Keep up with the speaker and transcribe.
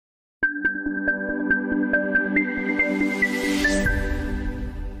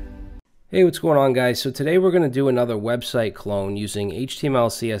Hey, what's going on, guys? So today we're going to do another website clone using HTML,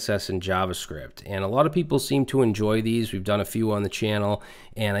 CSS, and JavaScript. And a lot of people seem to enjoy these. We've done a few on the channel,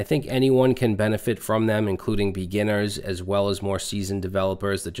 and I think anyone can benefit from them, including beginners as well as more seasoned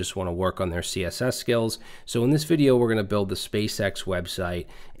developers that just want to work on their CSS skills. So in this video, we're going to build the SpaceX website,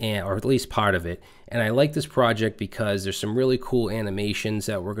 or at least part of it. And I like this project because there's some really cool animations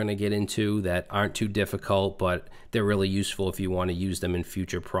that we're going to get into that aren't too difficult, but they're really useful if you want to use them in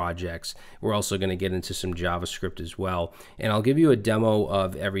future projects. We're also going to get into some JavaScript as well. And I'll give you a demo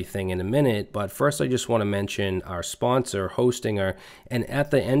of everything in a minute, but first I just want to mention our sponsor, Hostinger. And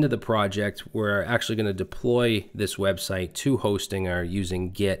at the end of the project, we're actually going to deploy this website to Hostinger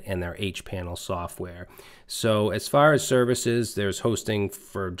using Git and their hPanel software. So as far as services, there's hosting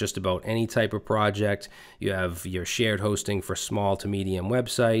for just about any type of project. You have your shared hosting for small to medium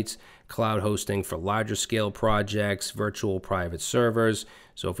websites, cloud hosting for larger scale projects, virtual private servers.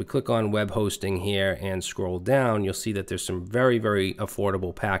 So if we click on web hosting here and scroll down, you'll see that there's some very, very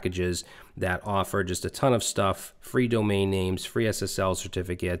affordable packages that offer just a ton of stuff: free domain names, free SSL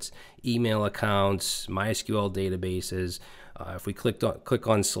certificates, email accounts, MySQL databases. If we click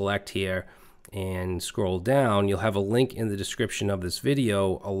on select here and scroll down, you'll have a link in the description of this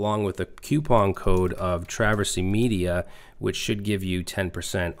video along with a coupon code of Traversy Media, which should give you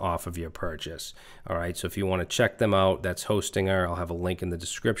 10% off of your purchase. All right, so if you want to check them out, that's Hostinger. I'll have a link in the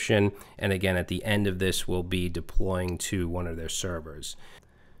description. And again, at the end of this, we'll be deploying to one of their servers.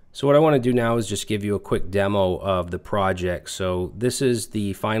 So what I want to do now is just give you a quick demo of the project. So this is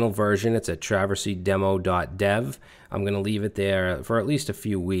the final version. It's at traversydemo.dev. I'm going to leave it there for at least a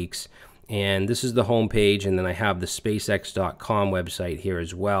few weeks. And this is the home page, and then I have the SpaceX.com website here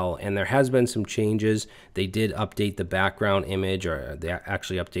as well. And there has been some changes. They did update the background image, or they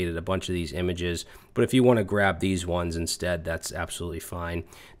actually updated a bunch of these images. But if you want to grab these ones instead, that's absolutely fine.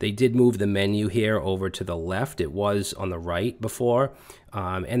 They did move the menu here over to the left. It was on the right before.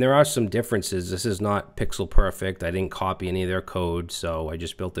 And there are some differences. This is not pixel perfect. I didn't copy any of their code, so I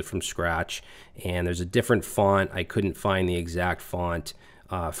just built it from scratch. And there's a different font. I couldn't find the exact font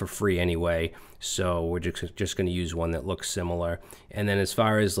for free anyway, so we're just going to use one that looks similar. And then as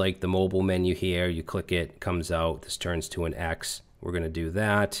far as like the mobile menu here, you click it, comes out, this turns to an X. We're going to do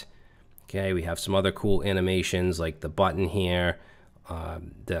that. Okay, we have some other cool animations like the button here,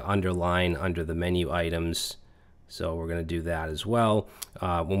 the underline under the menu items. So we're going to do that as well.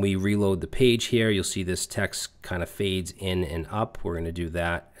 When we reload the page here, you'll see this text kind of fades in and up. We're going to do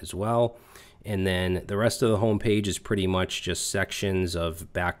that as well. And then the rest of the home page is pretty much just sections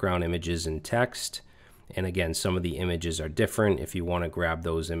of background images and text. And again, some of the images are different. If you want to grab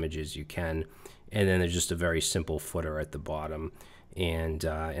those images, you can. And then there's just a very simple footer at the bottom. And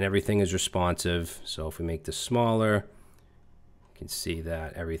everything is responsive. So if we make this smaller, you can see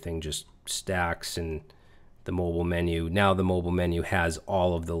that everything just stacks. And the mobile menu, now the mobile menu has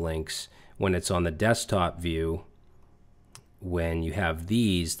all of the links. When it's on the desktop view, when you have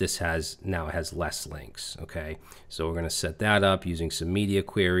these, this now has less links. Okay, so we're going to set that up using some media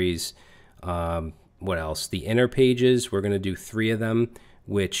queries. What else? The inner pages, we're going to do 3 of them,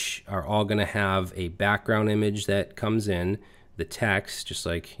 which are all going to have a background image that comes in, the text, just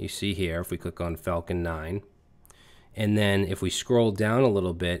like you see here if we click on Falcon 9. And then if we scroll down a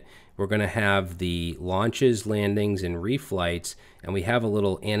little bit, we're going to have the launches, landings, and reflights, and we have a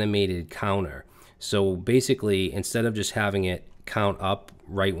little animated counter. So basically, instead of just having it count up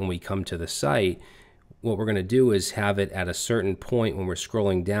right when we come to the site, what we're going to do is have it at a certain point when we're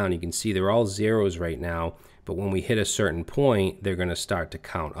scrolling down. You can see they're all zeros right now, but when we hit a certain point, they're going to start to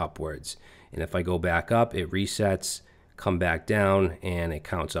count upwards. And if I go back up, it resets, come back down, and it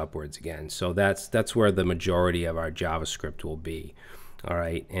counts upwards again. So that's where the majority of our JavaScript will be. All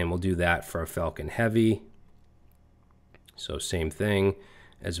right, and we'll do that for Falcon Heavy. So same thing,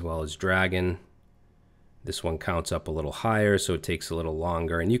 as well as Dragon. This one counts up a little higher, so it takes a little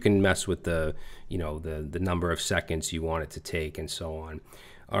longer, and you can mess with the number of seconds you want it to take and so on.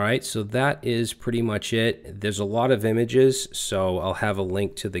 All right, so that is pretty much it. There's a lot of images, so I'll have a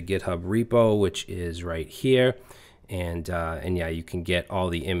link to the GitHub repo, which is right here, and yeah, you can get all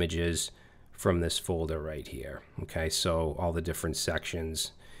the images from this folder right here. Okay, so all the different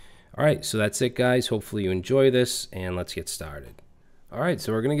sections. All right, so that's it, guys. Hopefully you enjoy this, and let's get started. All right,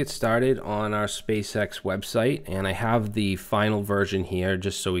 so we're going to get started on our SpaceX website, and I have the final version here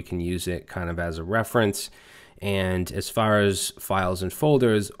just so we can use it kind of as a reference. And as far as files and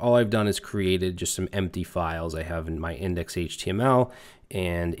folders, all I've done is created just some empty files. I have in my index.html,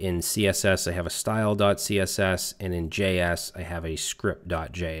 and in CSS, I have a style.css, and in JS, I have a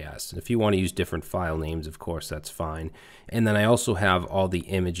script.js. And if you want to use different file names, of course, that's fine. And then I also have all the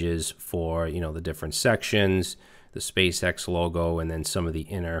images for, the different sections, the SpaceX logo, and then some of the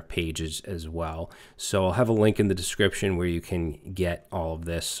inner pages as well. So I'll have a link in the description where you can get all of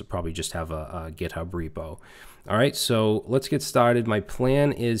this. I'll probably just have a GitHub repo. All right, so let's get started. My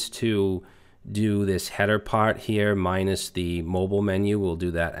plan is to do this header part here minus the mobile menu. We'll do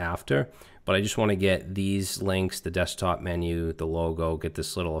that after. But I just want to get these links, the desktop menu, the logo, get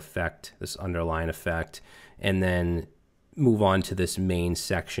this little effect, this underline effect, and then move on to this main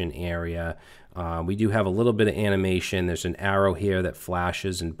section area. We do have a little bit of animation. There's an arrow here that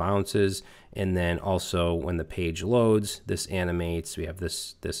flashes and bounces, and then also when the page loads, this animates. We have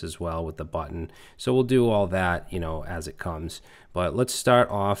this as well with the button. So we'll do all that, as it comes. But let's start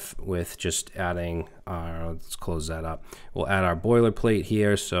off with just adding our, let's close that up. We'll add our boilerplate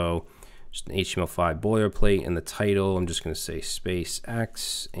here. So just an HTML5 boilerplate. In the title, I'm just going to say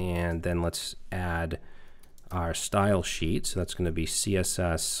SpaceX, and then let's add our style sheet. So that's going to be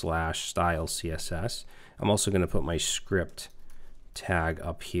CSS/style CSS. I'm also going to put my script tag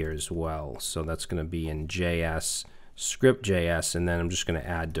up here as well. So that's going to be in JS, script.js, and then I'm just going to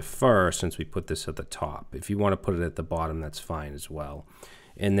add defer since we put this at the top. If you want to put it at the bottom, that's fine as well.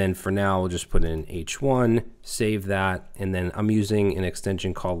 And then for now, we'll just put in H1, save that, and then I'm using an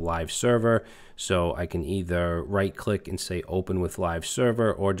extension called Live Server. So I can either right click and say open with Live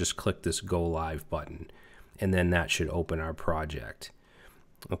Server, or just click this Go Live button. And then that should open our project.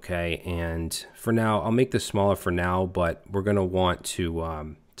 Okay, and for now, I'll make this smaller for now, but we're going to want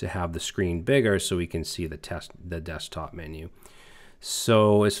to have the screen bigger so we can see the desktop menu.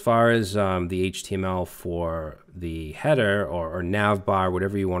 So as far as the HTML for the header or navbar,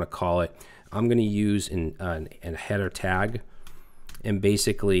 whatever you want to call it, I'm going to use a header tag. And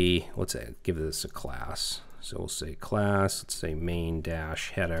basically, let's give this a class. So we'll say class, let's say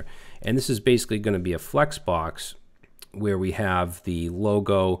main-header. And this is basically going to be a flex box where we have the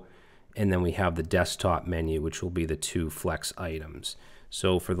logo and then we have the desktop menu, which will be the two flex items.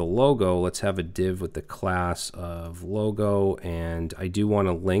 So for the logo, let's have a div with the class of logo. And I do want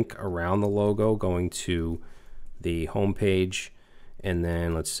to link around the logo going to the home page. And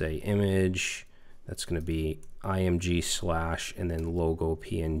then let's say image, that's going to be img/ and then logo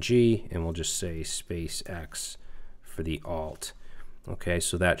png, and we'll just say SpaceX for the alt. Okay,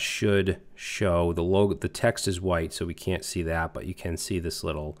 so that should show the logo. The text is white, so we can't see that, but you can see this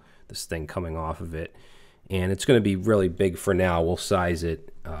thing coming off of it. And it's going to be really big for now. We'll size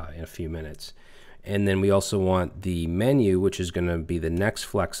it in a few minutes. And then we also want the menu, which is going to be the next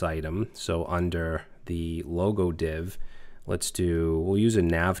flex item. So under the logo div, we'll use a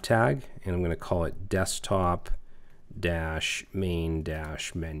nav tag, and I'm going to call it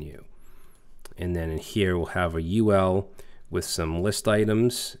desktop-main-menu. And then in here, we'll have a UL with some list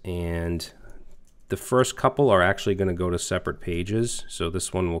items, and the first couple are actually going to go to separate pages. So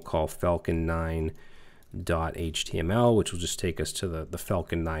this one we'll call falcon9.html, which will just take us to the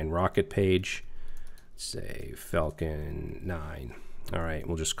Falcon 9 rocket page. Say Falcon 9. All right,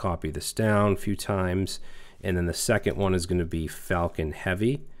 we'll just copy this down a few times. And then the second one is going to be Falcon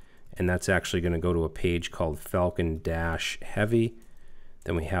Heavy, and that's actually going to go to a page called Falcon-Heavy.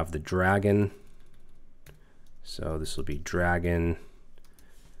 Then we have the Dragon. So this will be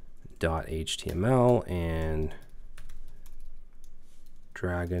dragon.html and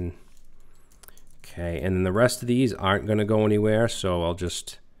Dragon. Okay, and then the rest of these aren't going to go anywhere, so I'll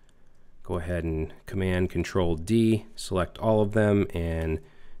just go ahead and Command-Control-D, select all of them, and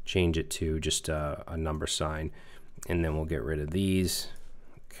change it to just a number sign. And then we'll get rid of these.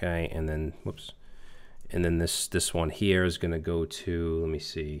 Okay, and then, whoops. And then this one here is going to go to, let me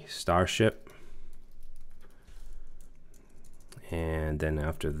see, Starship. And then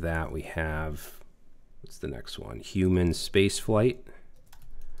after that, we have, what's the next one? Human Spaceflight.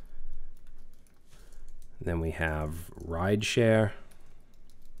 Then we have Rideshare.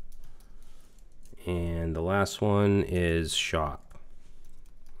 And the last one is Shop,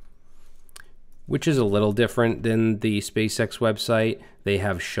 which is a little different than the SpaceX website. They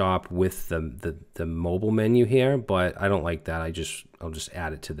have Shop with the mobile menu here, but I don't like that. I'll just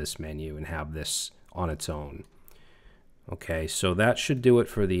add it to this menu and have this on its own. Okay, so that should do it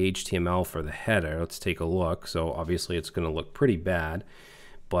for the HTML for the header. Let's take a look. So obviously it's going to look pretty bad,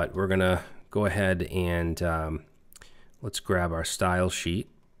 but we're going to go ahead and let's grab our style sheet.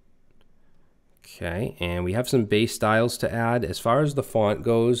 Okay, and we have some base styles to add. As far as the font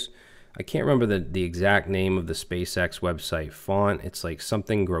goes, I can't remember the exact name of the SpaceX website font. It's like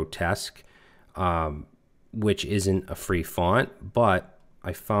something grotesque, which isn't a free font, but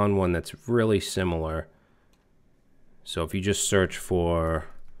I found one that's really similar. So if you just search for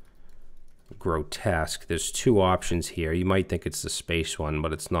grotesque, there's two options here. You might think it's the space one,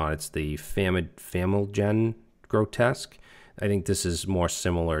 but it's not. It's the Familgen grotesque. I think this is more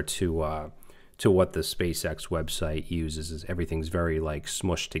similar to what the SpaceX website uses. Is everything's very like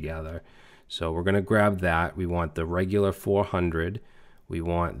smushed together. So we're going to grab that. We want the regular 400. We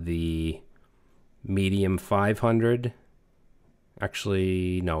want the medium 500.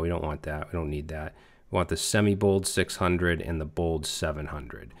 Actually, no, we don't want that. We don't need that. We want the semi-bold 600 and the bold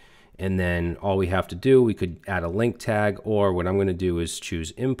 700. And then all we have to do, we could add a link tag, or what I'm going to do is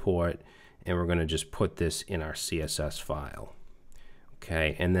choose import, and we're going to just put this in our CSS file.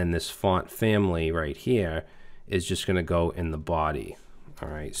 Okay, and then this font family right here is just going to go in the body. All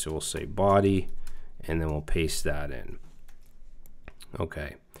right, so we'll say body, and then we'll paste that in.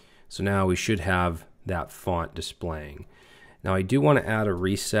 Okay, so now we should have that font displaying. Now I do want to add a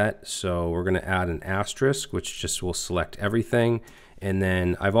reset, so we're going to add an asterisk, which just will select everything. And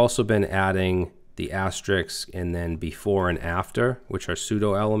then I've also been adding the asterisk and then before and after, which are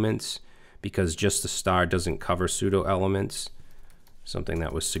pseudo elements, because just the star doesn't cover pseudo elements. Something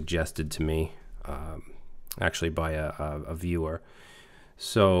that was suggested to me actually by a viewer.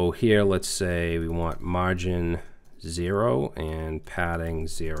 So here, let's say we want margin 0 and padding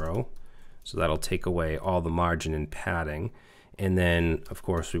 0. So that'll take away all the margin and padding. And then, of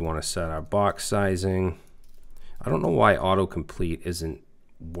course, we want to set our box sizing. I don't know why autocomplete isn't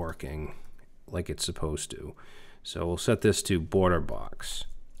working like it's supposed to. So we'll set this to border box.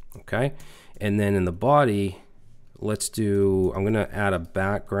 Okay. And then in the body, let's do, I'm going to add a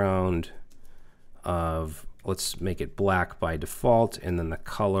background of, let's make it black by default. And then the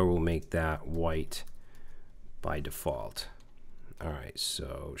color will make that white by default. All right.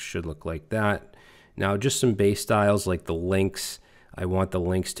 So should look like that. Now just some base styles like the links. I want the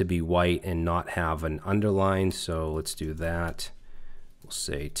links to be white and not have an underline, so let's do that. We'll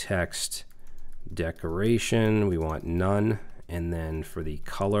say text decoration, we want none, and then for the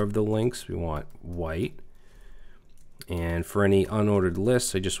color of the links, we want white. And for any unordered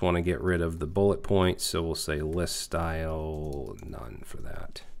lists, I just want to get rid of the bullet points, so we'll say list style none for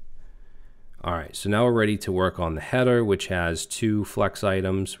that. All right, so now we're ready to work on the header, which has two flex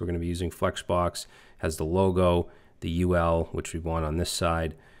items. We're going to be using Flexbox, has the logo, the UL, which we want on this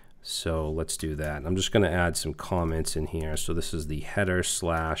side. So let's do that. I'm just going to add some comments in here. So this is the header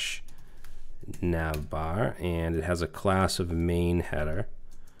slash navbar, and it has a class of main header.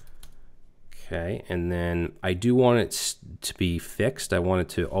 Okay, and then I do want it to be fixed. I want it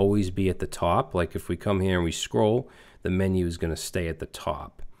to always be at the top. Like if we come here and we scroll, the menu is going to stay at the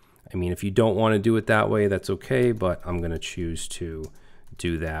top. I mean, if you don't want to do it that way, that's okay, but I'm going to choose to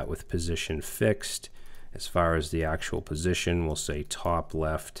do that with position fixed. As far as the actual position, we'll say top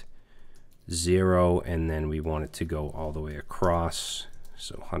left 0, and then we want it to go all the way across,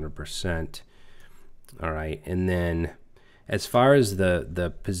 so 100%. All right, and then as far as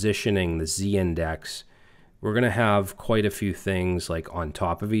the positioning, the z-index, we're going to have quite a few things like on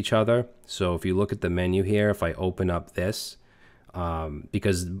top of each other. So if you look at the menu here, if I open up this,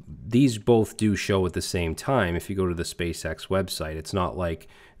 because these both do show at the same time. If you go to the SpaceX website, it's not like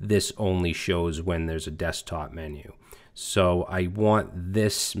this only shows when there's a desktop menu. So I want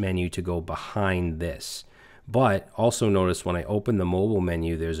this menu to go behind this. But also notice when I open the mobile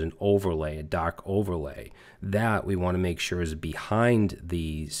menu, there's an overlay, a dark overlay. That we want to make sure is behind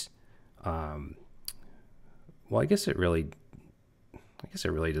these. Well, I guess it really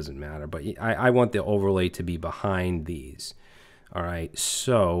doesn't matter, but I want the overlay to be behind these. All right,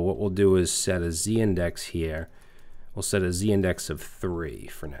 so what we'll do is set a z-index here. We'll set a z-index of 3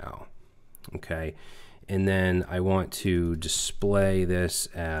 for now. Okay, and then I want to display this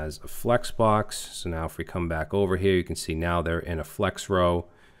as a flex box. So now if we come back over here, you can see now they're in a flex row.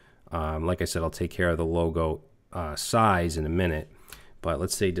 Like I said, I'll take care of the logo size in a minute. But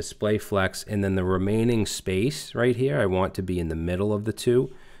let's say display flex, and then the remaining space right here, I want to be in the middle of the two.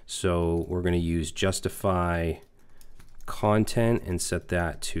 So we're going to use justify content and set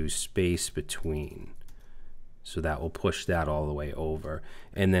that to space between. So that will push that all the way over.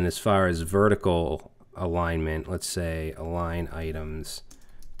 And then as far as vertical alignment, let's say align items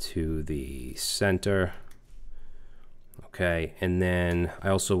to the center. Okay, and then I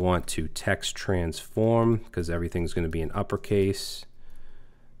also want to text transform because everything's going to be in uppercase.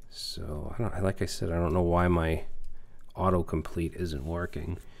 So like I said, I don't know why my autocomplete isn't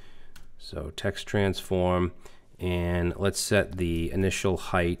working. So text transform, And let's set the initial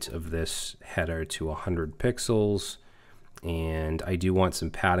height of this header to 100 pixels. And I do want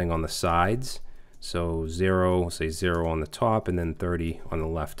some padding on the sides. So 0, say 0 on the top, and then 30 on the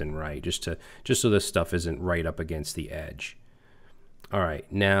left and right, just so this stuff isn't right up against the edge. All right,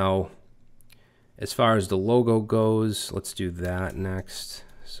 now as far as the logo goes, let's do that next.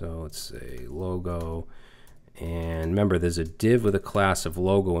 So let's say logo, and remember there's a div with a class of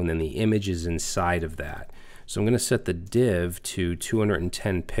logo, and then the image is inside of that. So I'm going to set the div to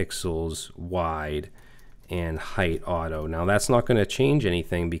 210 pixels wide and height auto. Now that's not going to change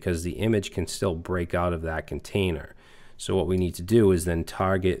anything because the image can still break out of that container. So what we need to do is then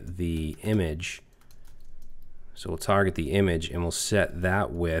target the image. So we'll target the image and we'll set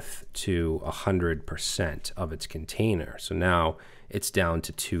that width to 100% of its container. So now it's down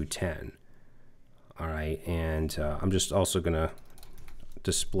to 210. All right, and I'm just also going to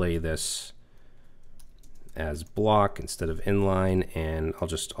display this as block instead of inline, and I'll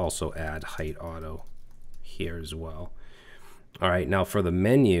just also add height auto here as well. All right, now for the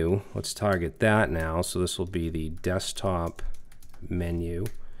menu, let's target that now. So this will be the desktop menu,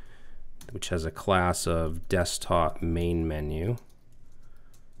 which has a class of desktop main menu.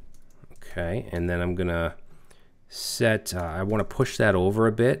 Okay, and then I'm gonna set, I want to push that over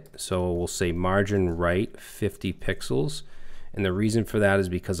a bit, so we'll say margin right 50 pixels. And the reason for that is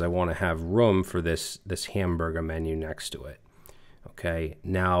because I want to have room for this hamburger menu next to it. Okay,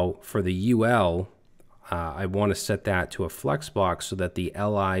 now for the UL, I want to set that to a flex box so that the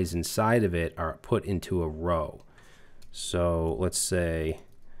LIs inside of it are put into a row. So let's say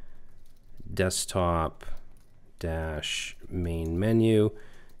desktop dash main menu,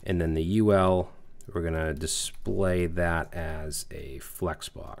 and then the UL, we're going to display that as a flex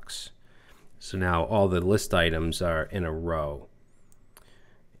box. So now all the list items are in a row.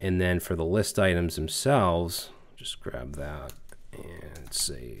 And then for the list items themselves, just grab that and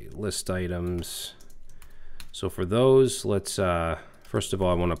say list items. So for those, let's first of all,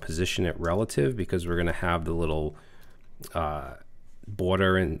 I want to position it relative because we're going to have the little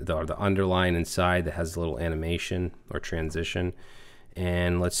border and the underline inside that has a little animation or transition.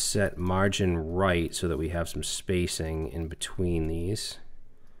 And let's set margin right so that we have some spacing in between these.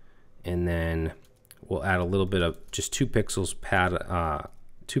 And then we'll add a little bit of just 2 pixels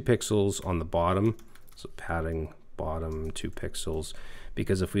 2 pixels on the bottom. So padding bottom 2 pixels.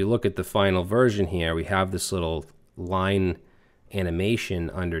 Because if we look at the final version here, we have this little line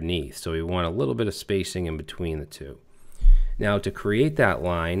animation underneath. So we want a little bit of spacing in between the two. Now to create that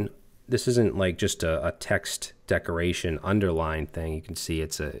line, this isn't like just a text decoration underline thing. You can see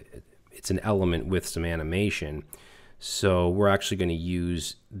it's an element with some animation. So we're actually going to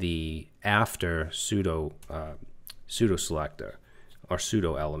use the after pseudo selector or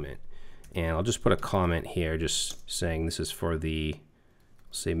pseudo element. And I'll just put a comment here just saying this is for the,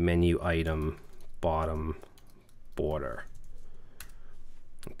 say, menu item bottom border.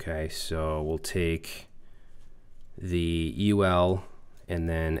 Okay, so we'll take the UL and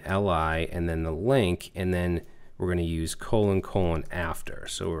then LI and then the link, and then we're going to use : after.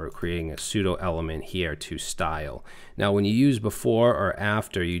 So we're creating a pseudo element here to style. Now when you use before or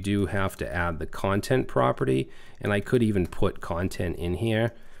after, you do have to add the content property, and I could even put content in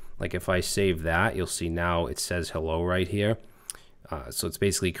here. Like if I save that, you'll see now it says hello right here. So it's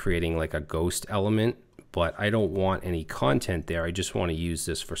basically creating like a ghost element, but I don't want any content there. I just want to use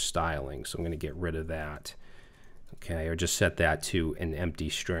this for styling. So I'm going to get rid of that. Okay, or just set that to an empty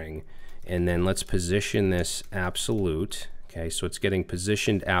string. And then let's position this absolute. Okay, so it's getting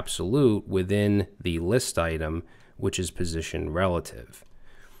positioned absolute within the list item, which is position relative.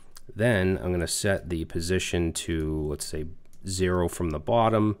 Then I'm going to set the position to, let's say, 0 from the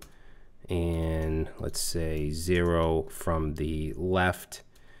bottom, and let's say 0 from the left,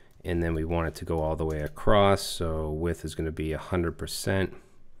 and then we want it to go all the way across. So width is going to be 100%.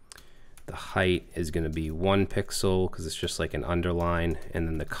 The height is going to be 1 pixel because it's just like an underline, and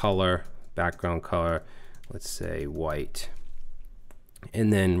then the color, background color, let's say white.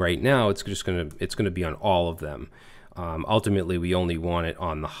 And then right now it's just going to be on all of them. Ultimately, we only want it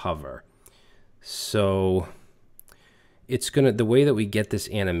on the hover. So it's the way that we get this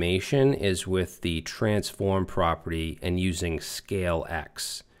animation is with the transform property and using scale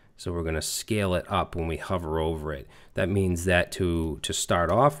X. So we're going to scale it up when we hover over it. That means that to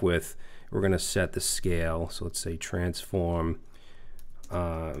start off with, we're going to set the scale. So let's say transform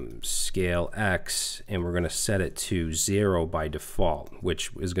scale X, and we're going to set it to 0 by default,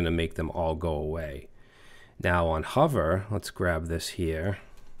 which is going to make them all go away. Now on hover, let's grab this here,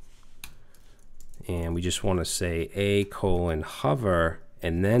 and we just want to say a : hover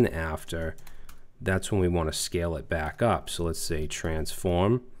and then after that's when we want to scale it back up. So let's say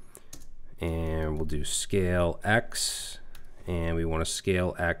transform, and we'll do scale X, and we want to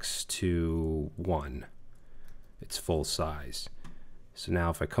scale X to 1. It's full size. So now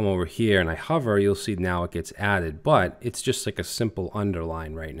if I come over here and I hover, you'll see now it gets added, but it's just like a simple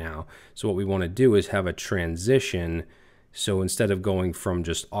underline right now. So what we want to do is have a transition. So instead of going from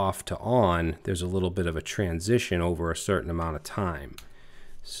just off to on, there's a little bit of a transition over a certain amount of time.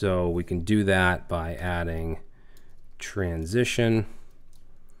 So we can do that by adding transition.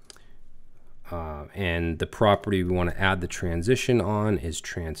 And the property we want to add the transition on is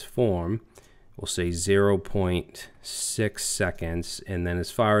transform. We'll say 0.6 seconds, and then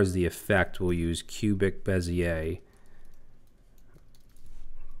as far as the effect, we'll use cubic Bezier.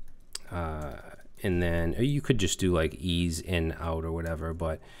 And then you could just do like ease in, out, or whatever,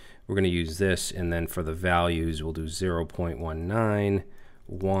 but we're going to use this. And then for the values, we'll do 0.19,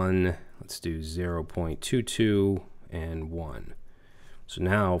 1, let's do 0.22, and 1. So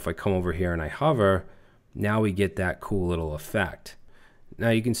now if I come over here and I hover, now we get that cool little effect. Now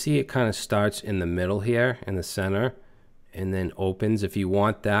you can see it kind of starts in the middle here in the center and then opens. If you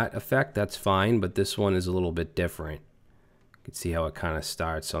want that effect, that's fine, but this one is a little bit different. You can see how it kind of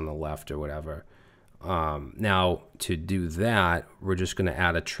starts on the left or whatever. Now to do that, we're just going to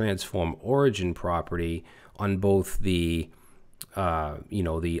add a transform origin property on both the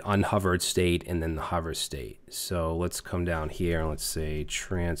the unhovered state and then the hover state. So let's come down here and let's say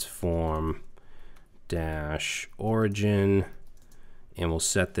transform dash origin. And we'll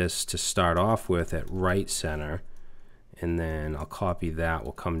set this to start off with at right center, and then I'll copy that.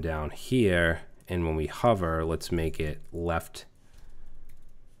 We'll come down here, and when we hover, let's make it left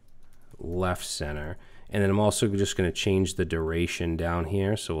center. And then I'm also just going to change the duration down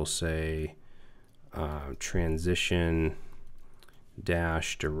here. So we'll say transition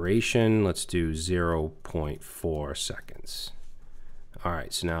dash duration. Let's do 0.4 seconds. All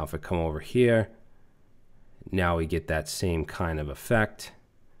right, so now if I come over here, now we get that same kind of effect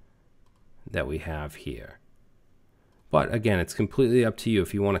that we have here. But again, it's completely up to you.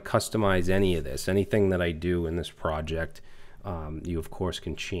 If you want to customize any of this, anything that I do in this project, you of course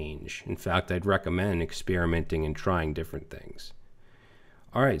can change. In fact, I'd recommend experimenting and trying different things.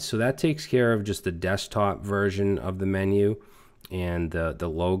 All right, so that takes care of just the desktop version of the menu and the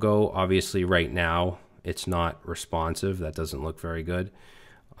logo. Obviously right now it's not responsive. That doesn't look very good.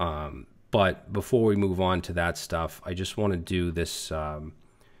 But before we move on to that stuff, I just want to do this,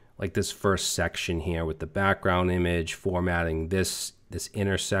 like this first section here with the background image, formatting this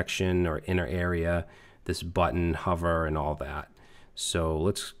intersection or inner area, this button, hover, and all that. So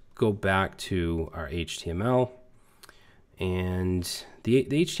let's go back to our HTML. And the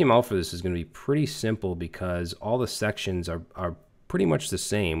HTML for this is going to be pretty simple because all the sections are pretty much the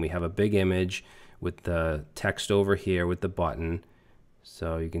same. We have a big image with the text over here with the button.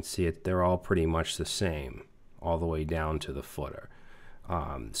 So you can see it, they're all pretty much the same all the way down to the footer.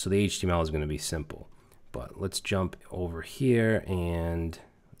 So the HTML is going to be simple. But let's jump over here and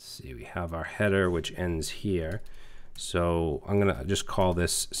let's see, we have our header which ends here. So I'm going to just call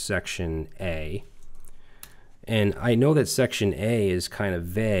this section A. And I know that section A is kind of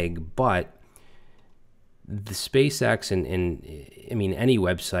vague, but the SpaceX and I mean any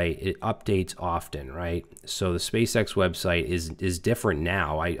website, it updates often, right? So the SpaceX website is different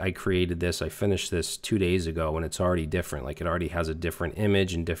now. I created this, I finished this 2 days ago, and it's already different. Like it already has a different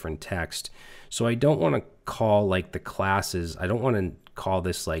image and different text. So I don't want to call like the classes, I don't want to call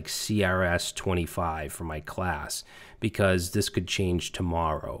this like CRS 25 for my class, because this could change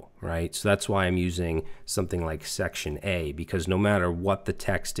tomorrow, right? So that's why I'm using something like section A, because no matter what the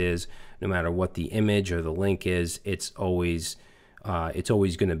text is, no matter what the image or the link is, it's always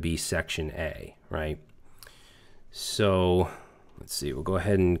going to be section A, right? So let's see, we'll go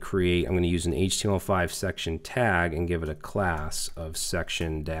ahead and create, I'm going to use an HTML5 section tag and give it a class of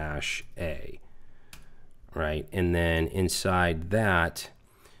section-A, right? And then inside that,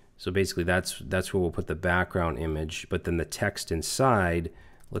 so basically that's where we'll put the background image, but then the text inside,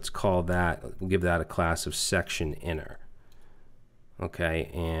 let's call that, we'll give that a class of section inner. Okay,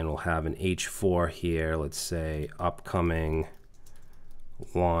 and we'll have an H4 here, let's say upcoming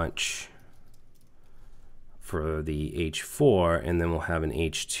launch for the H4, and then we'll have an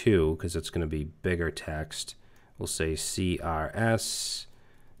H2 because it's going to be bigger text. We'll say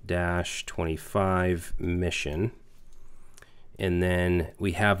CRS-25 mission. And then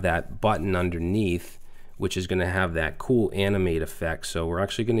we have that button underneath, which is going to have that cool animate effect. So we're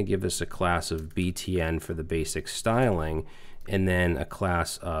actually going to give this a class of BTN for the basic styling, and then a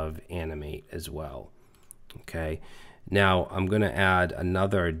class of animate as well. Okay. Now I'm going to add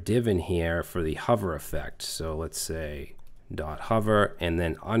another div in here for the hover effect. So let's say dot hover, and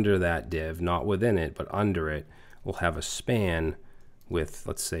then under that div, not within it, but under it, we'll have a span with,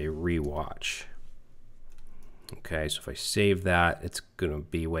 let's say, rewatch. Okay, so if I save that, it's going to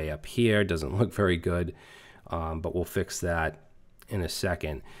be way up here. Doesn't look very good, but we'll fix that in a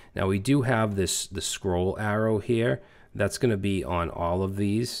second. Now we do have the scroll arrow here. That's going to be on all of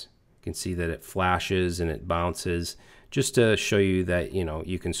these. You can see that it flashes and it bounces, just to show you that, you know,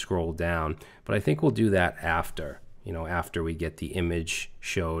 you can scroll down. But I think we'll do that after, you know, after we get the image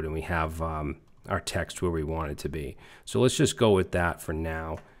showed and we have our text where we want it to be. So let's just go with that for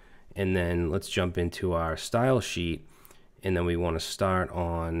now. And then let's jump into our style sheet, and then we want to start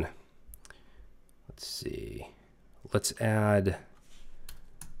on, let's see, let's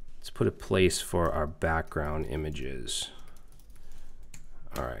put a place for our background images.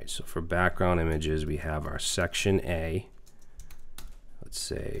 All right, so for background images, we have our section A. Let's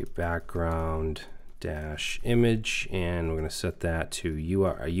say background dash image, and we're going to set that to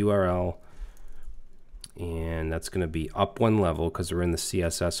a URL. And that's going to be up one level because we're in the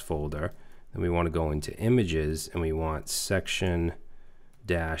CSS folder. Then we want to go into images, and we want section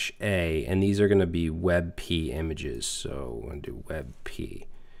dash A, and these are going to be WebP images. So we're going to do WebP.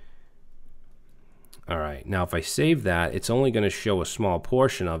 All right, now if I save that, it's only going to show a small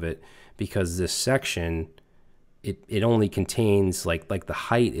portion of it because this section, it only contains, like the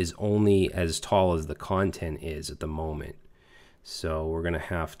height is only as tall as the content is at the moment. So we're going to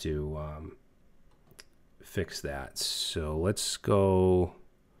have to fix that. So let's go,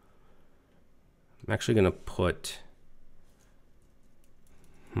 I'm actually going to put,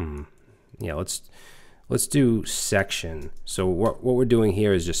 yeah, let's do section. So what we're doing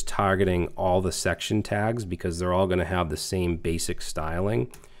here is just targeting all the section tags because they're all going to have the same basic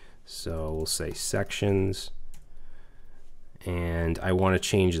styling. So we'll say sections, and I want to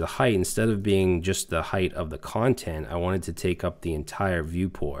change the height. Instead of being just the height of the content, I wanted to take up the entire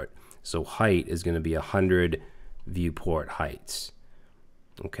viewport. So height is going to be 100 viewport heights.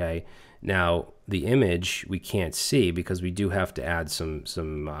 Okay. Now the image we can't see because we do have to add some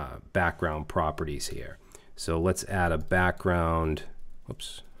background properties here. So let's add a background.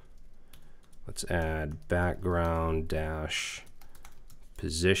 Whoops. Let's add background dash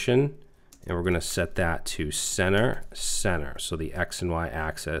position, and we're going to set that to center. So the X and Y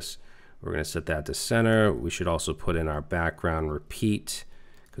axis, we're going to set that to center. We should also put in our background repeat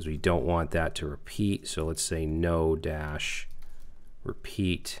because we don't want that to repeat. So let's say no dash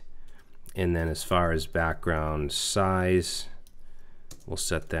repeat. And then as far as background size, we'll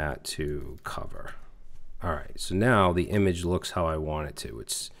set that to cover. All right, so now the image looks how I want it to.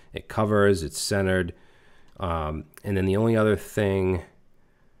 It covers, it's centered. And then the only other thing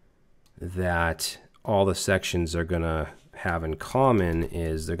that all the sections are going to have in common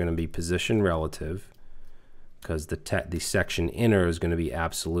is they're going to be position relative, because the section inner is going to be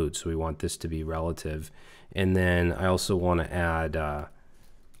absolute, so we want this to be relative. And then I also want to add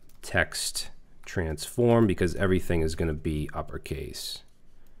text transform because everything is going to be uppercase.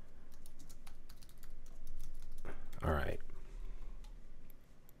 All right.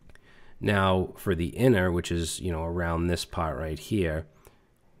 Now for the inner, which is, you know, around this part right here,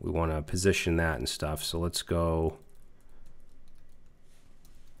 we want to position that and stuff. So let's go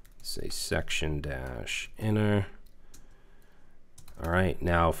say section dash inner. All right,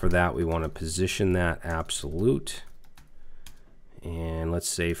 now for that we want to position that absolute, and let's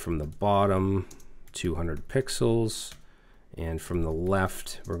say from the bottom 200 pixels, and from the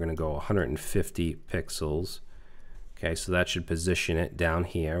left we're going to go 150 pixels. Okay, so that should position it down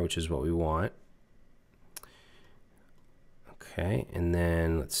here, which is what we want. Okay, and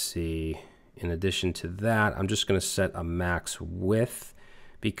then let's see, in addition to that, I'm just going to set a max width,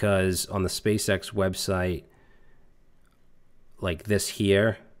 because on the SpaceX website, like this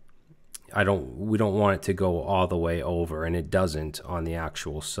here, we don't want it to go all the way over, and it doesn't on the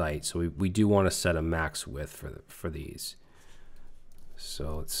actual site. So we do want to set a max width for these.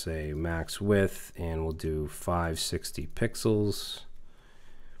 So let's say max width, and we'll do 560 pixels.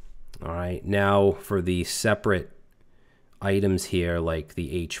 All right, now for the separate items here, like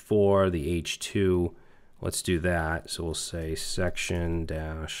the H4, the H2, let's do that. So we'll say section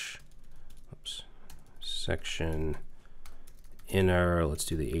dash, section inner, let's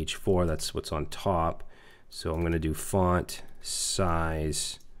do the H4, that's what's on top. So I'm going to do font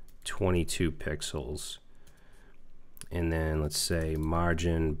size 22 pixels. And then let's say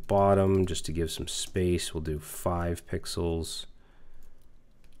margin bottom, just to give some space, we'll do 5 pixels.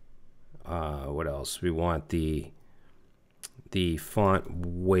 What else? We want the font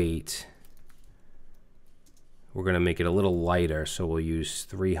weight. we're going to make it a little lighter, so we'll use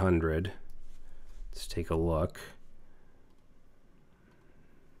 300. Let's take a look.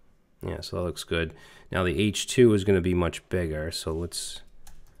 Yeah, so that looks good. Now the H2 is going to be much bigger, so let's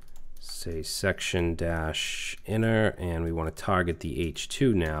say section dash inner, and we want to target the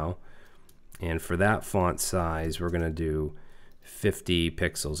H2 now. And for that font size, we're going to do 50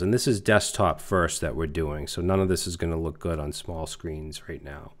 pixels. And this is desktop first that we're doing, so none of this is going to look good on small screens right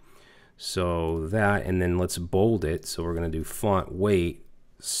now. So that, and then let's bold it. So we're going to do font weight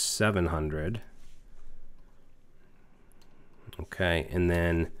 700. Okay, and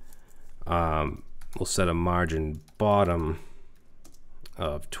then we'll set a margin bottom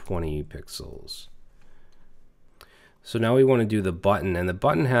of 20 pixels. So now we want to do the button, and the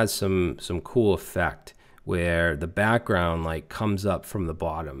button has some cool effect where the background like comes up from the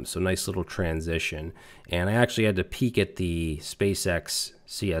bottom. So nice little transition. And I actually had to peek at the SpaceX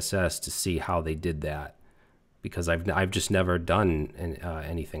CSS to see how they did that, because I've just never done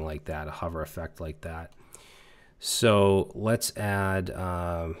anything like that, a hover effect like that. So let's add,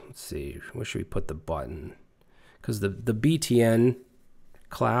 let's see, where should we put the button? Because the BTN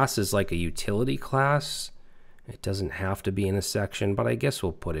class is like a utility class. It doesn't have to be in a section, but I guess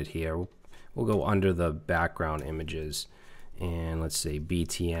we'll put it here. We'll go under the background images, and let's say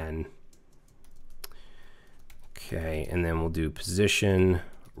BTN. Okay, and then we'll do position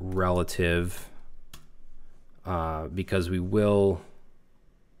relative, because we're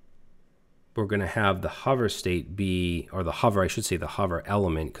going to have the hover state be, or the hover, I should say the hover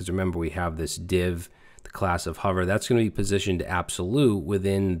element, because remember we have this div, the class of hover, that's going to be positioned absolute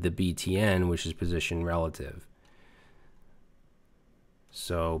within the BTN, which is position relative.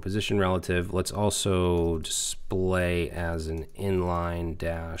 So position relative, let's also display as an inline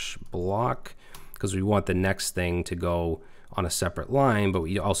dash block, because we want the next thing to go on a separate line, but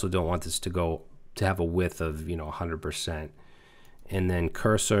we also don't want this to have a width of 100%. And then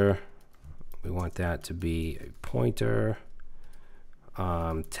cursor, we want that to be a pointer.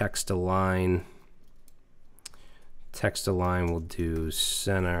 Text align. Text align will do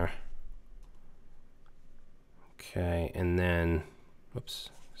center. Okay, and then oops,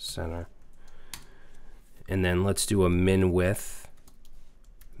 center. And then let's do a min width.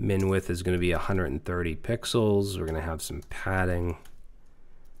 Min width is going to be 130 pixels. We're going to have some padding.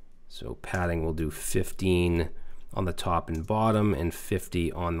 So padding will do 15 on the top and bottom and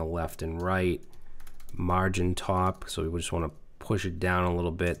 50 on the left and right. Margin top, so we just want to push it down a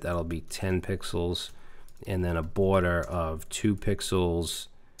little bit. That'll be 10 pixels. And then a border of 2 pixels,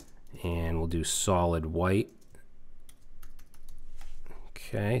 and we'll do solid white.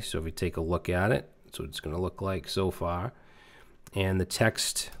 Okay, so if we take a look at it, that's what it's going to look like so far. And the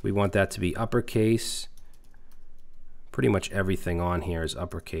text, we want that to be uppercase. Pretty much everything on here is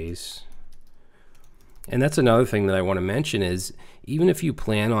uppercase. And that's another thing that I want to mention is, even if you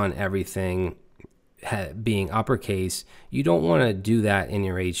plan on everything being uppercase, you don't want to do that in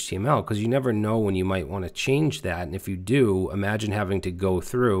your HTML, because you never know when you might want to change that. And if you do, imagine having to go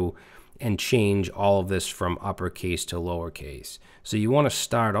through and change all of this from uppercase to lowercase. So you want to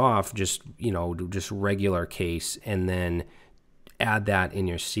start off just, just regular case, and then add that in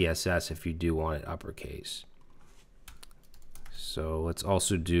your CSS if you do want it uppercase. So let's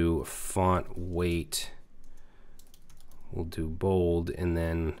also do font weight. We'll do bold, and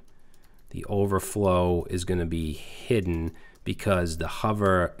then the overflow is going to be hidden, because the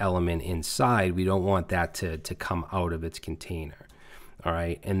hover element inside, we don't want that to come out of its container. All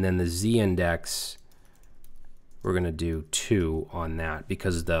right, and then the Z index, we're going to do 2 on that,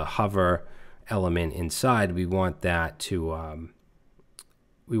 because the hover element inside, we want that to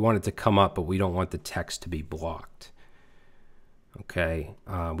we want it to come up, but we don't want the text to be blocked. Okay,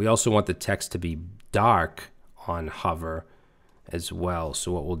 we also want the text to be dark on hover as well.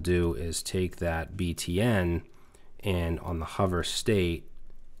 So what we'll do is take that BTN, and on the hover state,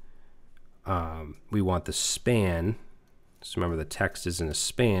 we want the span. So remember, the text is in a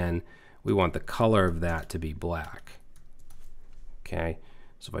span. We want the color of that to be black. Okay,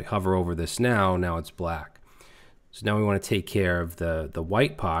 so if I hover over this now it's black. So now we want to take care of the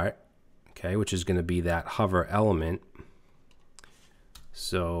white part, okay, which is going to be that hover element.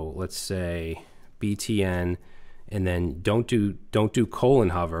 So let's say BTN, and then don't do colon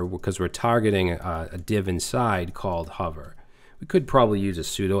hover, because we're targeting a div inside called hover. We could probably use a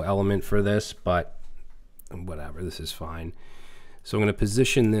pseudo element for this, but whatever, this is fine. So I'm going to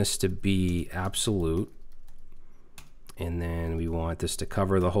position this to be absolute, and then we want this to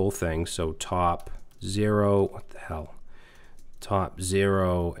cover the whole thing. So top 0, what the hell? Top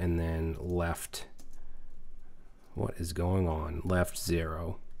 0, and then left, what is going on? Left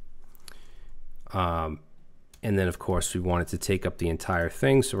 0. And then of course we want it to take up the entire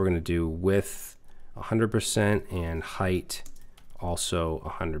thing, so we're going to do width 100% and height also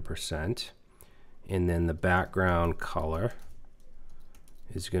 100%. And then the background color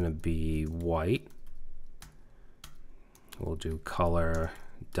is going to be white. We'll do color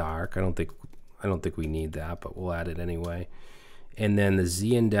dark. I don't think we need that, but we'll add it anyway. And then the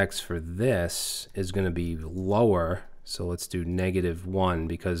z-index for this is going to be lower, so let's do -1,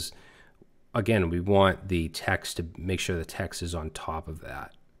 because again, we want the text to make sure the text is on top of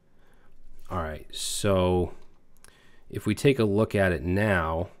that. All right, so if we take a look at it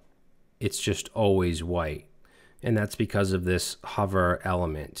now, it's just always white, and that's because of this hover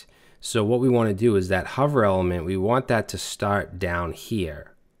element. So what we want to do is that hover element, we want that to start down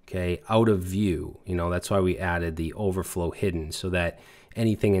here, okay, out of view. You know, that's why we added the overflow hidden, so that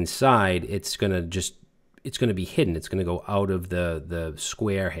anything inside, it's going to be hidden. It's going to go out of the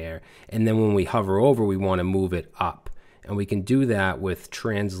square here. And then when we hover over, we want to move it up. And we can do that with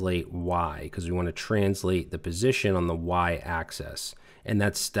translate Y, because we want to translate the position on the Y axis. And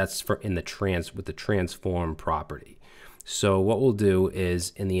that's for in the with the transform property. So what we'll do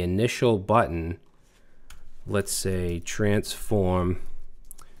is in the initial button, let's say transform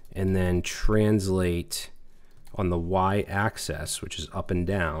and then translate on the Y axis, which is up and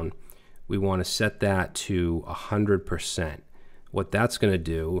down. We want to set that to 100%. What that's going to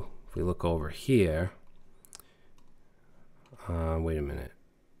do, if we look over here, wait a minute.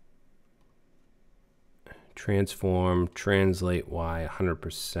 Transform, translate Y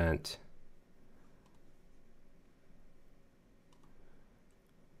 100%.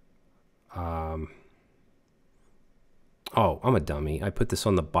 Oh, I'm a dummy. I put this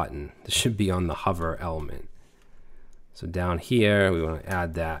on the button. This should be on the hover element. So down here, we want to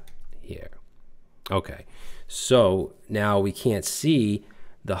add that here. Okay, so now we can't see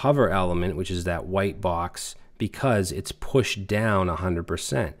the hover element, which is that white box, because it's pushed down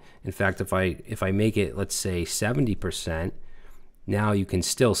 100%. In fact, if I make it, let's say 70%, now you can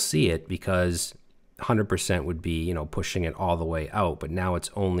still see it, because 100% would be, you know, pushing it all the way out, but now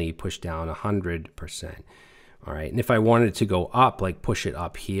it's only pushed down 100%. All right, and if I wanted it to go up, like push it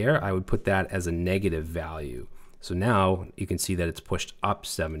up here, I would put that as a negative value. So now you can see that it's pushed up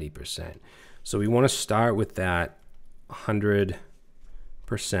 70%. So we want to start with that 100%,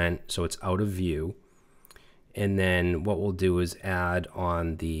 so it's out of view. And then what we'll do is add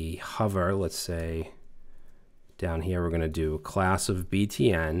on the hover, let's say down here, we're going to do class of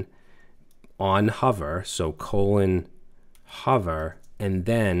btn on hover, so colon hover, and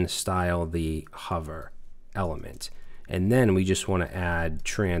then style the hover element. And then we just want to add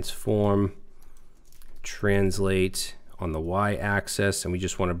transform, translate on the Y axis, and we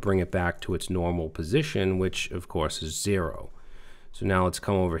just want to bring it back to its normal position, which of course is 0. So now let's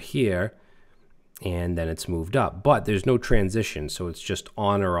come over here, and then it's moved up, but there's no transition, so it's just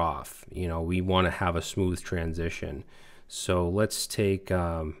on or off. You know, we want to have a smooth transition. So let's take,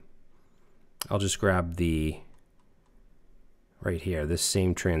 I'll just grab the, right here, this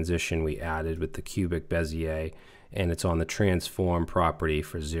same transition we added with the cubic Bezier, and it's on the transform property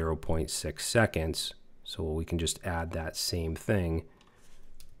for 0.6 seconds. So we can just add that same thing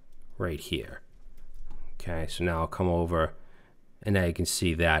right here. Okay, so now I'll come over, and now you can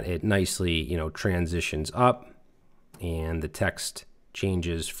see that it nicely, you know, transitions up, and the text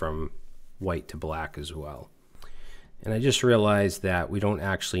changes from white to black as well. And I just realized that we don't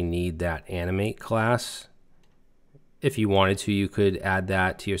actually need that animate class. If you wanted to, you could add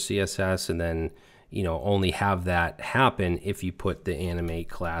that to your CSS and then, you know, only have that happen if you put the animate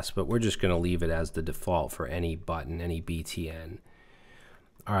class, but we're just going to leave it as the default for any button, any BTN.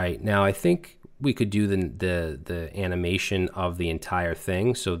 All right, now I think we could do the animation of the entire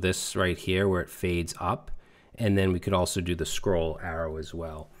thing. So this right here where it fades up, and then we could also do the scroll arrow as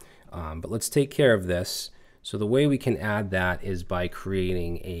well. But let's take care of this. So the way we can add that is by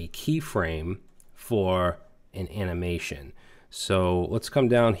creating a keyframe for an animation. So let's come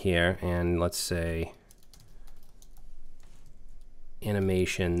down here and let's say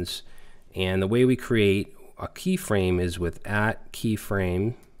animations, and the way we create a keyframe is with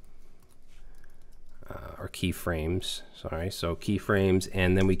 @keyframe or keyframes, sorry, so keyframes,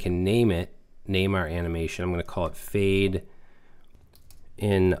 and then we can name our animation. I'm going to call it fade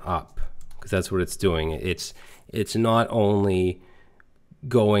in up, because that's what it's doing. It's not only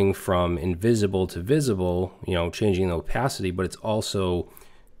going from invisible to visible, you know, changing the opacity, but it's also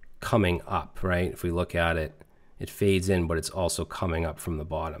coming up, right? If we look at it, it fades in, but it's also coming up from the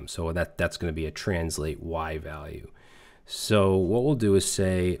bottom. So that's going to be a translate Y value. So what we'll do is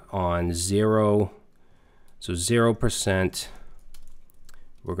say on 0, so 0%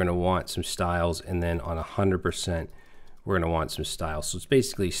 we're going to want some styles, and then on 100%, we're going to want some styles. So it's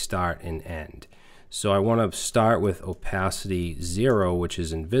basically start and end. So I want to start with opacity 0, which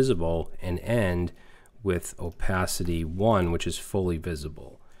is invisible, and end with opacity 1, which is fully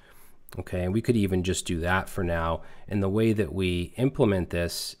visible. Okay, and we could even just do that for now. And the way that we implement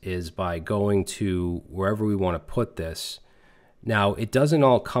this is by going to wherever we want to put this. Now, it doesn't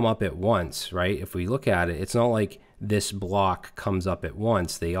all come up at once, right? If we look at it, it's not like this block comes up at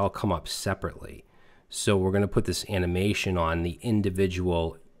once. They all come up separately. So we're going to put this animation on the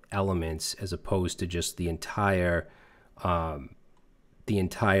individual elements as opposed to just the entire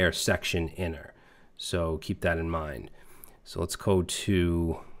section inner. So keep that in mind. So let's go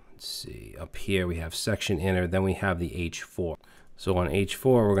to, let's see, up here we have section inner, then we have the H4. So on H4,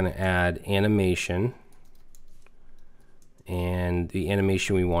 we're going to add animation. And the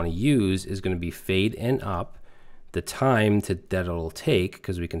animation we want to use is going to be fade in up. The time that it'll take,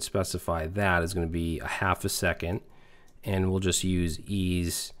 because we can specify that, is going to be a ½ second. And we'll just use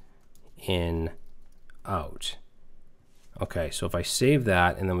ease in out. Okay, so if I save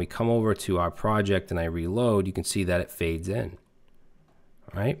that and then we come over to our project and I reload, you can see that it fades in.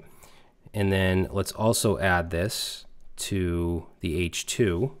 All right. And then let's also add this to the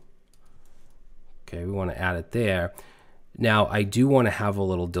H2. Okay, we want to add it there. Now, I do want to have a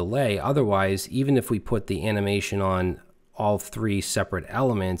little delay. Otherwise, even if we put the animation on all 3 separate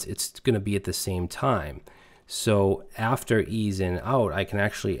elements, it's going to be at the same time. So after ease in out, I can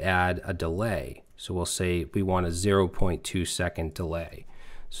actually add a delay. So we'll say we want a 0.2 second delay.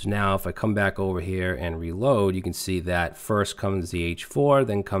 So now if I come back over here and reload, you can see that first comes the H4,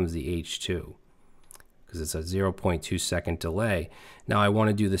 then comes the H2, because it's a 0.2 second delay. Now I want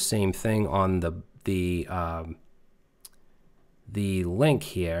to do the same thing on the link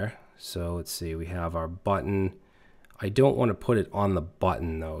here. So let's see, we have our button. I don't want to put it on the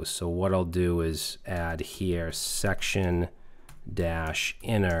button though. So what I'll do is add here section dash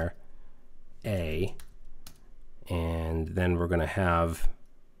inner A, and then we're going to have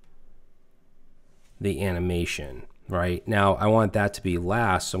the animation. Right now I want that to be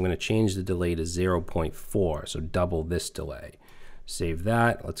last, so I'm going to change the delay to 0.4, so double this delay. Save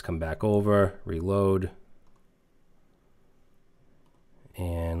that. Let's come back over, reload.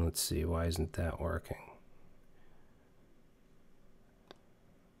 And let's see, why isn't that working?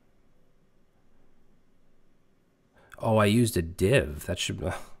 Oh, I used a div. That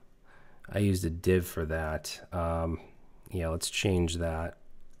should, I used a div for that. Yeah, let's change that.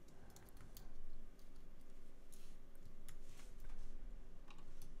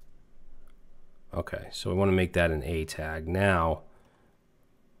 Okay, so we want to make that an A tag. Now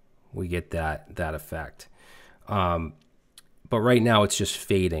we get that effect. But right now it's just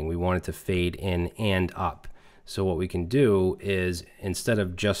fading. We want it to fade in and up. So what we can do is, instead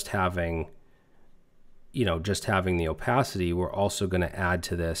of just having, just having the opacity, we're also going to add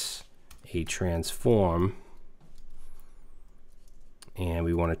to this a transform. And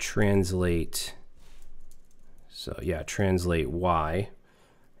we want to translate, so yeah, translate Y.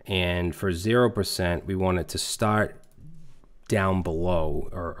 And for 0%, we want it to start down below,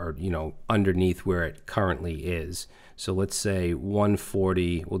 or underneath where it currently is. So let's say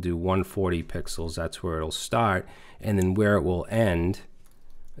 140, we'll do 140 pixels, that's where it'll start. And then where it will end,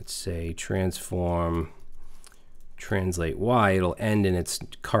 let's say transform, translate Y, it'll end in its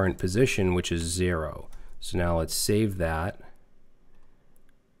current position, which is 0. So now let's save that.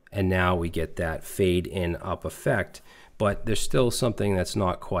 And now we get that fade in up effect. But there's still something that's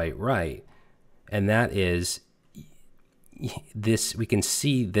not quite right. And that is this, we can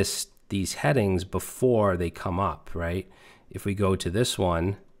see these headings before they come up, right? If we go to this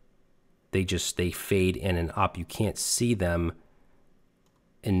one, they fade in and up. You can't see them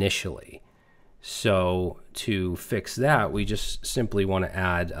initially. So to fix that, we just simply want to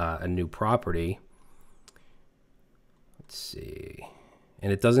add a new property. Let's see.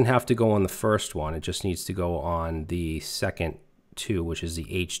 And it doesn't have to go on the first one. It just needs to go on the second two, which is the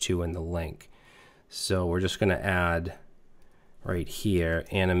H2 and the link. So we're just going to add right here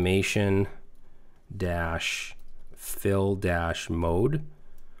animation dash fill dash mode,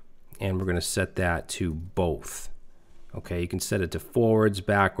 and we're going to set that to both. Okay, you can set it to forwards,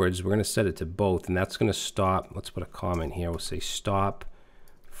 backwards. We're going to set it to both, and that's going to stop. Let's put a comment here. We'll say stop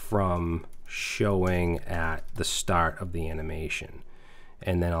from showing at the start of the animation.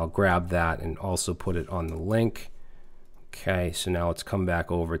 And then I'll grab that and also put it on the link. Okay, so now let's come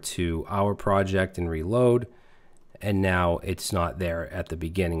back over to our project and reload. And now it's not there at the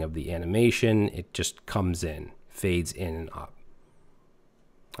beginning of the animation. It just comes in, fades in and up.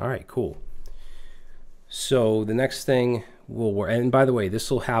 All right, cool. So the next thing will work. And by the way,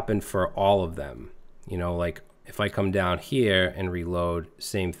 this will happen for all of them. You know, like if I come down here and reload,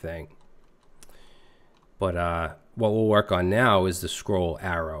 same thing. But what we'll work on now is the scroll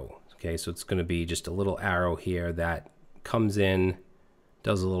arrow. Okay, so it's going to be just a little arrow here that comes in,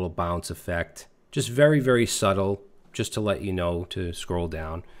 does a little bounce effect. Just very, very subtle, just to let you know to scroll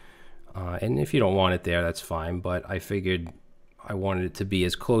down. And if you don't want it there, that's fine. But I figured I wanted it to be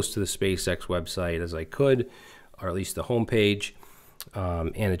as close to the SpaceX website as I could, or at least the homepage.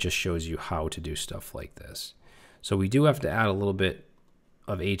 And it just shows you how to do stuff like this. So we do have to add a little bit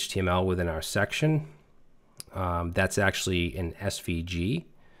of HTML within our section. That's actually an SVG.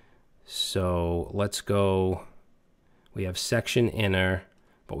 So let's go, we have section inner,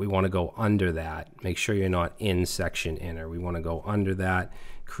 but we want to go under that. Make sure you're not in section inner. We want to go under that,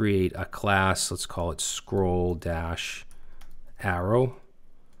 create a class, let's call it scroll dash arrow.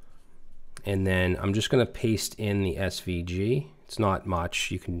 And then I'm just going to paste in the SVG. It's not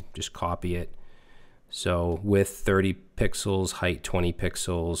much, you can just copy it. So width 30 pixels, height 20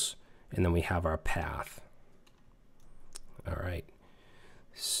 pixels, and then we have our path. All right.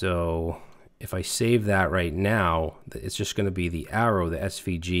 So if I save that right now, it's just going to be the arrow, the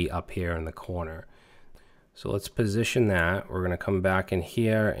SVG up here in the corner. So let's position that. We're going to come back in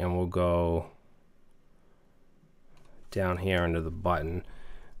here and we'll go down here under the button.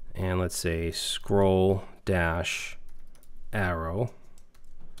 And let's say scroll dash arrow.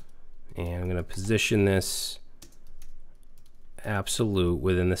 And I'm going to position this absolute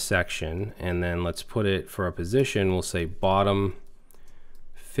within the section. And then let's put it for a position. We'll say bottom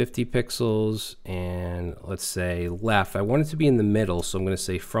 50 pixels, and let's say left. I want it to be in the middle, so I'm going to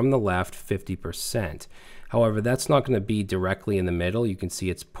say from the left 50%. However, that's not going to be directly in the middle. You can see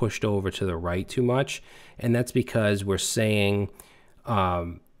it's pushed over to the right too much, and that's because we're saying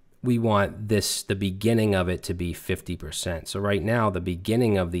we want this, the beginning of it, to be 50%. So right now the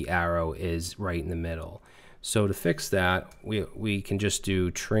beginning of the arrow is right in the middle. So to fix that, we can just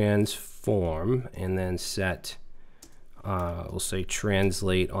do transform and then set we'll say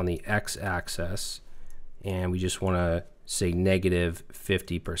translate on the x-axis, and we just want to say negative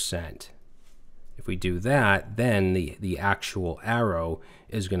 50%. If we do that, then the actual arrow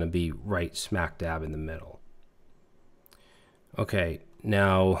is going to be right smack dab in the middle. Okay,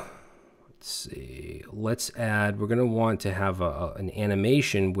 now let's see. Let's add. We're going to want to have an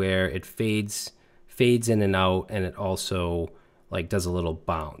animation where it fades in and out, and it also like does a little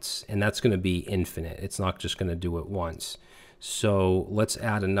bounce, and that's going to be infinite. It's not just going to do it once. So let's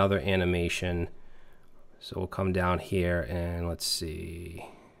add another animation. So we'll come down here and let's see.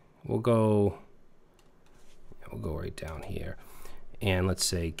 We'll go right down here, and let's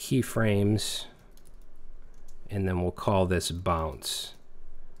say keyframes, and then we'll call this bounce.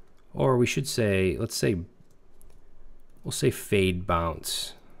 Or we should say, we'll say fade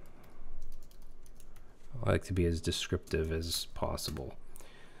bounce. I like to be as descriptive as possible.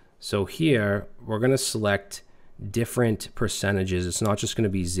 So here we're going to select different percentages. It's not just going to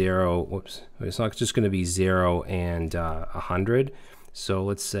be 0. Whoops. It's not just going to be 0 and 100. So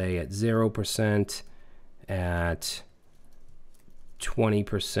let's say at 0%, at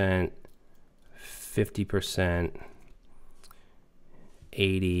 20%, 50%,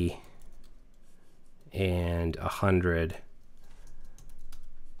 80, and 100.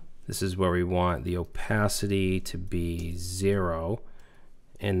 This is where we want the opacity to be 0,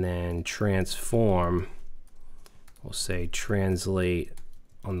 and then transform, we'll say translate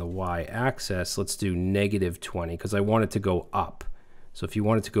on the y-axis. Let's do negative 20 because I want it to go up. So if you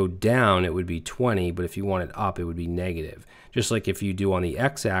want it to go down, it would be 20, but if you want it up, it would be negative. Just like if you do on the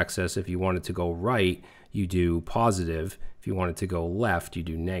x-axis, if you want it to go right, you do positive. If you want it to go left, you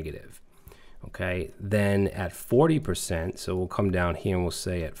do negative. Okay, then at 40%, so we'll come down here and we'll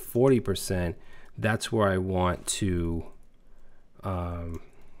say at 40%, that's where I want to,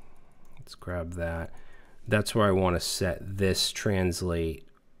 let's grab that. That's where I want to set this translate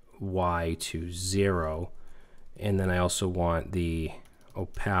y to 0. And then I also want the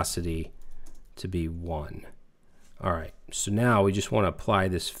opacity to be 1. All right, so now we just want to apply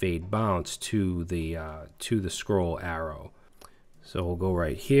this fade bounce to the scroll arrow. So we'll go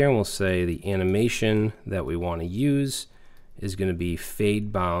right here and we'll say the animation that we want to use is going to be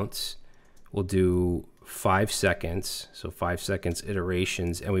fade bounce. We'll do 5 seconds, so 5 seconds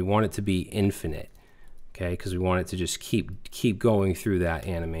iterations, and we want it to be infinite, okay, because we want it to just keep going through that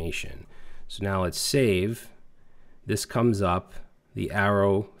animation. So now let's save. This comes up, the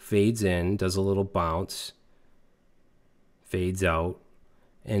arrow fades in, does a little bounce, fades out,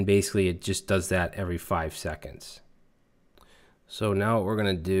 and basically it just does that every 5 seconds. So now what we're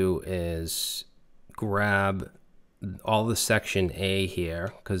going to do is grab all the section A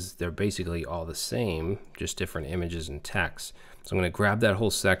here, because they're basically all the same, just different images and text. So I'm going to grab that whole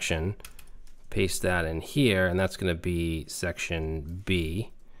section, paste that in here, and that's going to be section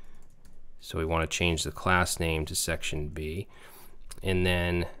B. So we want to change the class name to section B. And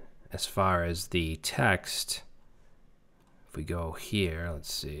then as far as the text, if we go here,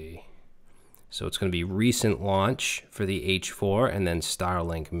 let's see. So it's going to be recent launch for the H4 and then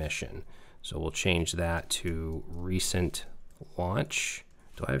Starlink mission. So we'll change that to recent launch.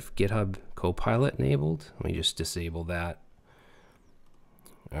 Do I have GitHub Copilot enabled? Let me just disable that.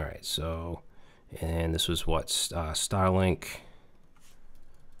 All right, so, and this was what, Starlink.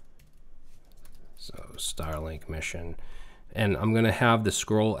 So Starlink mission. And I'm going to have the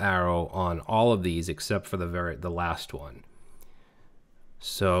scroll arrow on all of these except for the last one.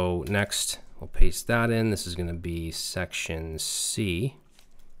 So next, we'll paste that in. This is going to be section C.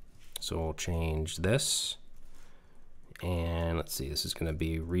 So we'll change this. And let's see, this is going to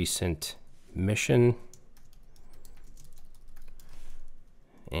be recent mission.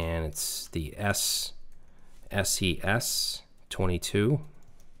 And it's the SES 22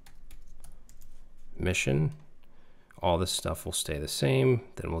 mission. All this stuff will stay the same.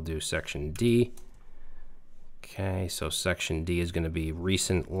 Then we'll do section D. Okay, so section D is going to be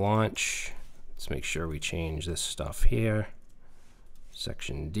recent launch. Let's make sure we change this stuff here.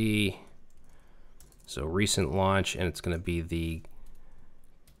 Section D. So recent launch, and it's going to be the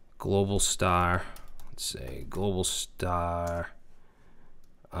Global Star. Let's say Global Star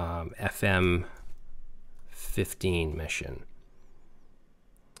FM 15 mission.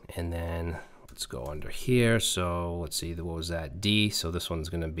 And then let's go under here. So let's see, what was that? D. So this one's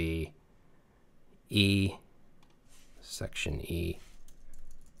going to be E. Section E.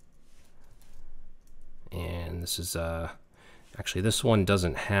 And this is actually this one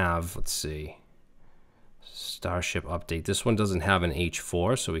doesn't have, let's see, Starship update. This one doesn't have an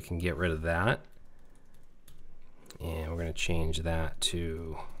H4, so we can get rid of that. And we're going to change that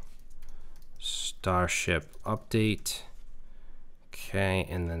to Starship update. Okay,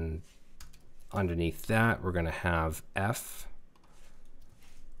 and then underneath that we're going to have F.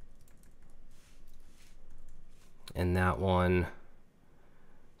 And that one,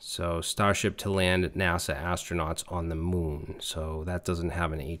 so Starship to land NASA astronauts on the moon. So that doesn't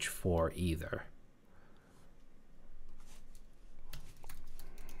have an H4 either.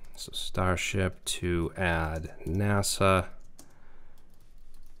 So Starship to add NASA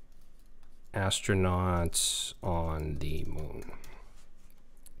astronauts on the moon.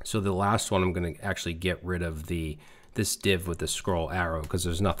 So the last one, I'm going to actually get rid of this div with the scroll arrow because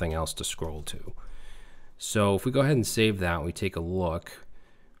there's nothing else to scroll to. So if we go ahead and save that, we take a look,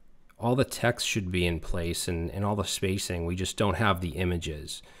 all the text should be in place and all the spacing, we just don't have the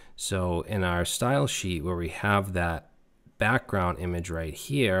images. So in our style sheet where we have that background image right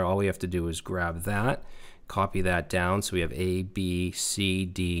here, all we have to do is grab that, copy that down. So we have A, B, C,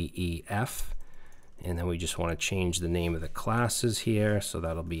 D, E, F. And then we just want to change the name of the classes here. So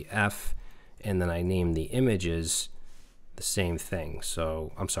that'll be F. And then I name the images the same thing.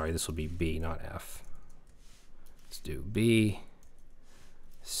 So I'm sorry, this will be B, not F. Let's do B,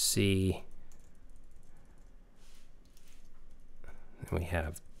 C, and we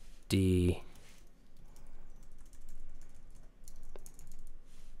have D,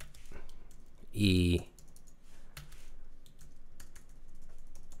 E,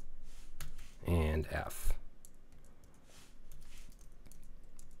 and F.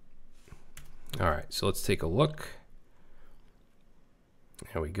 All right, so let's take a look.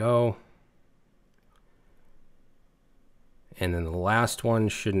 There we go. And then the last one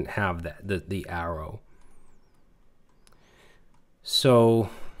shouldn't have that, the arrow. So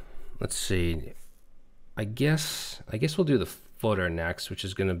let's see. I guess we'll do the footer next, which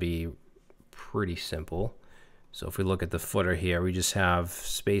is going to be pretty simple. So if we look at the footer here, we just have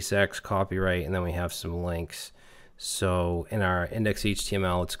SpaceX, copyright, and then we have some links. So in our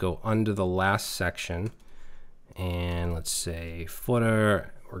index.html, let's go under the last section. And let's say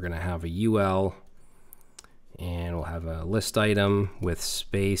footer, we're going to have a UL. And we'll have a list item with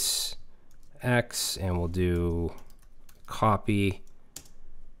SpaceX, and we'll do copy,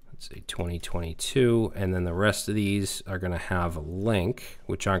 let's say 2022, and then the rest of these are going to have a link,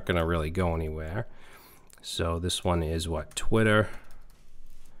 which aren't going to really go anywhere. So this one is what, Twitter.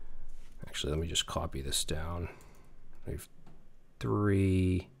 Actually, let me just copy this down. We have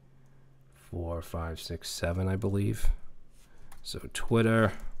 3, 4, 5, 6, 7, I believe. So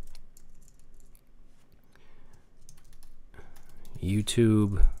Twitter,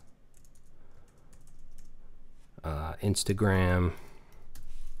 YouTube, Instagram,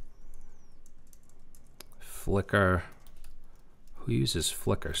 Flickr. Who uses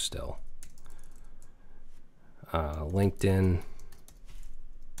Flickr still? LinkedIn,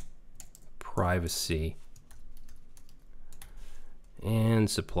 privacy, and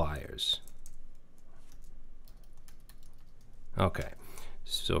suppliers. Okay,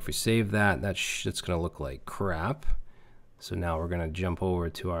 so if we save that, it's going to look like crap. So now we're going to jump over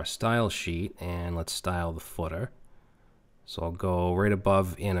to our style sheet and let's style the footer. So I'll go right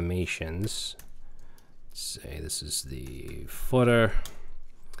above animations. Let's say this is the footer,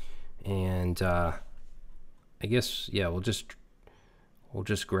 and I guess, yeah, we'll just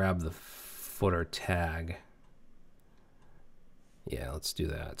grab the footer tag. Yeah, let's do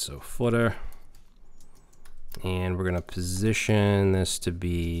that. So footer, and we're going to position this to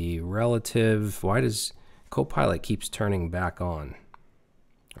be relative. Why does Copilot keeps turning back on?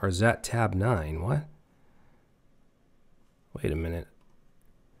 Or is that tab 9? What? Wait a minute.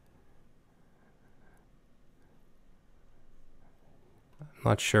 I'm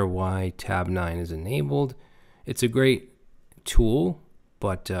not sure why tab 9 is enabled. It's a great tool,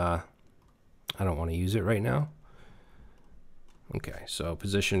 but I don't want to use it right now. Okay, so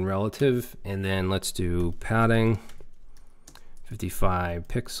position relative, and then let's do padding, 55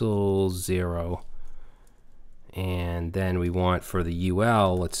 pixels, 0. And then we want for the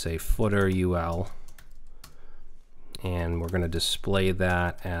UL, let's say footer UL. And we're going to display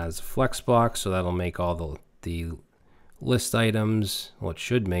that as a flexbox, so that'll make all the list items, well, it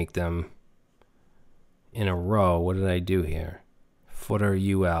should make them in a row. What did I do here? Footer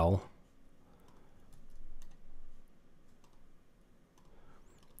UL.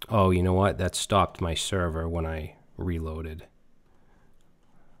 Oh, you know what? That stopped my server when I reloaded.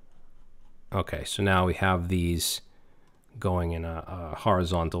 Okay, so now we have these going in a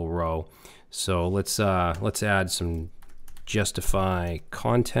horizontal row. So let's add some justify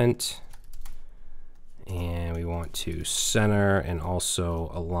content, and we want to center and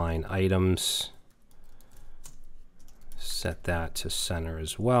also align items. Set that to center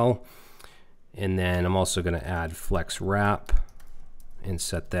as well. And then I'm also going to add flex wrap and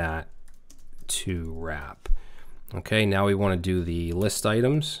set that to wrap. Okay, now we want to do the list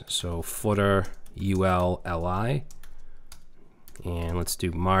items. So footer UL LI, and let's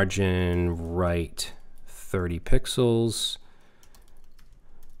do margin right 30 pixels.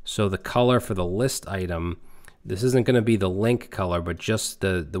 So the color for the list item, this isn't going to be the link color, but just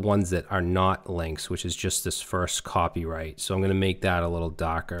the ones that are not links, which is just this first copyright. So I'm going to make that a little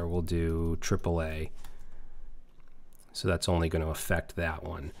darker. We'll do AAA. So that's only going to affect that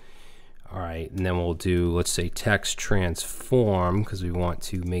one. All right, and then we'll do, let's say, text transform, because we want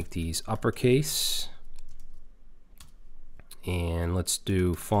to make these uppercase. And let's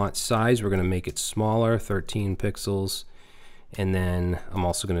do font size. We're going to make it smaller, 13 pixels. And then I'm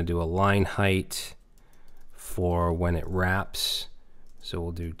also going to do a line height for when it wraps. So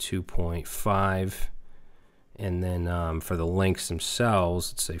we'll do 2.5. And then for the links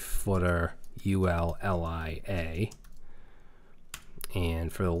themselves, let's say footer UL LIA.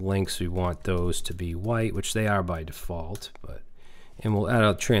 And for the links, we want those to be white, which they are by default. And we'll add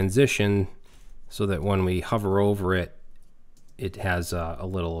a transition so that when we hover over it, it has a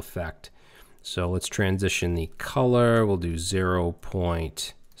little effect. So let's transition the color. We'll do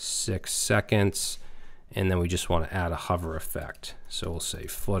 0.6 seconds. And then we just want to add a hover effect. So we'll say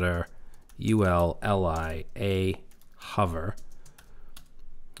footer UL LIA hover.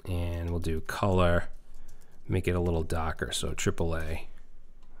 And we'll do color. Make it a little darker, so AAA.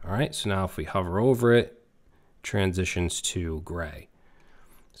 All right, so now if we hover over it, transitions to gray.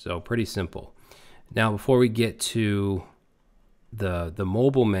 So pretty simple. Now before we get to the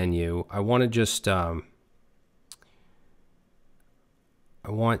mobile menu, I want to just I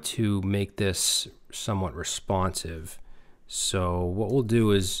want to make this somewhat responsive. So what we'll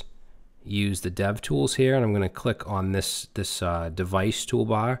do is use the dev tools here, and I'm going to click on this device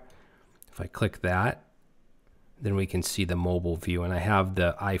toolbar. If I click that, then we can see the mobile view, and I have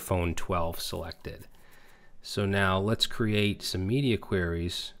the iPhone 12 selected. So now let's create some media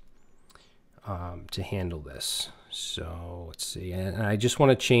queries to handle this. So let's see, and I just want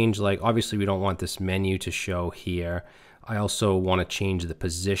to change, like, obviously we don't want this menu to show here. I also want to change the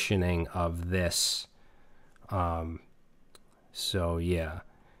positioning of this. So yeah,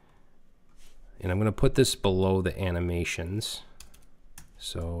 and I'm going to put this below the animations.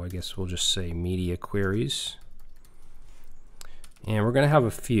 So I guess we'll just say media queries. And we're going to have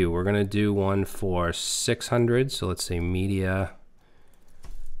a few. We're going to do one for 600. So let's say media.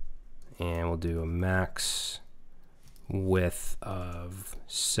 And we'll do a max width of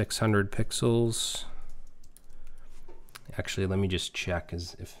 600 pixels. Actually, let me just check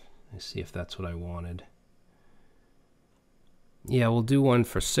see if that's what I wanted. Yeah, we'll do one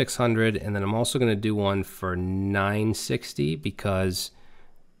for 600, and then I'm also going to do one for 960 because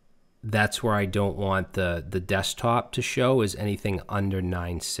that's where I don't want the desktop to show is anything under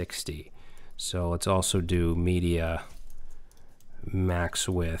 960. So let's also do media max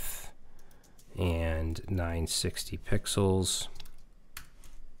width and 960 pixels.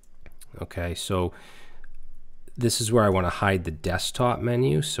 Okay, so this is where I want to hide the desktop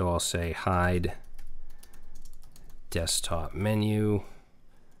menu. So I'll say hide desktop menu.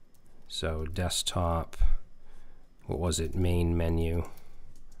 So desktop, what was it? Main menu.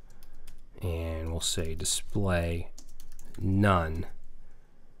 And we'll say display none.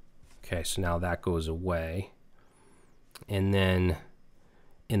 Okay, so now that goes away. And then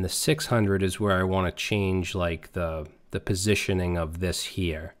in the 600 is where I want to change like the positioning of this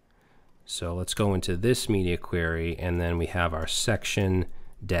here. So let's go into this media query, and then we have our section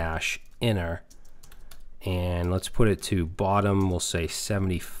dash inner, and let's put it to bottom. We'll say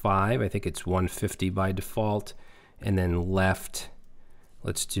 75. I think it's 150 by default. And then left,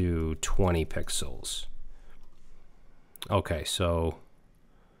 let's do 20 pixels. Okay, so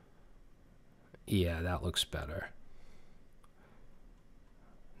yeah, that looks better.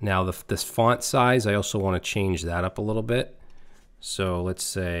 Now this font size, I also want to change that up a little bit. So let's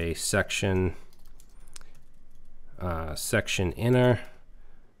say section inner,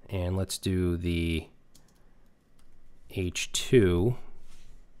 and let's do the H2.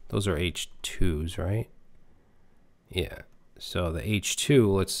 Those are H2s, right? Yeah. So the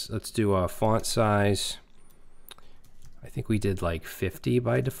H2, let's do a font size. I think we did like 50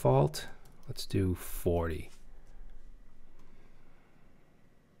 by default. Let's do 40.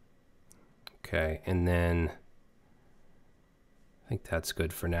 Okay, and then I think that's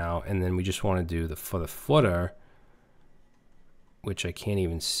good for now. And then we just want to do for the footer, which I can't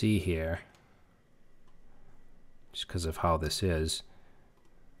even see here just because of how this is.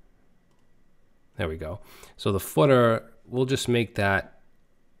 There we go. So the footer, we'll just make that,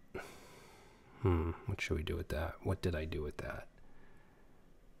 what should we do with that? What did I do with that?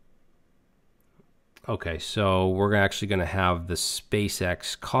 Okay, so we're actually going to have the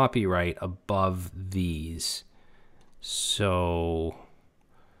SpaceX copyright above these. So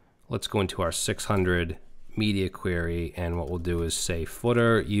let's go into our 600 media query, and what we'll do is say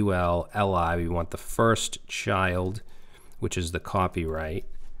footer ul li. We want the first child, which is the copyright,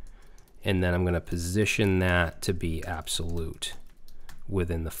 and then I'm going to position that to be absolute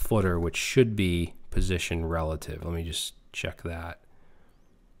within the footer, which should be position relative. Let me just check that.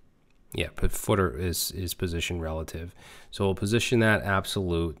 Yeah, but footer is position relative. So we'll position that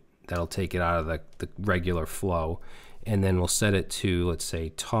absolute. That'll take it out of the regular flow. And then we'll set it to, let's say,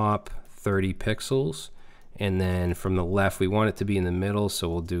 top 30 pixels. And then from the left, we want it to be in the middle, so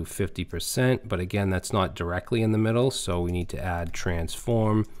we'll do 50%. But again, that's not directly in the middle, so we need to add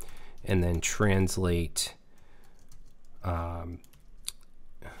transform and then translate.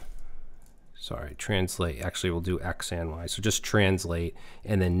 Translate. Actually, we'll do X and Y. So just translate,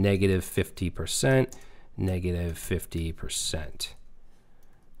 and then negative 50%, negative 50%.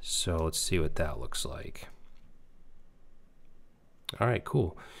 So let's see what that looks like. All right,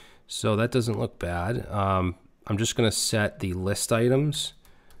 cool. So that doesn't look bad. I'm just going to set the list items.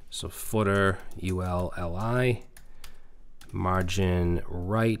 So footer ul li, margin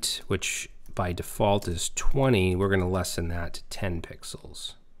right, which by default is 20. We're going to lessen that to 10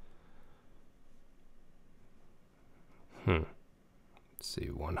 pixels. Let's see,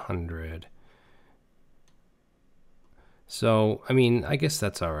 100. So, I mean, I guess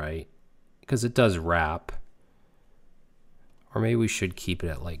that's all right because it does wrap. Or maybe we should keep it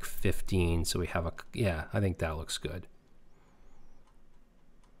at like 15 so we have a, yeah, I think that looks good.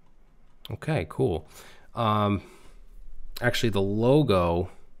 Okay, cool. Actually, the logo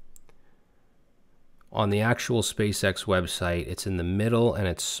on the actual SpaceX website, it's in the middle and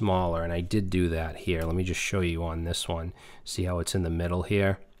it's smaller, and I did do that here. Let me just show you on this one. See how it's in the middle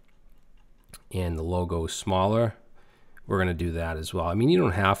here? And the logo is smaller. We're going to do that as well. I mean, you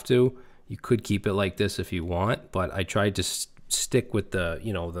don't have to. You could keep it like this if you want, but I tried to stick with the,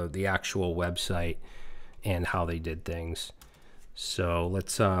 you know, the actual website and how they did things. So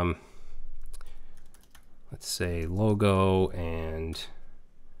let's say logo, and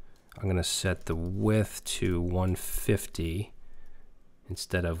I'm going to set the width to 150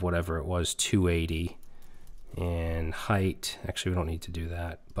 instead of whatever it was, 280. And height, actually we don't need to do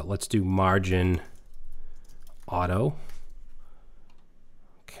that, but let's do margin auto.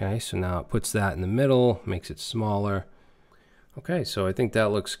 Okay, so now it puts that in the middle, makes it smaller. Okay, so I think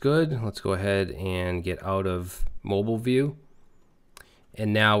that looks good. Let's go ahead and get out of mobile view.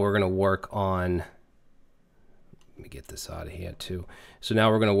 And now we're going to work on, let me get this out of here too. So now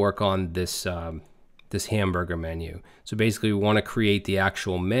we're going to work on this this hamburger menu. So basically we want to create the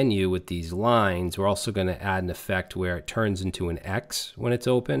actual menu with these lines. We're also going to add an effect where it turns into an X when it's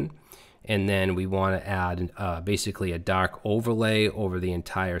open. And then we want to add basically a dark overlay over the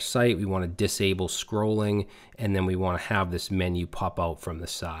entire site. We want to disable scrolling, and then we want to have this menu pop out from the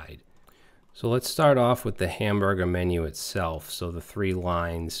side. So let's start off with the hamburger menu itself. So the 3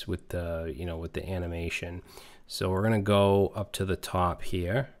 lines with the, with the animation. So we're going to go up to the top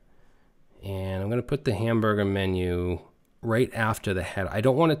here, and I'm going to put the hamburger menu right after the header. I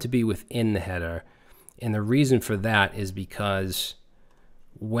don't want it to be within the header, and the reason for that is because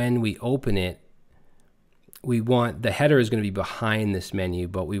when we open it, we want the header is going to be behind this menu,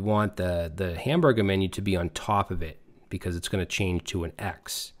 but we want the hamburger menu to be on top of it because it's going to change to an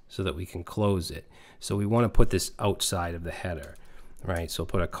X so that we can close it. So we want to put this outside of the header, right? So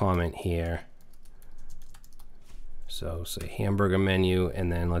put a comment here. So say hamburger menu,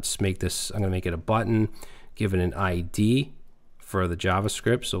 and then let's make this, I'm going to make it a button, give it an ID for the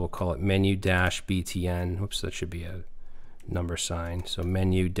JavaScript. So we'll call it menu-btn. Whoops, that should be a number sign. So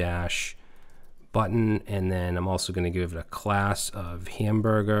menu-button, and then I'm also going to give it a class of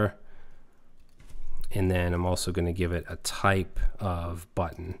hamburger, and then I'm also going to give it a type of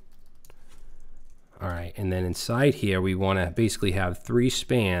button. All right, and then inside here we want to basically have 3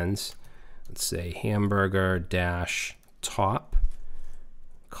 spans. Let's say hamburger-top,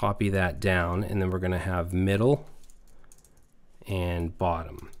 copy that down, and then we're going to have middle and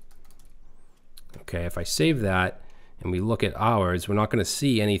bottom. Okay, if I save that and we look at ours, we're not going to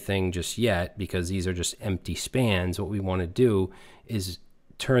see anything just yet because these are just empty spans. What we want to do is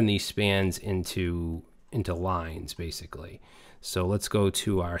turn these spans into lines, basically. So let's go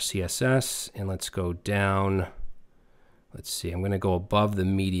to our CSS and let's go down. Let's see, I'm going to go above the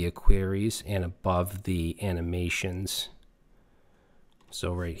media queries and above the animations.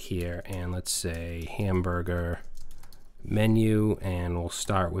 So right here, and let's say hamburger menu, and we'll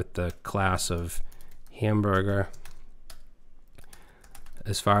start with the class of hamburger.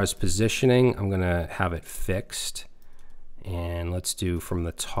 As far as positioning, I'm going to have it fixed. And let's do from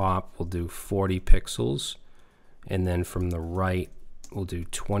the top, we'll do 40 pixels. And then from the right, we'll do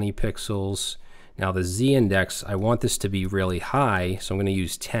 20 pixels. Now the Z index, I want this to be really high, so I'm going to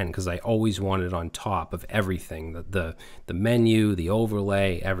use 10 because I always want it on top of everything, the menu, the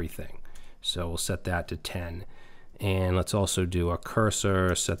overlay, everything. So we'll set that to 10. And let's also do a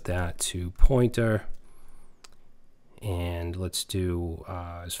cursor, set that to pointer. And let's do,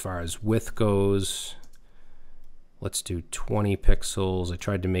 as far as width goes, let's do 20 pixels. I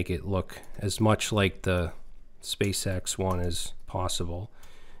tried to make it look as much like the SpaceX one as possible.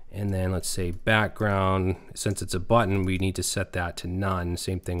 And then let's say background, since it's a button, we need to set that to none.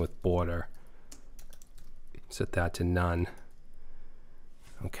 Same thing with border. Set that to none.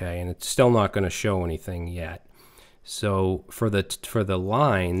 Okay, and it's still not going to show anything yet. So for the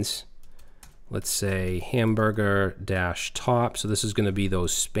lines, let's say hamburger-top. So this is going to be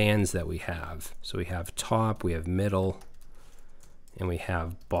those spans that we have. So we have top, we have middle, and we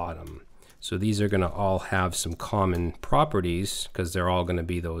have bottom. So these are going to all have some common properties because they're all going to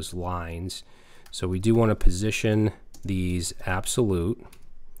be those lines. So we do want to position these absolute,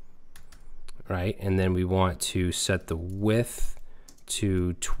 right? And then we want to set the width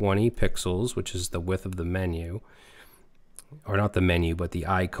to 20 pixels, which is the width of the menu. Or not the menu, but the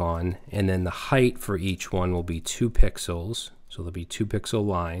icon. And then the height for each one will be 2 pixels. So there'll be 2 pixel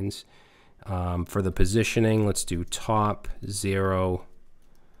lines. For the positioning, let's do top 0.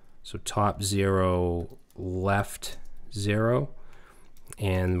 So top 0, left 0.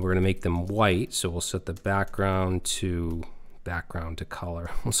 And we're going to make them white. So we'll set the background to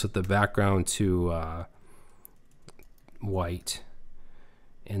color. We'll set the background to white.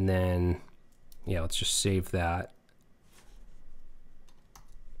 And then, yeah, let's just save that.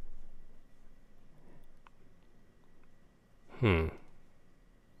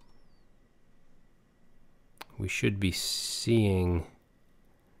 We should be seeing,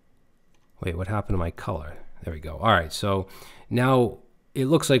 wait, what happened to my color? There we go. All right, so now it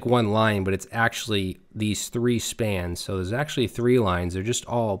looks like one line, but it's actually these 3 spans. So there's actually 3 lines. They're just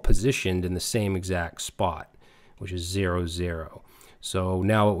all positioned in the same exact spot, which is 0, 0. So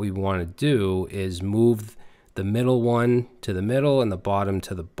now what we want to do is move the middle one to the middle and the bottom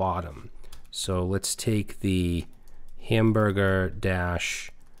to the bottom. So let's take the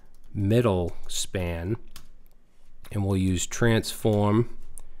hamburger-middle span, and we'll use transform.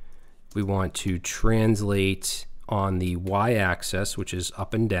 We want to translate on the y-axis, which is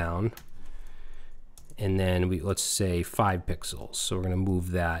up and down, and then let's say 5 pixels. So we're going to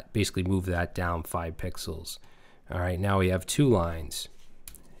move that, basically move that down 5 pixels. All right, now we have 2 lines.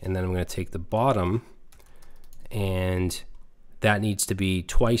 And then I'm going to take the bottom, and that needs to be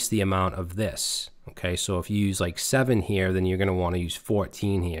twice the amount of this. Okay, so if you use like 7 here, then you're going to want to use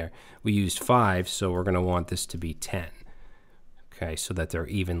 14 here. We used 5, so we're going to want this to be 10. Okay, so that they're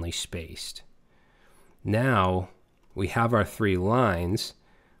evenly spaced. Now we have our 3 lines,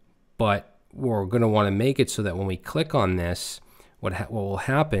 but we're going to want to make it so that when we click on this, what will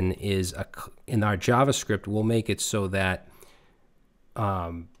happen is in our JavaScript, we'll make it so that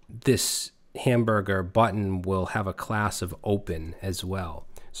this Hamburger button will have a class of open as well.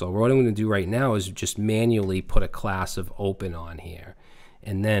 So what I'm going to do right now is just manually put a class of open on here.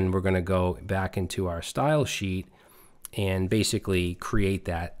 And then we're going to go back into our style sheet and basically create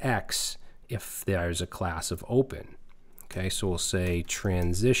that X if there's a class of open. Okay, so we'll say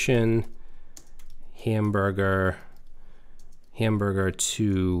transition Hamburger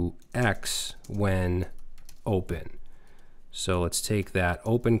to X when open. So let's take that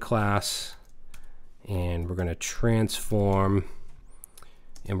open class, and we're going to transform,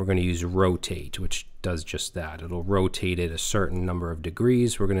 and we're going to use rotate, which does just that. It'll rotate it a certain number of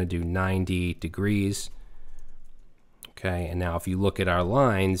degrees. We're going to do 90 degrees. Okay, and now if you look at our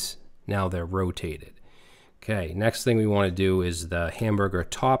lines, now they're rotated. Okay, next thing we want to do is the Hamburger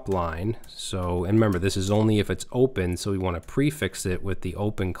top line. So, and remember, this is only if it's open, so we want to prefix it with the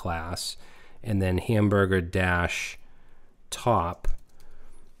open class, and then Hamburger dash top,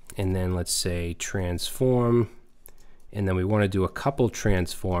 and then let's say transform, and then we want to do a couple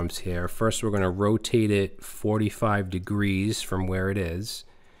transforms here. First, we're going to rotate it 45 degrees from where it is,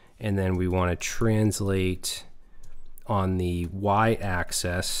 and then we want to translate on the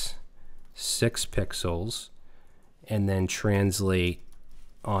y-axis 6 pixels, and then translate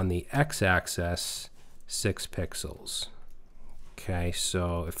on the x-axis 6 pixels. Okay,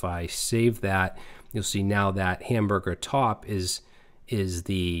 so if I save that, you'll see now that Hamburger top is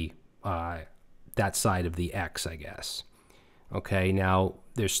the that side of the X, I guess. Okay, now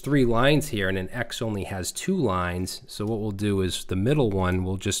there's 3 lines here, and an X only has 2 lines. So what we'll do is the middle one,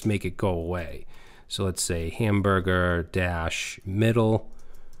 we'll just make it go away. So let's say Hamburger dash middle,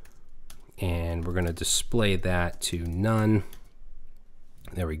 and we're going to display that to none.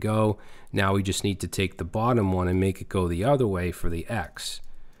 There we go. Now we just need to take the bottom one and make it go the other way for the X.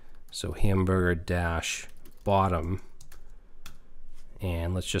 So Hamburger dash bottom,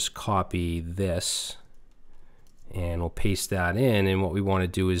 and let's just copy this, and we'll paste that in, and what we want to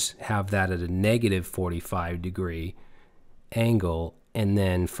do is have that at a negative 45 degree angle, and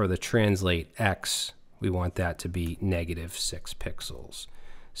then for the translate X, we want that to be negative 6 pixels.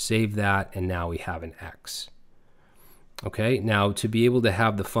 Save that, and now we have an X. Okay, now to be able to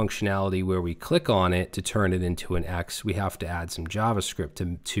have the functionality where we click on it to turn it into an X, we have to add some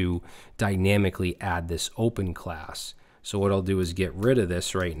JavaScript to dynamically add this open class. So what I'll do is get rid of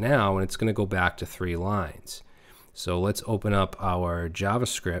this right now, and it's going to go back to 3 lines. So let's open up our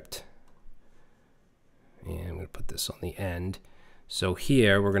JavaScript, and I'm going to put this on the end. So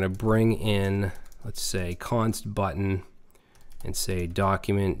here we're going to bring in, let's say, const button, and say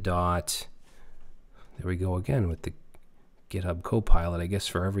document dot, there we go again with the GitHub Copilot, I guess,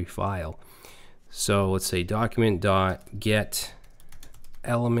 for every file. So let's say document dot get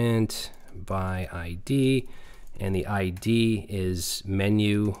element by ID, and the ID is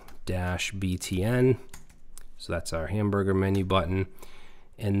menu dash btn. So that's our Hamburger menu button.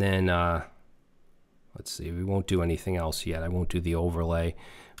 And then let's see, we won't do anything else yet. I won't do the overlay.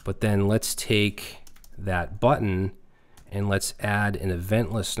 But then let's take that button and let's add an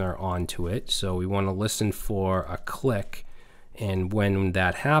event listener onto it. So we want to listen for a click, and when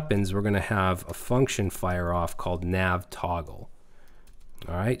that happens, we're going to have a function fire off called nav toggle.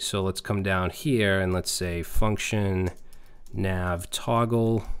 All right, so let's come down here and let's say function nav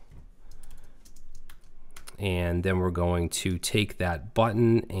toggle, and then we're going to take that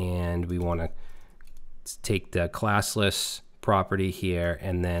button, and we want to take the classless property here,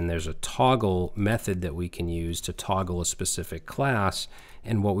 and then there's a toggle method that we can use to toggle a specific class,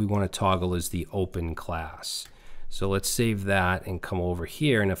 and what we want to toggle is the open class. So let's save that and come over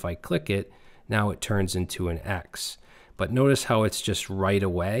here, and if I click it, now it turns into an X. But notice how it's just right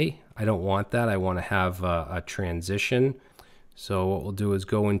away. I don't want that. I want to have a transition. So what we'll do is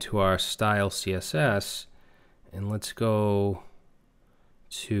go into our style CSS, and let's go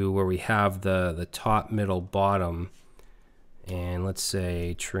to where we have the top, middle, bottom, and let's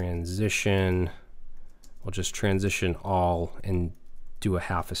say transition. We'll just transition all and do a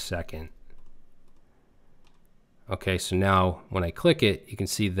 ½ second. Okay, so now when I click it, you can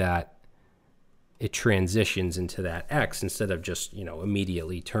see that it transitions into that X instead of just,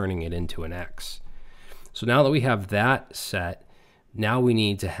 immediately turning it into an X. So now that we have that set, now we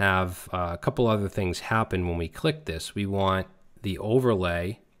need to have a couple other things happen when we click this. We want the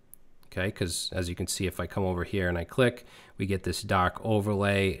overlay, okay, because as you can see, if I come over here and I click, we get this dark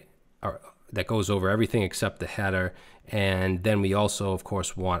overlay that goes over everything except the header. And then we also, of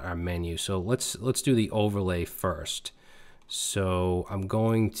course, want our menu. So let's do the overlay first. So I'm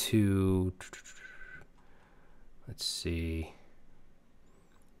going to, let's see.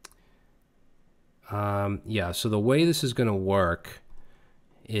 Yeah, so the way this is going to work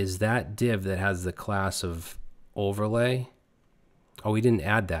is that div that has the class of overlay. Oh, we didn't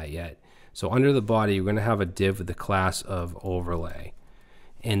add that yet. So under the body, you're going to have a div with the class of overlay.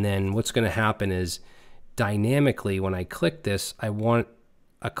 And then what's going to happen is dynamically, when I click this, I want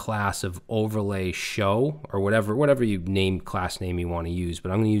a class of overlay show, or whatever you class name you want to use,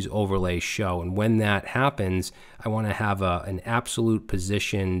 but I'm going to use overlay show. And when that happens, I want to have an absolute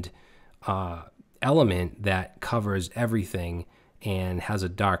positioned element that covers everything and has a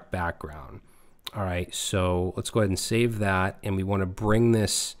dark background. All right, so let's go ahead and save that, and we want to bring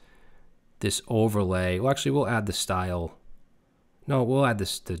this overlay. Well, actually, we'll add the style. No, we'll add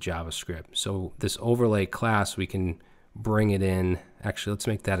this to JavaScript. So this overlay class, we can bring it in. Actually, let's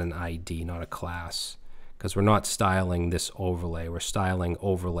make that an ID, not a class, because we're not styling this overlay. We're styling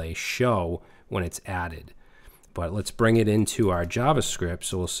overlay show when it's added. But let's bring it into our JavaScript.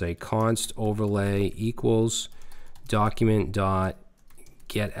 So we'll say const overlay equals document dot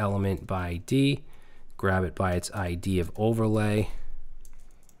get element by ID, grab it by its ID of overlay.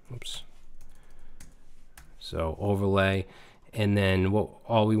 Oops. So overlay, and then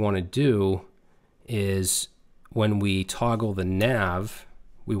all we want to do is when we toggle the nav,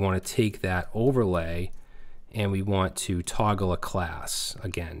 we want to take that overlay and we want to toggle a class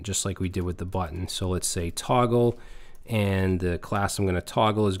again, just like we did with the button. So let's say toggle, and the class I'm going to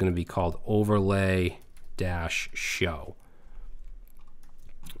toggle is going to be called overlay-show.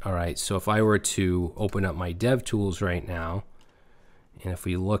 All right, so if I were to open up my dev tools right now, and if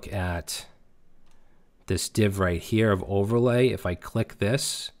we look at this div right here of overlay, if I click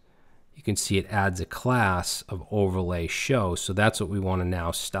this, you can see it adds a class of overlay show. So that's what we want to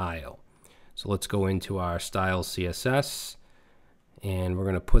now style. So let's go into our style CSS, and we're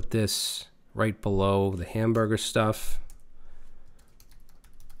going to put this right below the Hamburger stuff.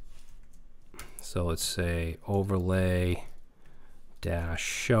 So let's say overlay dash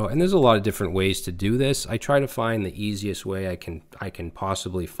show, and there's a lot of different ways to do this. I try to find the easiest way I can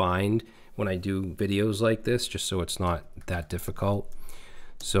possibly find when I do videos like this, just so it's not that difficult.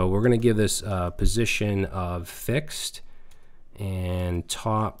 So we're going to give this a position of fixed and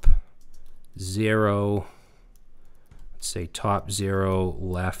top 0. Let's say top 0,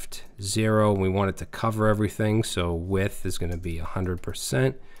 left 0. We want it to cover everything, so width is going to be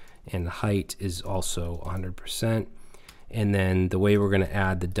 100%, and height is also 100%. And then the way we're going to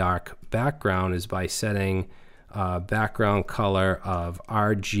add the dark background is by setting background color of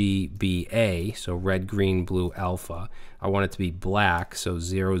RGBA, so red, green, blue, alpha. I want it to be black, so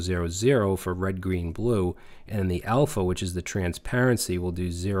 000 for red, green, blue, and then the alpha, which is the transparency, we'll do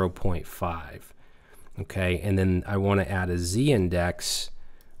 0.5. Okay, and then I want to add a z-index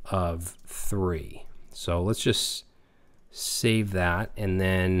of 3. So let's just save that, and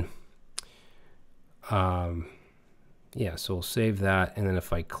then yeah, so we'll save that, and then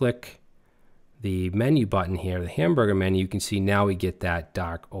if I click the menu button here, the Hamburger menu, you can see now we get that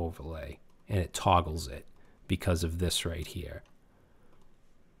dark overlay, and it toggles it because of this right here.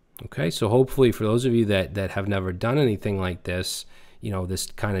 Okay, so hopefully for those of you that have never done anything like this, you know, this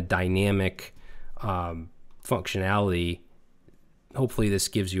kind of dynamic functionality, hopefully this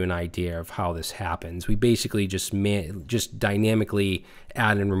gives you an idea of how this happens. We basically just dynamically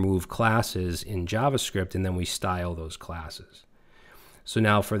add and remove classes in JavaScript, and then we style those classes. So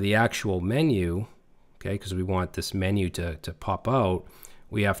now for the actual menu, okay, because we want this menu to pop out,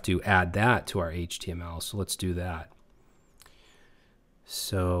 we have to add that to our HTML. So let's do that.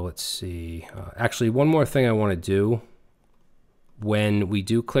 So let's see. Actually, one more thing I want to do. When we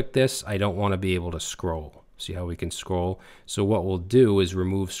do click this, I don't want to be able to scroll. See how we can scroll? So what we'll do is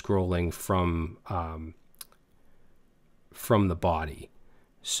remove scrolling from the body.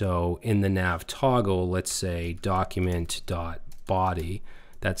 So in the nav toggle, let's say document.body.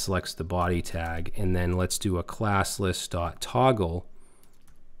 That selects the body tag, and then let's do a classlist.toggle,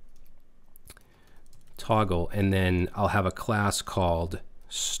 and then I'll have a class called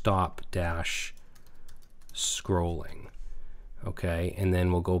stop-scrolling. Okay, and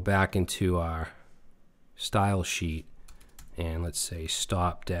then we'll go back into our style sheet, and let's say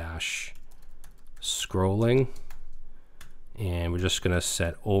stop-scrolling, and we're just going to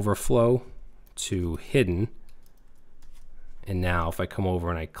set overflow to hidden. And now if I come over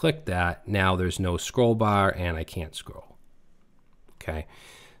and I click that, now there's no scroll bar and I can't scroll. Okay,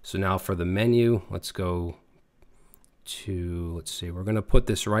 so now for the menu, let's go to, let's see, we're going to put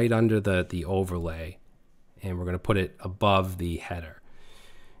this right under the overlay, and we're going to put it above the header.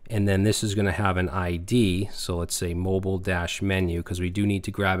 And then this is going to have an ID, so let's say mobile-menu, because we do need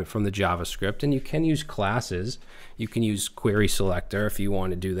to grab it from the JavaScript. And you can use classes. You can use query selector if you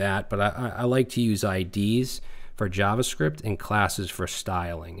want to do that, but I like to use IDs for JavaScript and classes for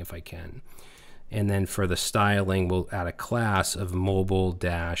styling if I can. And then for the styling, we'll add a class of mobile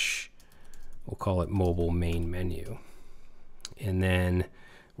dash, we'll call it mobile main menu. And then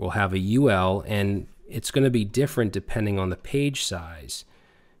we'll have a UL, and it's going to be different depending on the page size.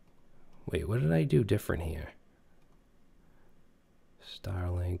 Wait, what did I do different here?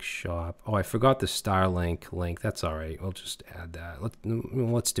 Starlink shop. Oh, I forgot the Starlink link. That's all right. We'll just add that.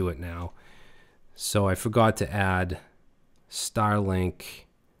 Let's do it now. So I forgot to add Starlink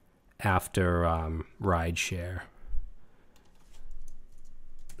after rideshare.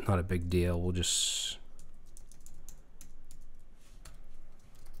 Not a big deal. We'll just...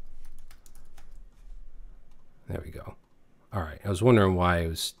 There we go. All right. I was wondering why it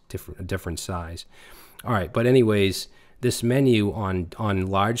was a different size. All right. But anyways, this menu on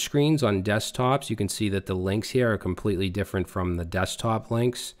large screens, on desktops, you can see that the links here are completely different from the desktop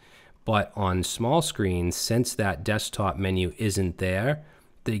links. But on small screens, since that desktop menu isn't there,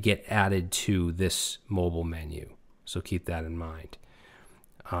 they get added to this mobile menu. So keep that in mind.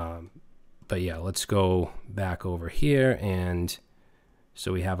 But yeah, let's go back over here. And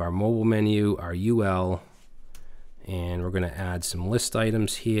so we have our mobile menu, our UL, and we're going to add some list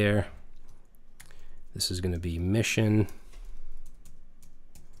items here. This is going to be mission.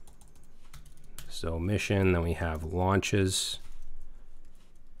 So mission, then we have launches.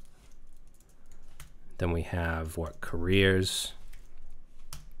 Then we have what, careers,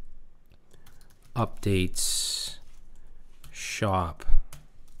 updates, shop.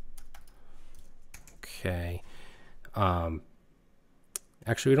 Okay.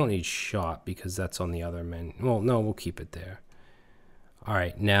 Actually, we don't need shop because that's on the other menu. Well, no, we'll keep it there. All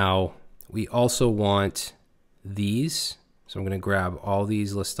right, now we also want these. So I'm going to grab all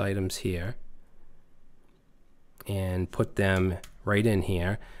these list items here and put them right in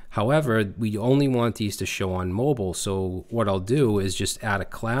here. However, we only want these to show on mobile. So what I'll do is just add a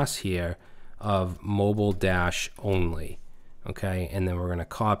class here of mobile-only. Okay, and then we're going to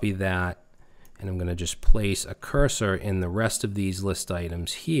copy that. And I'm going to just place a cursor in the rest of these list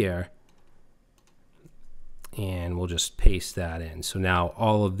items here. And we'll just paste that in. So now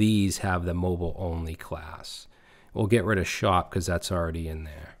all of these have the mobile only class. We'll get rid of shop because that's already in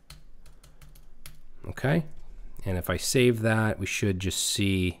there. Okay. And if I save that, we should just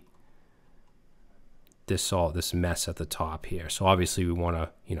see this mess at the top here. So obviously we want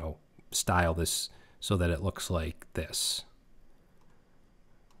to, style this so that it looks like this.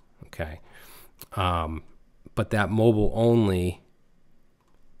 Okay. But that mobile only,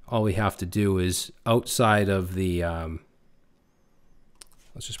 all we have to do is outside of the,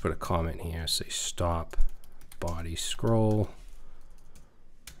 let's just put a comment here, say stop body scroll.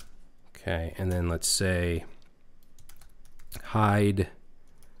 Okay, and then let's say hide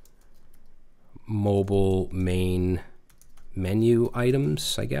mobile main menu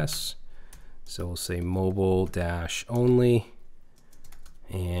items, I guess. So we'll say mobile-only.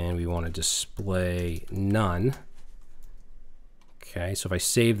 And we want to display none. Okay, so if I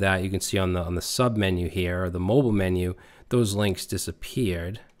save that, you can see on the sub menu here, or the mobile menu, those links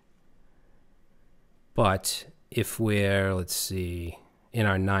disappeared. But if we're, let's see, in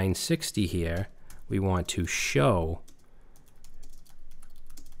our 960 here, we want to show.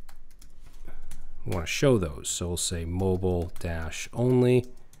 We want to show those. So we'll say mobile-only,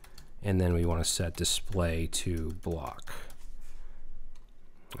 and then we want to set display to block.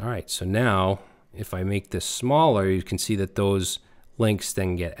 All right, so now if I make this smaller, you can see that those links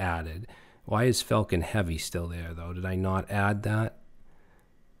then get added. Why is Falcon Heavy still there, though? Did I not add that?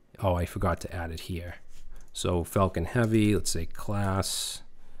 Oh, I forgot to add it here. So Falcon Heavy, let's say class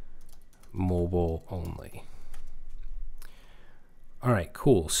mobile only. All right,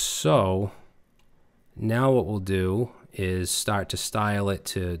 cool. So now what we'll do is start to style it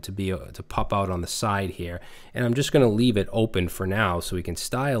to pop out on the side here. And I'm just going to leave it open for now so we can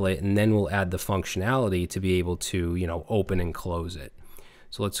style it, and then we'll add the functionality to be able to, open and close it.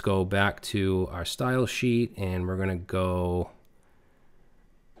 So let's go back to our style sheet, and we're going to go,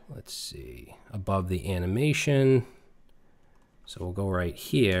 let's see, above the animation. So we'll go right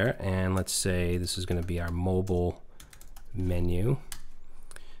here, and let's say this is going to be our mobile menu.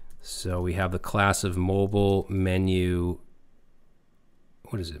 So we have the class of mobile menu.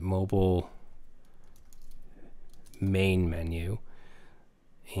 What is it? Mobile main menu.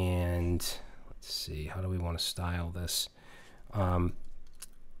 And let's see, how do we want to style this?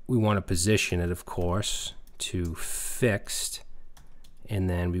 We want to position it, of course, to fixed. And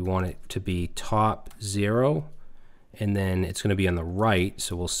then we want it to be top 0. And then it's going to be on the right.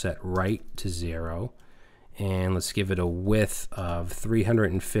 So we'll set right to 0. And let's give it a width of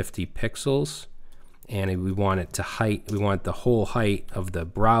 350 pixels. And we want it to height, we want the whole height of the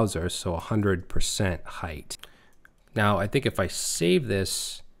browser, so 100% height. Now, I think if I save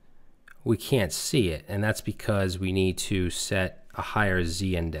this, we can't see it, and that's because we need to set a higher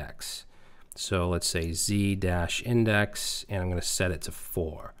z-index. So let's say z-index, and I'm going to set it to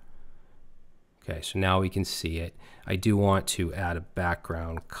 4. Okay, so now we can see it. I do want to add a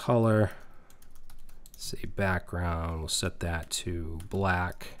background color. Say background, we'll set that to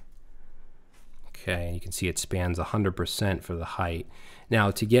black. Okay, and you can see it spans 100% for the height.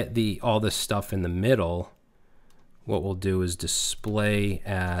 Now, to get all this stuff in the middle, what we'll do is display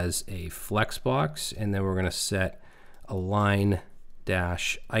as a flex box, and then we're going to set align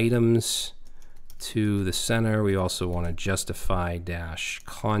dash items to the center. We also want to justify dash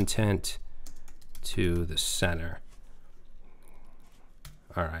content to the center.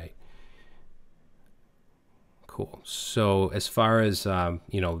 All right. Cool. So as far as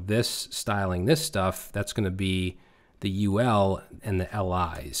this styling, this stuff, that's going to be the UL and the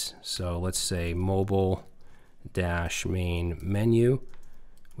LIs. So let's say mobile dash main menu.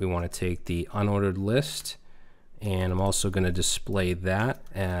 We want to take the unordered list, and I'm also going to display that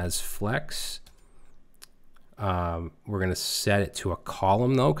as flex. We're going to set it to a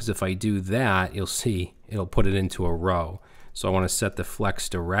column though, because if I do that, you'll see it'll put it into a row. So I want to set the flex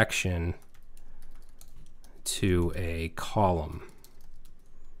direction to a column.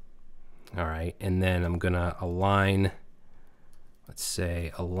 All right, and then I'm gonna align, let's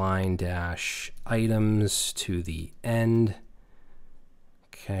say align dash items to the end.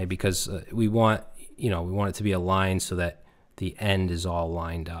 Okay, because we want it to be aligned so that the end is all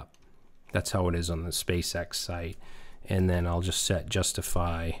lined up. That's how it is on the SpaceX site. And then I'll just set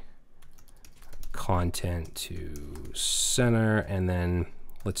justify content to center, and then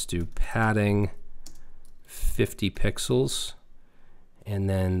let's do padding 50 pixels, and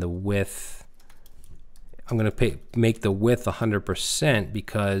then the width, I'm going to make the width 100%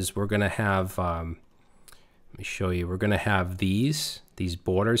 because we're going to have, let me show you, we're going to have these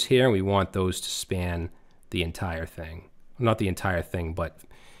borders here, and we want those to span the entire thing. Not the entire thing, but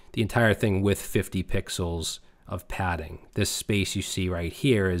the entire thing with 50 pixels of padding. This space you see right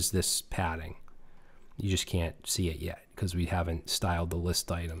here is this padding. You just can't see it yet because we haven't styled the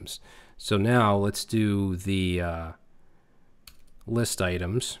list items. So now let's do the list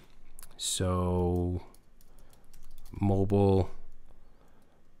items. So mobile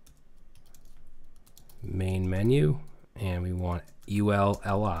main menu, and we want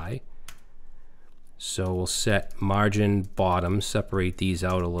ULLI. So we'll set margin bottom, separate these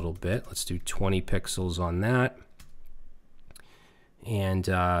out a little bit. Let's do 20 pixels on that. And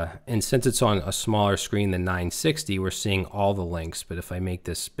since it's on a smaller screen than 960, we're seeing all the links. But if I make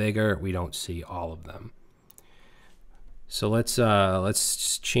this bigger, we don't see all of them. So let's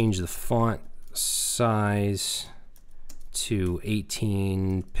just change the font size to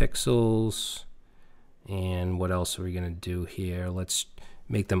 18 pixels. And what else are we going to do here? Let's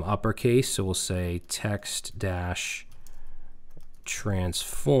make them uppercase. So we'll say text dash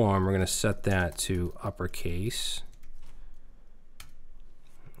transform. We're going to set that to uppercase.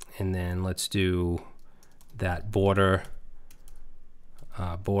 And then let's do that border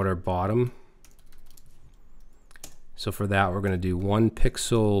bottom. So for that, we're going to do 1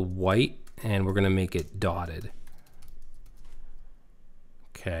 pixel white, and we're going to make it dotted.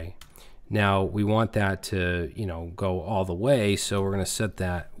 Okay. Now we want that to, go all the way, so we're going to set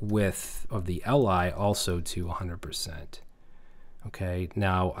that width of the LI also to 100%. Okay.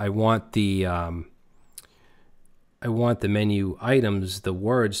 Now I want the menu items, the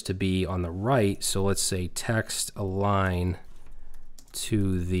words, to be on the right. So let's say text align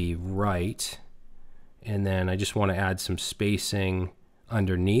to the right. And then I just want to add some spacing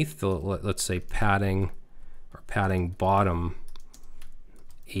underneath. Let's say padding bottom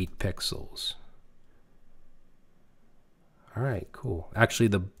 8 pixels. All right, cool. Actually,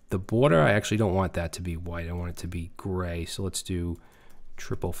 the border, I actually don't want that to be white. I want it to be gray. So let's do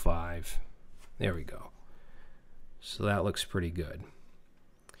 555. There we go. So that looks pretty good.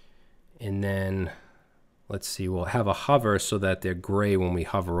 And then let's see, we'll have a hover so that they're gray when we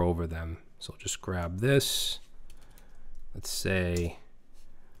hover over them. So I'll just grab this. Let's say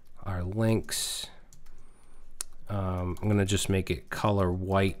our links. I'm going to just make it color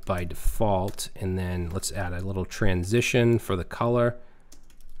white by default, and then let's add a little transition for the color.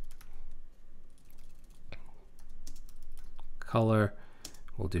 Color,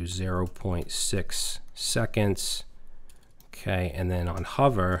 we'll do 0.6 seconds. Okay, and then on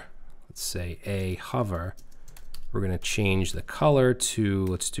hover, let's say a hover, we're going to change the color to,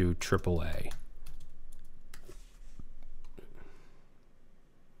 let's do AAA.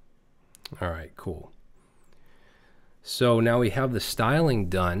 All right, cool. So now we have the styling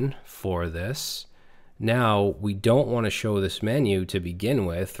done for this. Now we don't want to show this menu to begin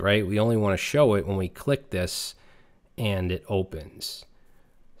with, right? We only want to show it when we click this and it opens.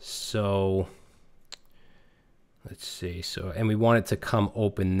 So let's see. So, and we want it to come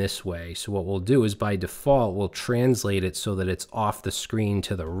open this way. So what we'll do is by default, we'll translate it so that it's off the screen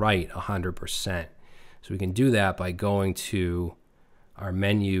to the right 100%. So we can do that by going to our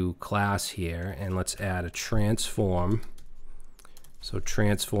menu class here, and let's add a transform. So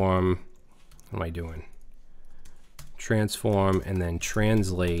transform, what am I doing? Transform and then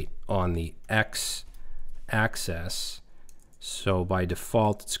translate on the X axis. So by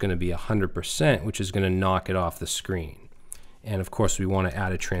default, it's going to be 100%, which is going to knock it off the screen. And of course, we want to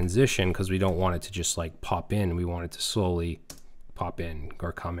add a transition because we don't want it to just like pop in. We want it to slowly pop in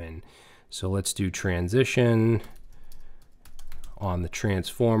or come in. So let's do transition on the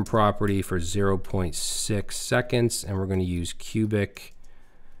transform property for 0.6 seconds, and we're going to use cubic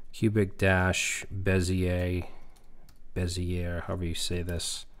dash Bezier, however you say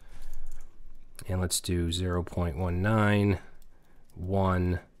this, and let's do 0.19,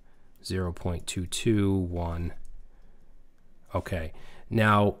 1, 0.22, 1. Okay,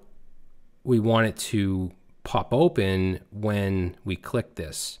 now we want it to pop open when we click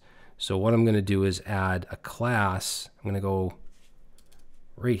this. So what I'm going to do is add a class. I'm going to go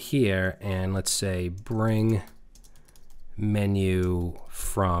right here and let's say bring menu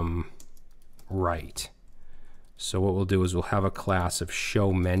from right. So what we'll do is we'll have a class of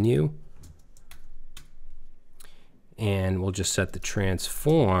show menu, and we'll just set the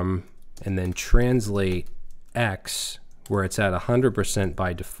transform and then translate X where it's at 100%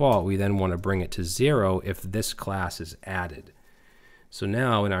 by default. We then want to bring it to 0 if this class is added. So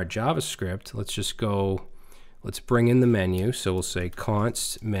now in our JavaScript, let's just go, let's bring in the menu. So we'll say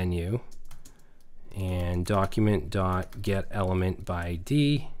const menu and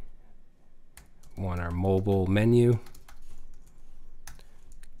document.getElementById. Want our mobile menu.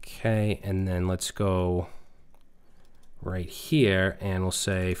 Okay, and then let's go right here and we'll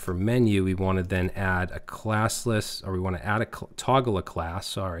say for menu we want to then add a classless, or we want to add a toggle a class,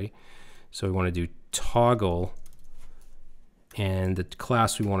 sorry. So we want to do toggle, and the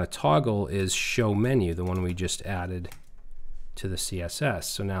class we want to toggle is show menu, the one we just added to the CSS.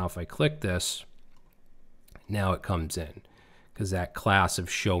 So now if I click this, now it comes in because that class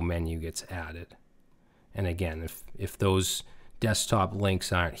of show menu gets added. And again, if those desktop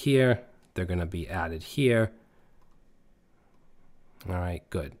links aren't here, they're going to be added here. All right,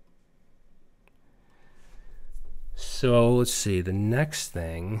 good. So let's see, the next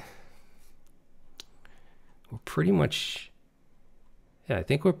thing, we're pretty much, yeah, I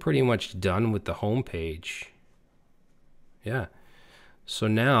think we're pretty much done with the home page. Yeah. So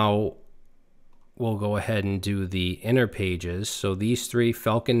now we'll go ahead and do the inner pages. So these three,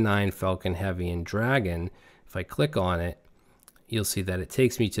 Falcon 9, Falcon Heavy, and Dragon, if I click on it, you'll see that it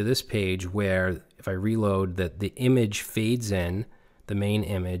takes me to this page where if I reload, that the image fades in, the main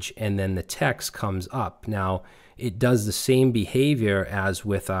image, and then the text comes up. Now it does the same behavior as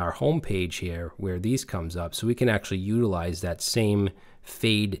with our home page here where these comes up. So we can actually utilize that same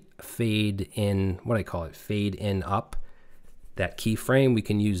fade in, what I call it, fade in up, that keyframe. We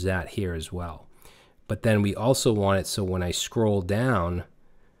can use that here as well. But then we also want it so when I scroll down,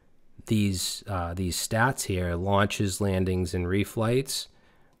 these stats here, launches, landings, and reflights,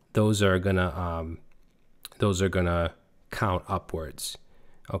 those are gonna count upwards.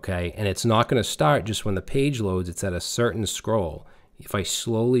 Okay, and it's not going to start just when the page loads. It's at a certain scroll. If I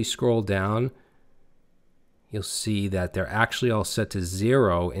slowly scroll down, you'll see that they're actually all set to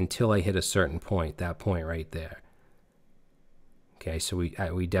 0 until I hit a certain point, that point right there. Okay, so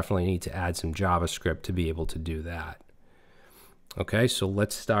we definitely need to add some JavaScript to be able to do that. Okay, so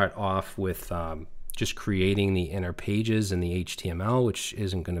let's start off with just creating the inner pages in the HTML, which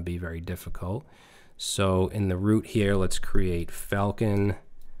isn't going to be very difficult. So in the root here, let's create falcon9.html.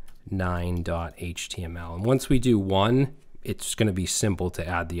 And once we do one, it's going to be simple to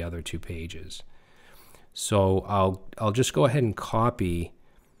add the other two pages. So I'll just go ahead and copy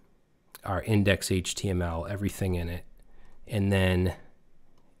our index.html, everything in it. And then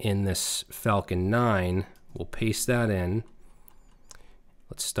in this Falcon 9, we'll paste that in.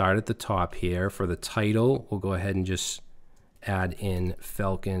 Let's start at the top here. For the title, we'll go ahead and just add in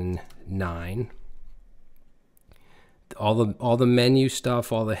Falcon 9. All the menu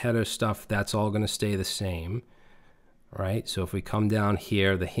stuff, all the header stuff, that's all going to stay the same, right? So if we come down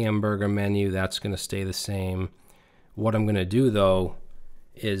here, the Hamburger menu, that's going to stay the same. What I'm going to do though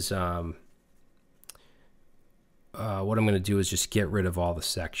is just get rid of all the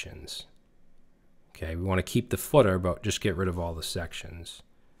sections. Okay, we want to keep the footer, but just get rid of all the sections.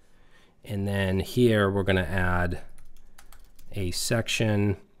 And then here we're going to add a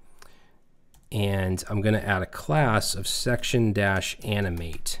section, and I'm going to add a class of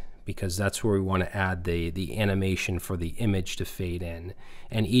section-animate, because that's where we want to add the animation for the image to fade in.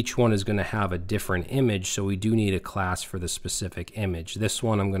 And each one is going to have a different image, so we do need a class for the specific image. This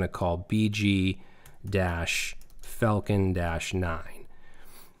one I'm going to call bg-falcon-9.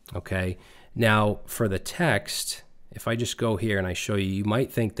 Okay, now for the text, if I just go here and I show you, you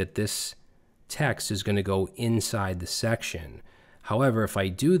might think that this text is going to go inside the section. However, if I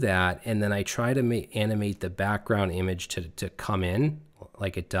do that and then I try to animate the background image to come in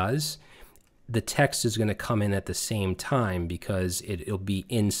like it does, the text is going to come in at the same time because it'll be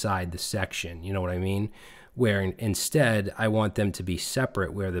inside the section. You know what I mean? Where instead I want them to be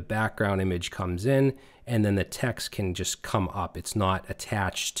separate, where the background image comes in and then the text can just come up. It's not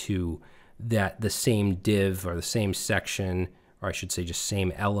attached to the same div or the same section, or I should say just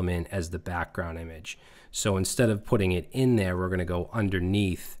same element as the background image. So instead of putting it in there, we're going to go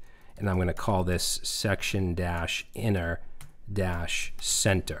underneath, and I'm going to call this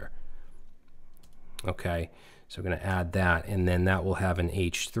section-inner-center. Okay, so we're going to add that, and then that will have an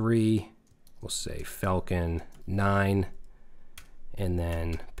H3. We'll say Falcon 9, and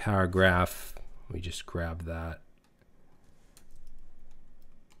then paragraph. Let me just grab that.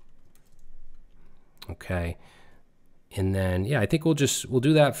 Okay. And then, yeah, I think we'll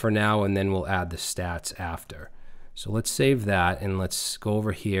do that for now, and then we'll add the stats after. So let's save that, and let's go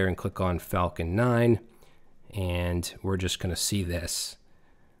over here and click on Falcon 9, and we're just going to see this.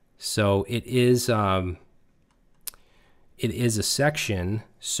 So it is a section,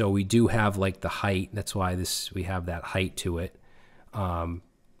 so we do have like the height. That's why we have that height to it, and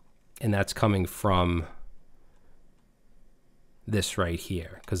that's coming from this right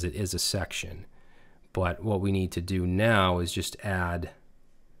here because it is a section. But what we need to do now is just add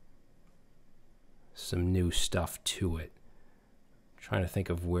some new stuff to it. I'm trying to think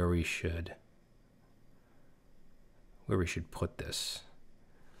of where we should put this.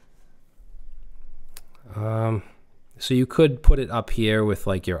 So you could put it up here with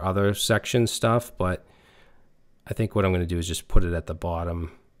like your other section stuff, but I think what I'm going to do is just put it at the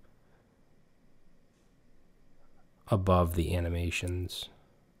bottom above the animations.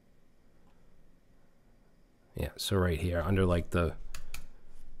 Yeah, so right here under like the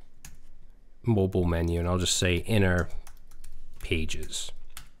mobile menu, and I'll just say inner pages.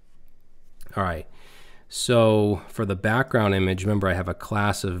 All right, so for the background image, remember I have a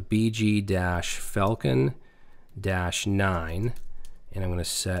class of bg-falcon-9, and I'm going to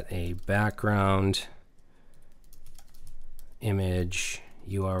set a background image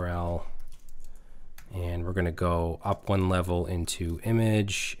URL, and we're going to go up one level into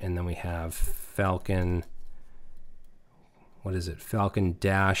image, and then we have Falcon, what is it,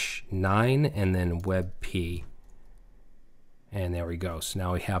 Falcon-9, and then WebP. And there we go. So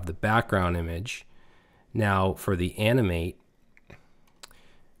now we have the background image. Now for the animate,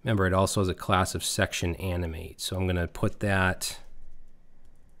 remember it also has a class of section-animate. So I'm going to put that,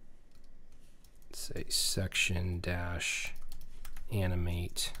 let's say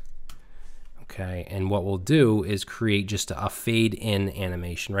section-animate. Okay, and what we'll do is create just a fade-in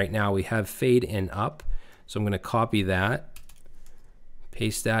animation. Right now we have fade-in up, so I'm going to copy that,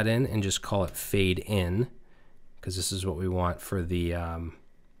 paste that in, and just call it fade in, because this is what we want for the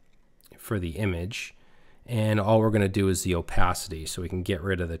image. And all we're going to do is the opacity, so we can get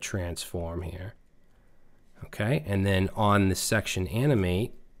rid of the transform here. Okay, and then on the section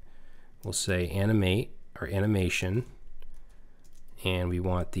animate, we'll say animate or animation, and we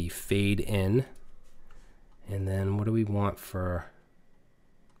want the fade in. And then what do we want for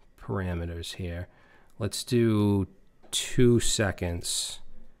parameters here? Let's do 2 seconds,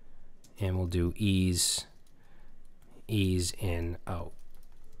 and we'll do ease in, out.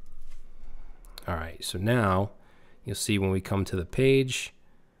 All right, so now you'll see when we come to the page,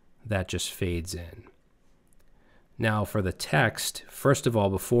 that just fades in. Now for the text, first of all,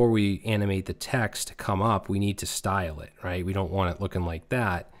 before we animate the text to come up, we need to style it, right? We don't want it looking like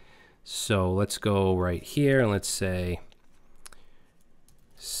that. So let's go right here and let's say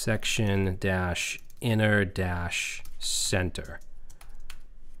section dash inner dash center.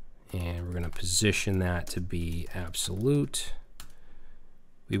 And we're going to position that to be absolute.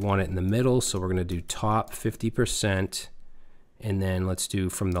 We want it in the middle, so we're going to do top 50%. And then let's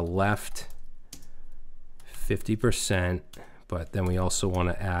do from the left 50%. But then we also want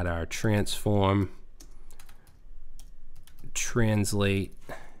to add our transform, translate,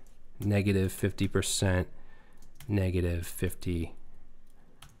 negative 50%, negative 50%,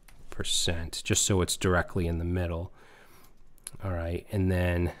 just so it's directly in the middle. All right, and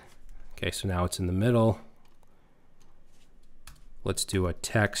then, okay, so now it's in the middle. Let's do a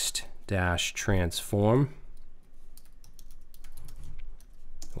text dash transform.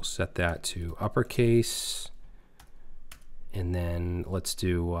 We'll set that to uppercase. And then let's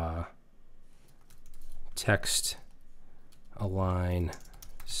do text align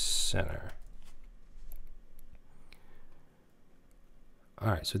center. All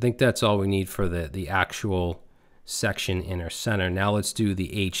right, so I think that's all we need for the actual section inner center. Now let's do the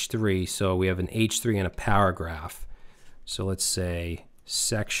H3. So we have an H3 and a paragraph. So let's say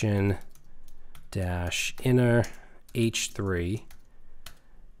section dash inner H3.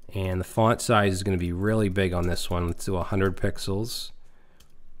 And the font size is going to be really big on this one. Let's do 100 pixels.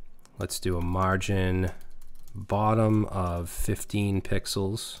 Let's do a margin bottom of 15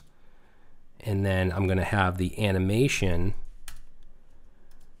 pixels. And then I'm going to have the animation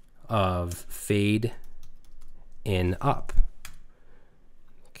of fade in up.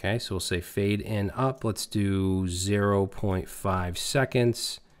 Okay, so we'll say fade in up. Let's do 0.5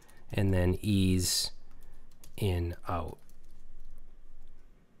 seconds and then ease in out.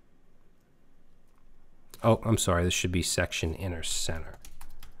 Oh, I'm sorry, this should be section inner center.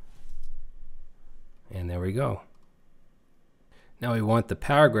 And there we go. Now we want the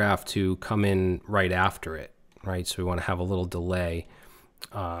paragraph to come in right after it, right? So we want to have a little delay.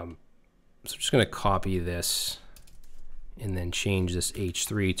 So I'm just going to copy this and then change this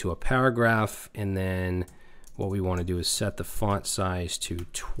H3 to a paragraph. And then what we want to do is set the font size to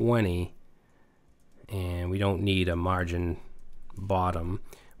 20. And we don't need a margin bottom.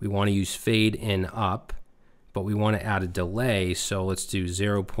 We want to use fade in up, but we want to add a delay. So let's do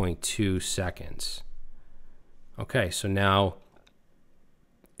 0.2 seconds. Okay, so now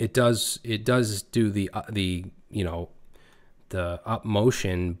it does do the up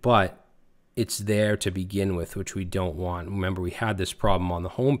motion, but it's there to begin with, which we don't want. Remember, we had this problem on the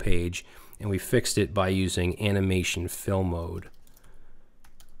home page, and we fixed it by using animation fill mode.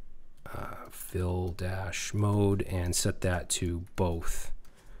 Fill dash mode, and set that to both.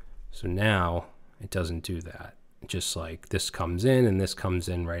 So now it doesn't do that. Just like this comes in and this comes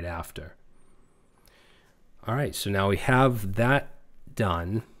in right after. All right, so now we have that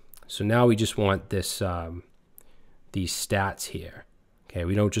done. So now we just want this these stats here. Okay,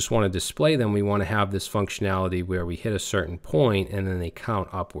 we don't just want to display them. We want to have this functionality where we hit a certain point and then they count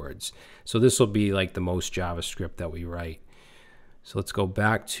upwards. So this will be like the most JavaScript that we write. So let's go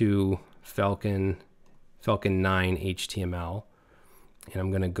back to Falcon 9 HTML. And I'm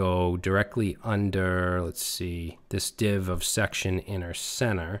going to go directly under, let's see, this div of section inner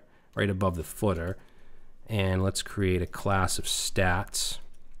center, right above the footer. And let's create a class of stats.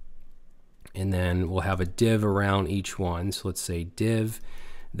 And then we'll have a div around each one. So let's say div.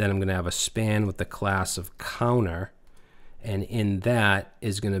 Then I'm going to have a span with the class of counter. And in that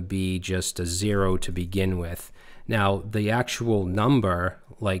is going to be just a 0 to begin with. Now, the actual number,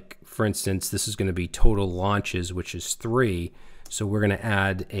 like for instance, this is going to be total launches, which is 3. So we're going to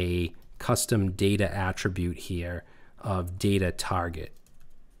add a custom data attribute here of data target.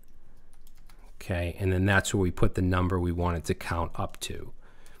 Okay, and then that's where we put the number we want it to count up to.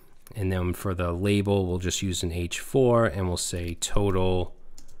 And then for the label, we'll just use an H4 and we'll say total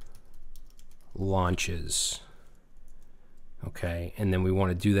launches. Okay, and then we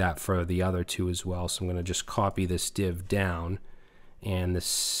want to do that for the other two as well. So I'm going to just copy this div down. And the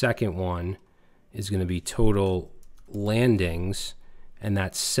second one is going to be total landings, and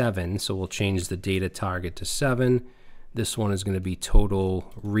that's 7. So we'll change the data target to 7. This one is going to be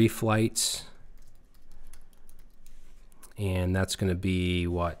total reflights. And that's going to be,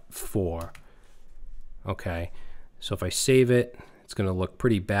 what, 4. Okay, so if I save it, it's going to look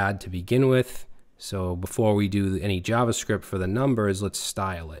pretty bad to begin with. So before we do any JavaScript for the numbers, let's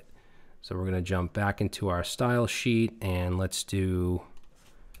style it. So we're going to jump back into our style sheet, and let's do,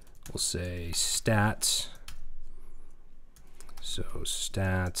 we'll say stats. So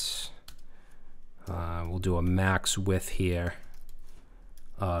stats, we'll do a max width here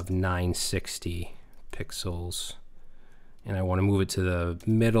of 960 pixels. And I want to move it to the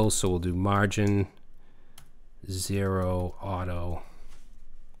middle, so we'll do margin 0 auto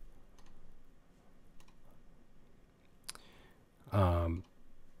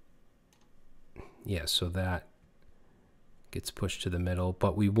Yeah, so that gets pushed to the middle,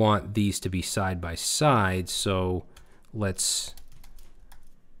 but we want these to be side by side, so let's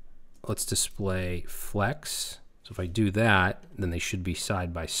display flex. So if I do that, then they should be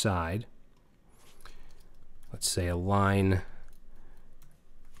side by side. Let's say align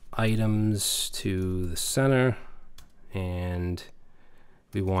items to the center, and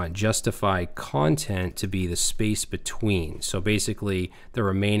we want justify content to be the space between. So basically the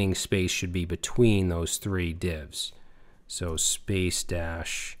remaining space should be between those three divs. So space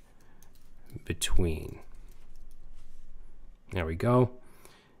dash between. There we go.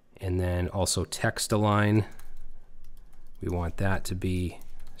 And then also text align. We want that to be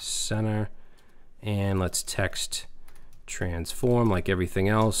center. And let's text transform, like everything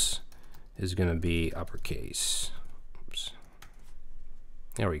else, is going to be uppercase. Oops.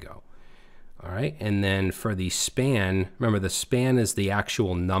 There we go. All right. And then for the span, remember the span is the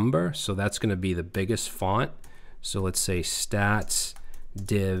actual number. So that's going to be the biggest font. So let's say stats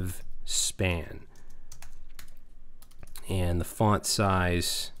div span. And the font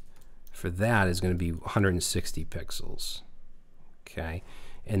size for that is going to be 160 pixels. Okay.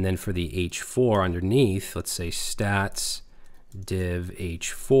 And then for the H4 underneath, let's say stats div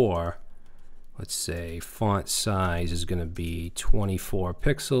H4. Let's say font size is going to be 24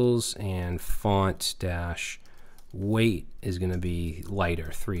 pixels and font dash weight is going to be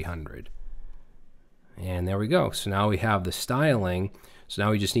lighter, 300. And there we go. So now we have the styling. So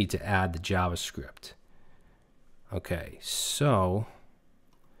now we just need to add the JavaScript. Okay, so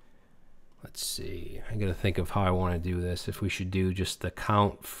let's see. I got to think of how I want to do this. If we should do just the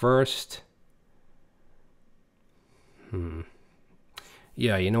count first.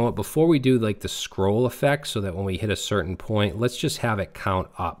 Yeah, you know what? Before we do like the scroll effect, so that when we hit a certain point, let's just have it count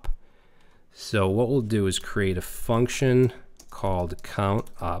up. So what we'll do is create a function called count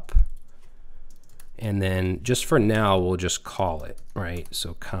up. And then just for now, we'll just call it, right?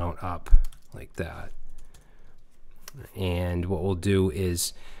 So count up like that. And what we'll do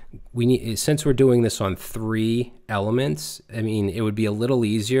is we need, since we're doing this on 3 elements, I mean, it would be a little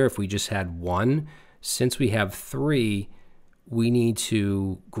easier if we just had 1. Since we have 3, we need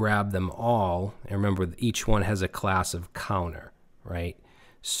to grab them all. And remember, each one has a class of counter, right?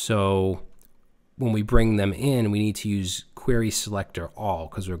 So when we bring them in, we need to use query selector all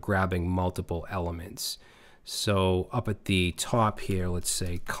because we're grabbing multiple elements. So up at the top here, let's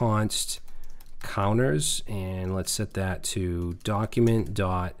say const counters, and let's set that to document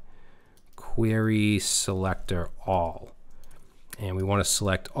dot query selector all. And we want to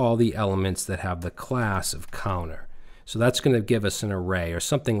select all the elements that have the class of counter. So that's going to give us an array or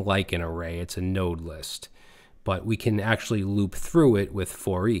something like an array. It's a node list, but we can actually loop through it with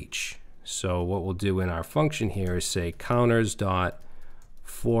for each. So what we'll do in our function here is say counters dot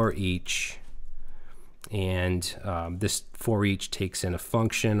for each, and this for each takes in a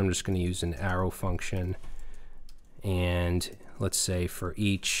function. I'm just going to use an arrow function, and let's say for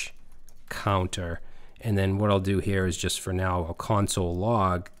each counter. And then what I'll do here is just for now I'll console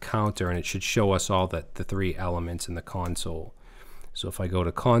log counter, and it should show us all the 3 elements in the console. So if I go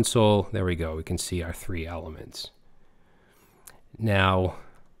to console, there we go, we can see our 3 elements. Now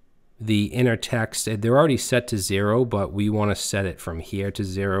the inner text, they're already set to 0, but we want to set it from here to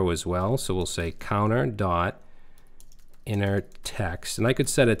 0 as well. So we'll say counter dot inner text, and I could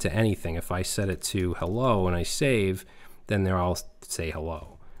set it to anything. If I set it to hello and I save, then they'll all say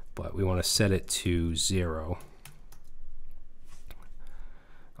hello. But we want to set it to 0.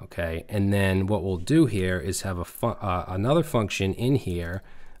 Okay, and then what we'll do here is have another function in here.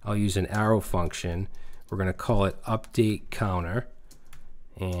 I'll use an arrow function. We're going to call it update counter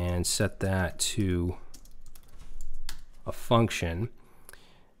and set that to a function.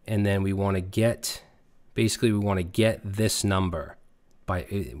 And then we want to get, basically we want to get this number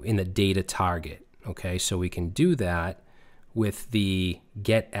in the data target. Okay, so we can do that with the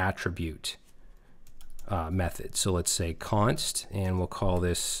get attribute method. So let's say const, and we'll call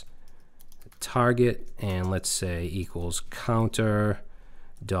this target, and let's say equals counter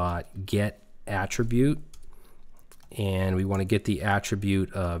dot get attribute, and we want to get the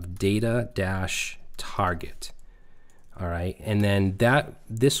attribute of data dash target. All right, and then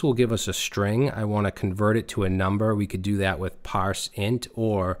this will give us a string. I want to convert it to a number. We could do that with parse int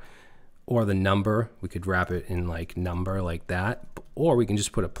or the number. We could wrap it in like number like that, or we can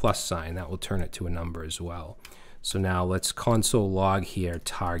just put a plus sign. That will turn it to a number as well. So now let's console log here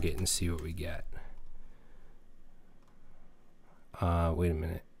target and see what we get. Wait a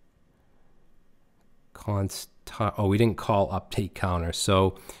minute. Oh, we didn't call update counter.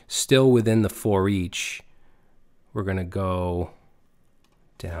 So still within the for each, we're going to go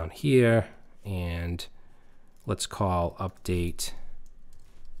down here and let's call update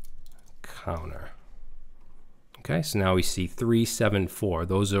counter. Okay, so now we see 374.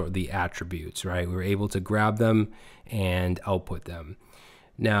 Those are the attributes, right? We were able to grab them and output them.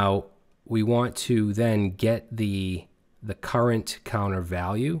 Now we want to then get the current counter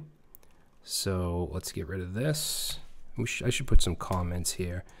value. So let's get rid of this. I should put some comments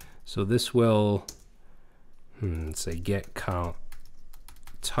here. So this will, let's say get count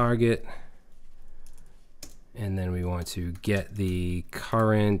target, and then we want to get the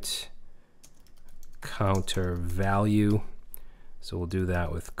current counter value. So we'll do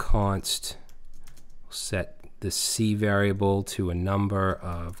that with const. We'll set the C variable to a number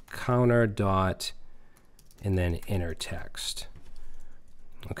of counter dot and then inner text.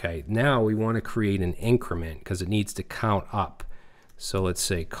 Okay, now we want to create an increment because it needs to count up. So let's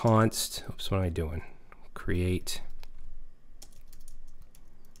say const, oops, what am I doing? Create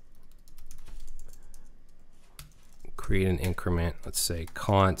an increment. Let's say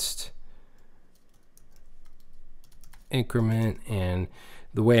const increment, and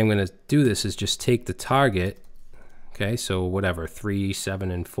the way I'm going to do this is just take the target, okay, so whatever, 3,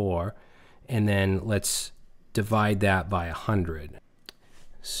 7, and 4, and then let's divide that by 100.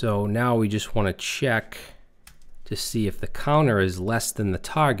 So now we just want to check to see if the counter is less than the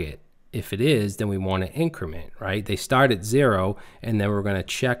target. If it is, then we want to increment, right? They start at 0, and then we're going to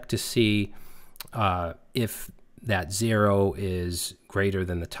check to see if that 0 is greater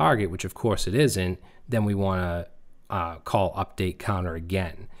than the target, which of course it isn't. Then we want to call update counter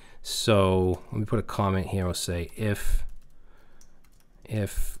again. So let me put a comment here. We'll say if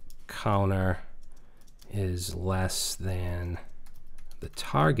counter is less than the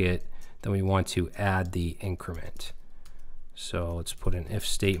target, then we want to add the increment. So let's put an if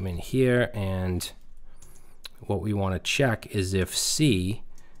statement here, and what we want to check is if C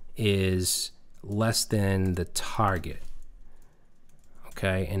is less than the target.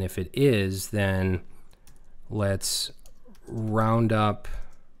 Okay, and if it is, then let's round up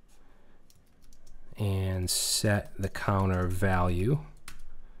and set the counter value.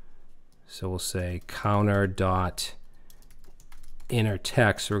 So we'll say counter dot inner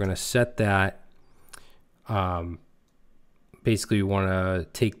text. We're going to set that. Basically, we want to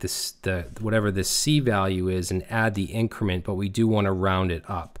take this, whatever the C value is, and add the increment, but we do want to round it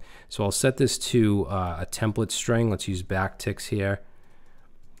up. So I'll set this to a template string. Let's use backticks here,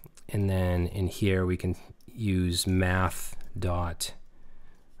 and then in here we can use math.seal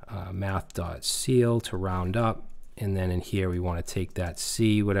to round up, and then in here we want to take that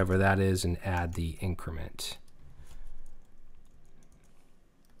C, whatever that is, and add the increment.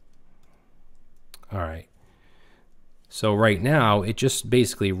 All right. So right now it just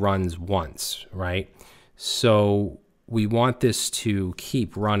basically runs once, right? So we want this to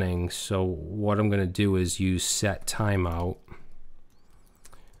keep running. So what I'm going to do is use set timeout.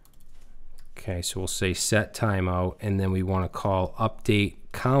 Okay, so we'll say set timeout, and then we want to call update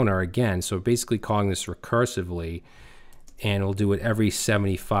counter again. So basically calling this recursively, and we'll do it every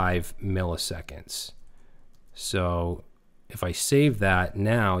 75 milliseconds. So if I save that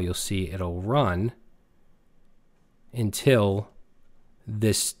now, you'll see it'll run until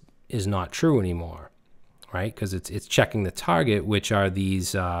this is not true anymore, right? Because it's checking the target, which are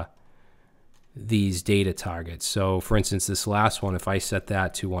these data targets. So for instance, this last one, if I set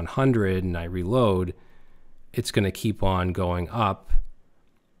that to 100 and I reload, it's going to keep on going up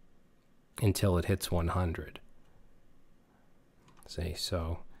until it hits 100. See,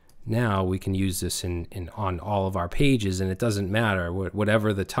 so now we can use this on all of our pages, and it doesn't matter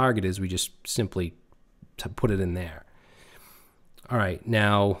whatever the target is, we just simply put it in there. All right,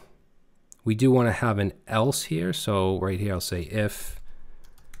 now we do want to have an else here. So right here I'll say if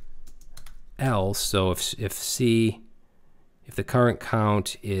else. So if the current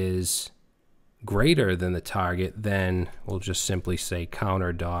count is greater than the target, then we'll just simply say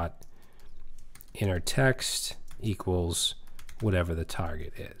counter dot inner text equals whatever the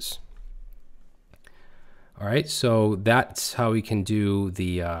target is. All right, so that's how we can do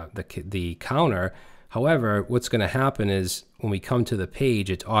the counter. However, what's going to happen is when we come to the page,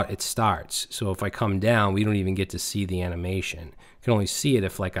 it starts. So if I come down, we don't even get to see the animation. You can only see it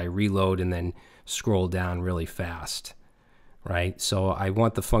if like I reload and then scroll down really fast, right? So I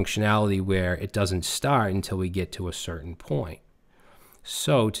want the functionality where it doesn't start until we get to a certain point.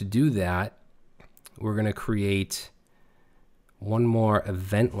 So to do that, we're going to create one more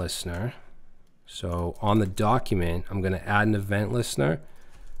event listener. So on the document, I'm going to add an event listener,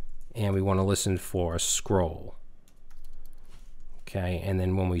 and we want to listen for a scroll. Okay, and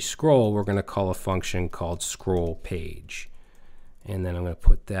then when we scroll, we're going to call a function called scroll page. And then I'm going to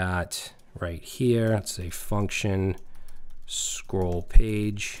put that right here. Let's say function scroll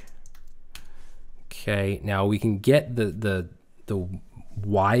page. Okay, now we can get the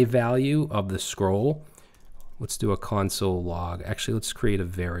Y value of the scroll. Let's do a console log. Actually, let's create a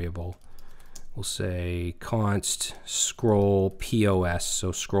variable. We'll say const scroll POS,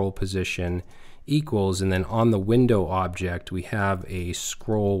 so scroll position equals, and then on the window object we have a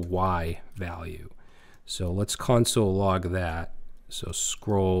scroll Y value. So let's console log that. So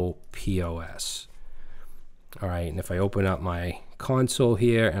scroll POS. All right, and if I open up my console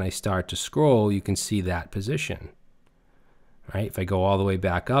here and I start to scroll, you can see that position. All right, if I go all the way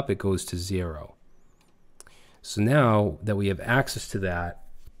back up, it goes to 0. So now that we have access to that,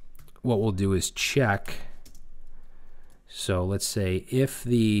 what we'll do is check. So let's say if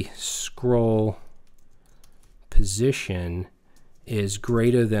the scroll position is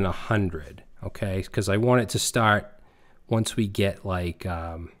greater than 100, okay, because I want it to start once we get like,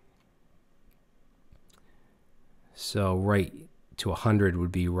 so right to 100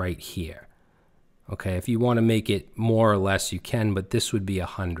 would be right here. Okay, if you want to make it more or less, you can, but this would be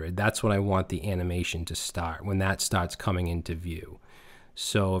 100. That's when I want the animation to start, when that starts coming into view.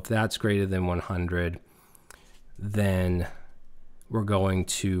 So if that's greater than 100, then we're going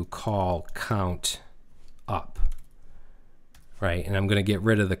to call count up, right? And I'm going to get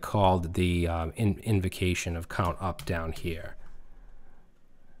rid of the invocation of count up down here.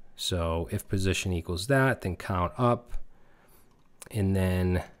 So if position equals that, then count up. And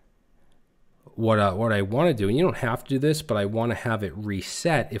then what I want to do, and you don't have to do this, but I want to have it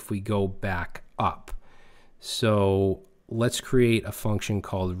reset if we go back up. So let's create a function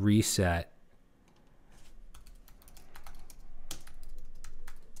called reset.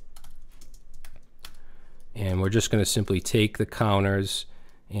 And we're just going to simply take the counters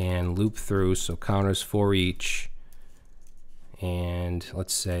and loop through. So counters for each. And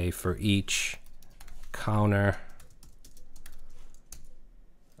let's say for each counter,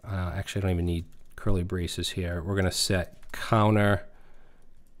 actually I don't even need curly braces here. We're going to set counter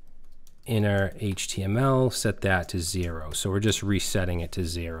inner HTML, set that to 0. So we're just resetting it to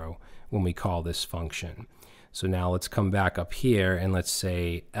 0 when we call this function. So now let's come back up here and let's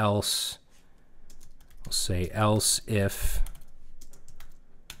say else. We'll say else if,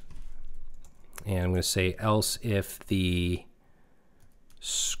 and I'm going to say else if the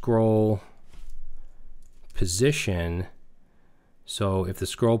scroll position, so if the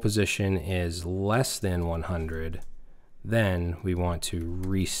scroll position is less than 100, then we want to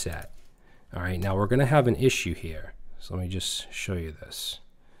reset. All right, now we're going to have an issue here. So let me just show you this.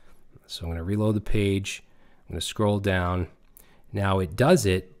 So I'm going to reload the page. I'm going to scroll down. Now it does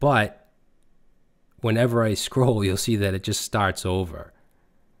it, but whenever I scroll, you'll see that it just starts over.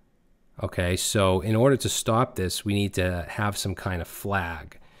 Okay, so in order to stop this, we need to have some kind of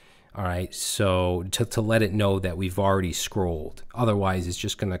flag. All right, so to let it know that we've already scrolled. Otherwise, it's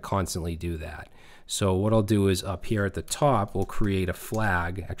just going to constantly do that. So what I'll do is up here at the top, we'll create a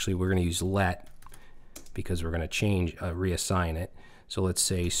flag. Actually, we're going to use let because we're going to change, reassign it. So let's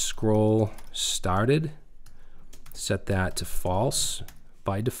say scroll started. Set that to false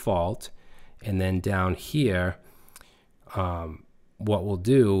by default. And then down here, what we'll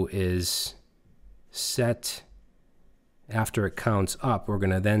do is set, after it counts up, we're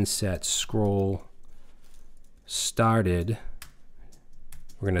going to then set scroll started.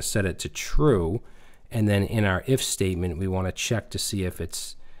 We're going to set it to true. And then in our if statement, we want to check to see if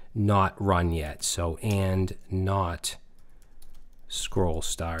it's not run yet. So and not scroll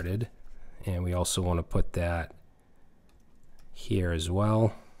started. And we also want to put that here as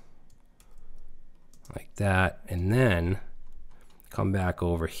well, like that. And then come back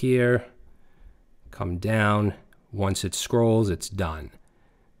over here, come down. Once it scrolls, it's done.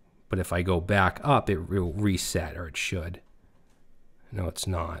 But if I go back up, it will reset, or it should. No, it's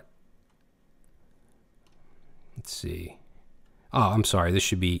not. Let's see. Oh, I'm sorry. This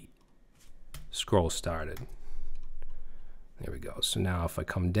should be scroll started. There we go. So now if I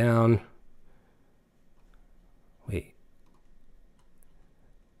come down, wait.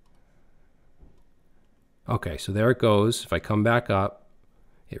 Okay, so there it goes. If I come back up,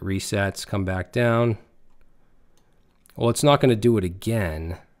 it resets, come back down. Well, it's not going to do it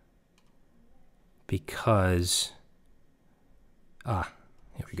again because, here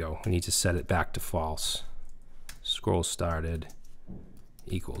we go. We need to set it back to false. Scroll started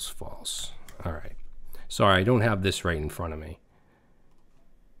equals false. All right. Sorry, I don't have this right in front of me.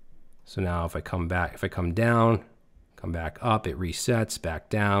 So now if I come back, if I come down, come back up, it resets, back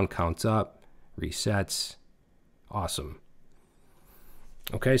down, counts up, resets. Awesome.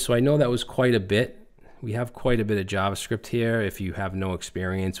 Okay, so I know that was quite a bit, we have quite a bit of JavaScript here if you have no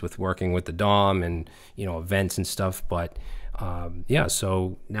experience with working with the DOM and events and stuff. But yeah,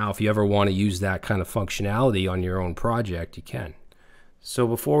 so now if you ever want to use that kind of functionality on your own project, you can. So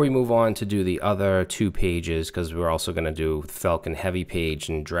before we move on to do the other two pages, because we're also going to do Falcon Heavy page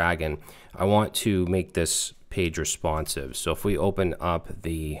and Dragon, I want to make this page responsive. So if we open up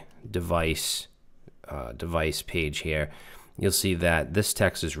the device page here, you'll see that this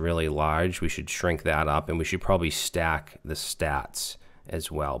text is really large. We should shrink that up, and we should probably stack the stats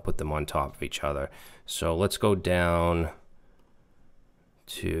as well, put them on top of each other. So let's go down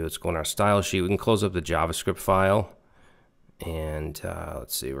to, let's go in our style sheet. We can close up the JavaScript file. And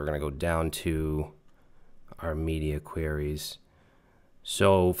let's see, we're going to go down to our media queries.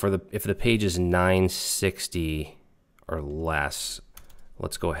 So for if the page is 960 or less,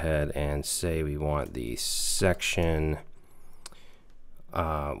 let's go ahead and say we want the section.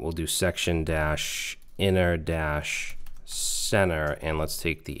 We'll do section dash inner dash center, and let's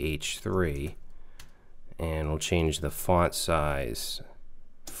take the H3, and we'll change the font size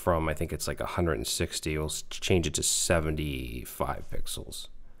from, I think it's like 160, we'll change it to 75 pixels.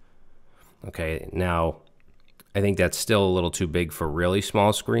 Okay, now I think that's still a little too big for really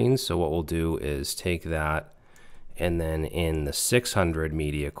small screens, so what we'll do is take that, and then in the 600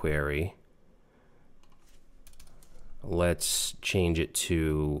 media query, let's change it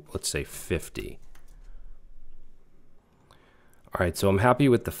to, let's say 50. All right, so I'm happy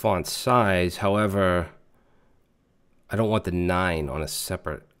with the font size. However, I don't want the 9 on a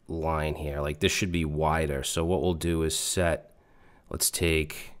separate line here. Like, this should be wider. So what we'll do is set, let's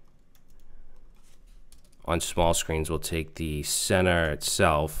take, on small screens, we'll take the center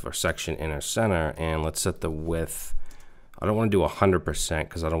itself, or section inner center, and let's set the width. I don't want to do 100%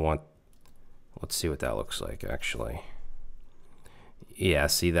 because I don't want, let's see what that looks like actually. Yeah,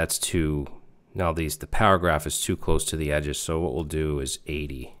 see, that's too, now the paragraph is too close to the edges, so what we'll do is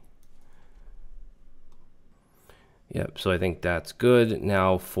 80. Yep, so I think that's good.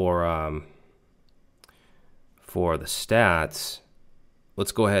 Now for the stats,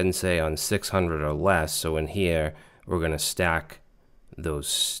 let's go ahead and say on 600 or less. So in here, we're going to stack those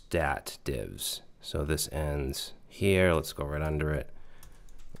stat divs. So this ends here. Let's go right under it.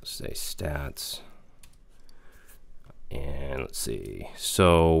 Let's say stats. And let's see.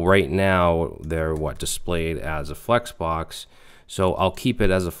 So right now, they're displayed as a flexbox. So I'll keep it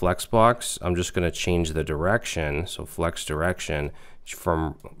as a flexbox. I'm just going to change the direction. So flex direction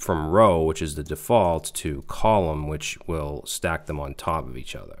from row, which is the default, to column, which will stack them on top of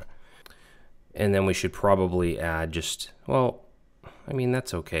each other. And then we should probably add just, well, I mean,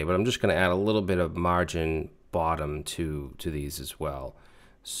 that's okay, but I'm just going to add a little bit of margin bottom to these as well.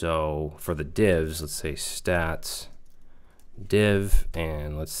 So for the divs, let's say stats div,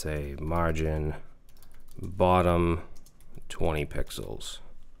 and let's say margin bottom 20 pixels,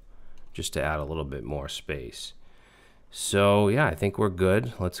 just to add a little bit more space. So yeah, I think we're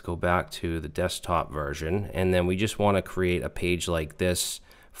good. Let's go back to the desktop version, and then we just want to create a page like this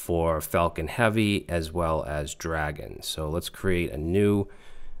for Falcon Heavy as well as Dragon. So let's create a new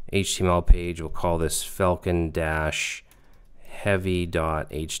HTML page. We'll call this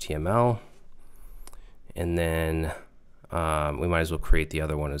falcon-heavy.html, and then we might as well create the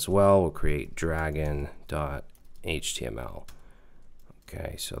other one as well. We'll create dragon.html.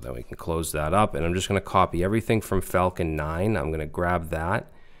 Okay, so then we can close that up, and I'm just going to copy everything from Falcon 9. I'm going to grab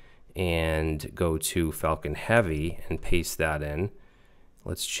that and go to Falcon Heavy and paste that in.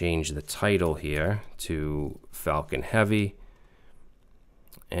 Let's change the title here to Falcon Heavy,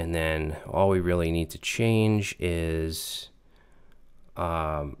 and then all we really need to change is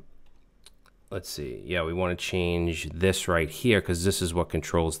let's see, yeah, we want to change this right here because this is what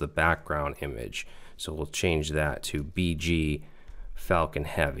controls the background image. So we'll change that to BG Falcon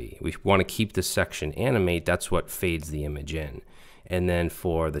Heavy. We want to keep the section animate. That's what fades the image in. And then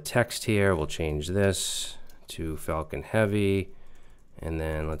for the text here, we'll change this to Falcon Heavy. And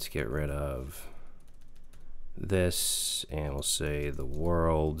then let's get rid of this, and we'll say the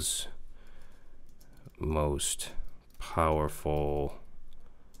world's most powerful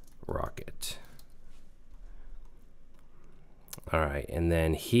rocket. All right, and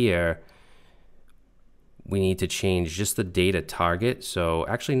then here we need to change just the data target. So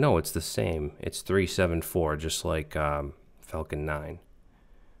actually, no, it's the same. It's 374, just like Falcon 9.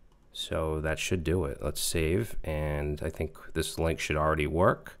 So that should do it. Let's save, and I think this link should already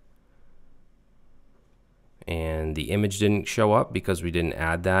work. And the image didn't show up because we didn't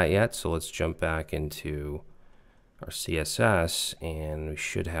add that yet. So let's jump back into our CSS, and we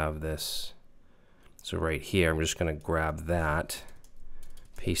should have this. So right here, I'm just going to grab that,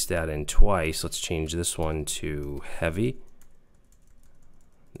 paste that in twice. Let's change this one to heavy.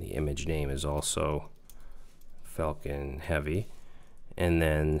 The image name is also Falcon Heavy. And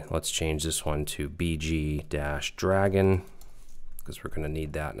then let's change this one to BG-Dragon, because we're going to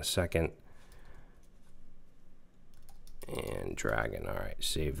need that in a second. And Dragon. All right,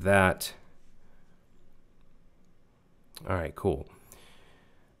 save that. All right, cool.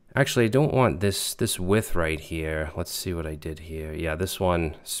 Actually, I don't want this width right here. Let's see what I did here. Yeah, this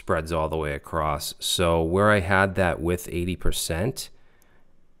one spreads all the way across. So where I had that width 80%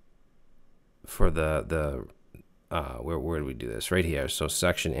 for where do we do this? Right here. So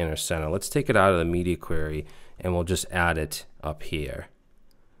section inner center. Let's take it out of the media query and we'll just add it up here.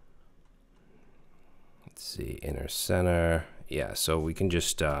 Let's see, inner center. Yeah, so we can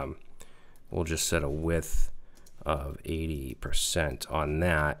just we'll just set a width of 80% on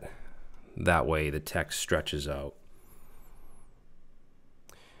that. That way the text stretches out.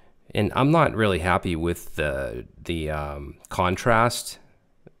 And I'm not really happy with the contrast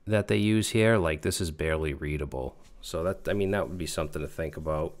that they use here. Like, this is barely readable. So that, I mean, that would be something to think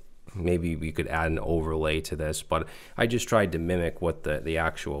about. Maybe we could add an overlay to this, but I just tried to mimic what the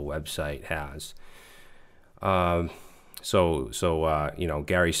actual website has. You know,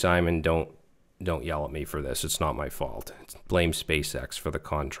 Gary Simon, don't yell at me for this. It's not my fault. Blame SpaceX for the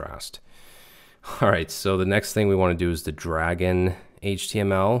contrast. All right, so the next thing we want to do is the Dragon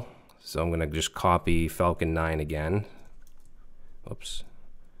HTML. So I'm going to just copy Falcon 9 again. Oops.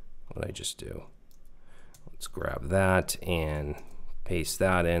 What did I just do? Let's grab that and paste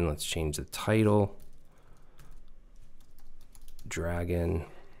that in. Let's change the title. Dragon.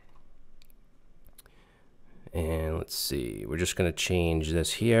 And let's see, we're just going to change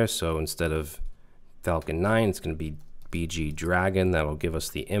this here. So instead of Falcon 9, it's going to be BG Dragon. That'll give us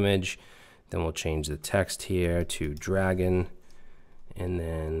the image. Then we'll change the text here to Dragon. And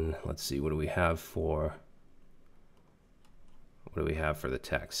then let's see, what do we have for the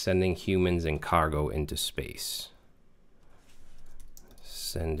text? Sending humans and cargo into space.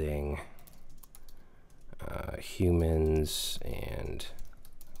 Sending humans and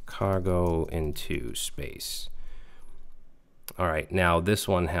cargo into space. All right, now this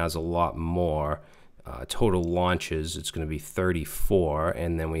one has a lot more. Total launches, it's going to be 34,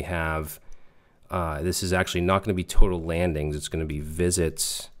 and then we have this is actually not going to be total landings. It's going to be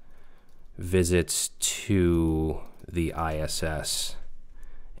visits to the ISS,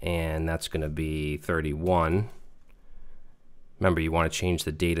 and that's going to be 31. Remember, you want to change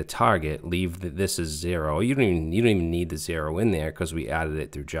the data target. Leave this as 0. You don't even need the 0 in there because we added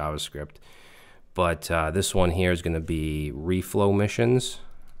it through JavaScript. But this one here is going to be reflow missions.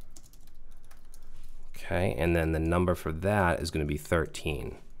 Okay, and then the number for that is going to be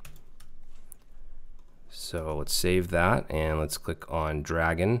 13. So let's save that and let's click on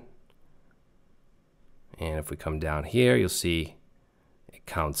Dragon. And if we come down here, you'll see it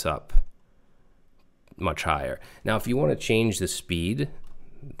counts up much higher. Now, if you want to change the speed,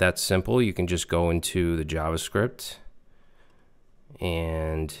 that's simple. You can just go into the JavaScript,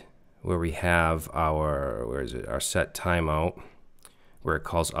 and where we have our, our set timeout, where it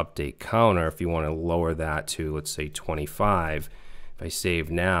calls update counter, if you want to lower that to, let's say, 25, if I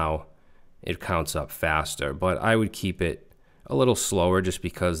save now, it counts up faster. But I would keep it a little slower just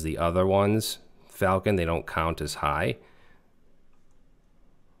because the other ones, Falcon, they don't count as high.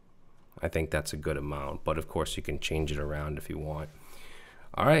 I think that's a good amount, but of course you can change it around if you want.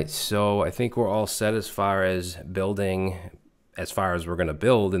 All right, so I think we're all set as far as building, as far as we're going to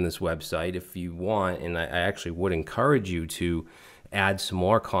build in this website. If you want, and I actually would encourage you to add some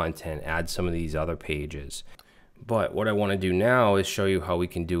more content, add some of these other pages. But what I want to do now is show you how we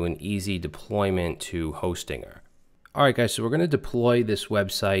can do an easy deployment to Hostinger. All right, guys, so we're going to deploy this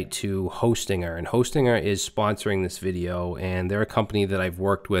website to Hostinger, and Hostinger is sponsoring this video, and they're a company that I've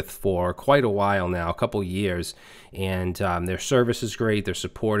worked with for quite a while now, a couple years, and their service is great, their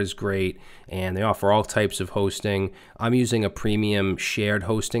support is great, and they offer all types of hosting. I'm using a premium shared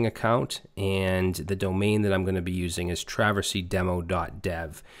hosting account, and the domain that I'm going to be using is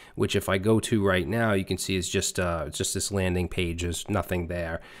traversydemo.dev, which if I go to right now, you can see it's just this landing page. There's nothing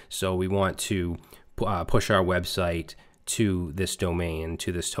there, so we want to push our website to this domain,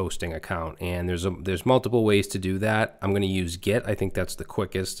 to this hosting account, and there's multiple ways to do that. I'm going to use Git. I think that's the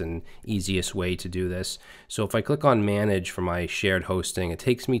quickest and easiest way to do this. So if I click on Manage for my shared hosting, it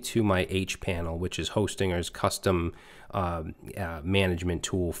takes me to my H panel, which is Hostinger's custom management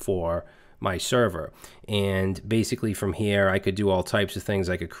tool for my server. And basically from here, I could do all types of things.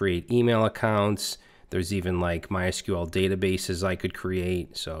 I could create email accounts. There's even like MySQL databases I could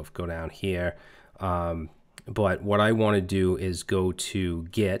create. So if I go down here, But what I want to do is go to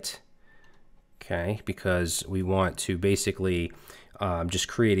Git, okay, because we want to basically just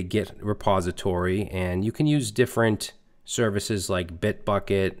create a Git repository, and you can use different services like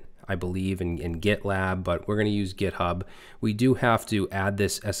Bitbucket, I believe, in GitLab, but we're going to use GitHub. We do have to add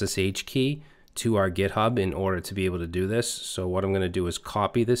this SSH key to our GitHub in order to be able to do this. So what I'm going to do is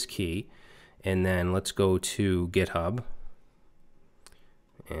copy this key, and then let's go to GitHub.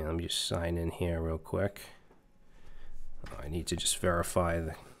 And let me just sign in here real quick. I need to just verify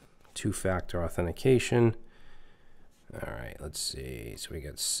the two-factor authentication. All right, let's see. So we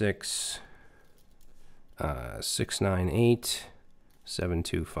got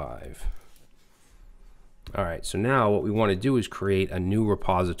 698-725. All right, so now what we want to do is create a new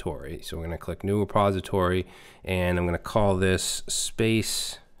repository. So we're going to click New Repository, and I'm going to call this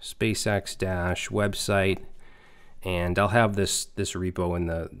SpaceX website, and I'll have this repo in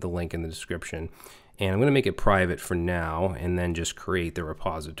the link in the description. And I'm going to make it private for now, and then just create the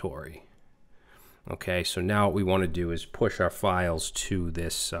repository. Okay, so now what we want to do is push our files to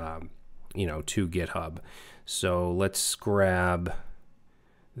this, to GitHub. So let's grab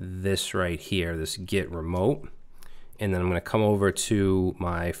this right here, this Git remote, and then I'm going to come over to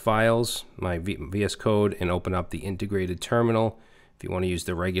my files, my VS Code, and open up the integrated terminal. If you want to use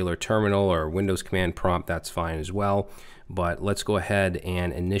the regular terminal or Windows command prompt, that's fine as well. But let's go ahead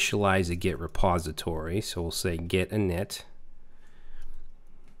and initialize a Git repository. So we'll say git init.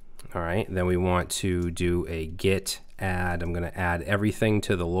 All right, then we want to do a git add. I'm going to add everything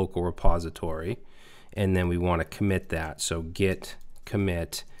to the local repository, and then we want to commit that. So git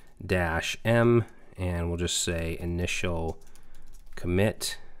commit -m, and we'll just say initial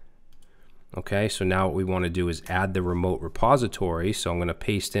commit. Okay, so now what we want to do is add the remote repository. So I'm going to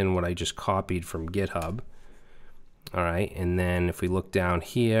paste in what I just copied from GitHub. All right, and then if we look down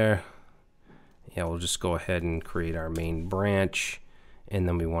here, yeah, we'll just go ahead and create our main branch, and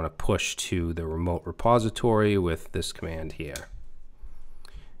then we want to push to the remote repository with this command here.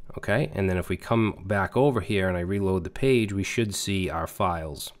 Okay, and then if we come back over here and I reload the page, we should see our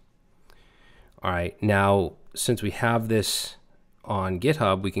files. All right, now since we have this on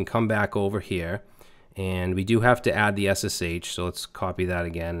GitHub, we can come back over here, and we do have to add the SSH, so let's copy that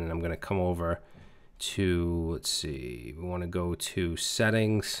again, and I'm going to come over to, let's see, we want to go to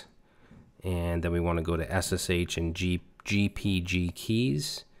settings, and then we want to go to SSH and GPG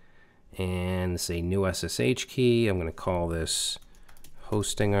keys, and say new SSH key. I'm going to call this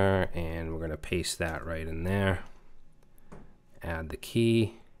Hostinger, and we're going to paste that right in there. Add the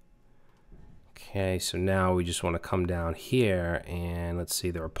key. Okay, so now we just want to come down here, and let's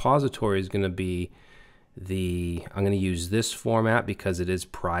see, the repository is going to be I'm going to use this format because it is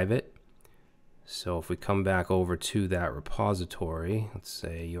private. So if we come back over to that repository, let's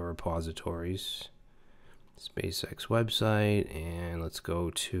say your repositories, SpaceX website, and let's go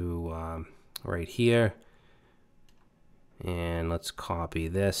to right here, and let's copy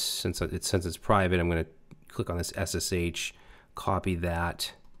this. Since it's private, I'm going to click on this SSH, copy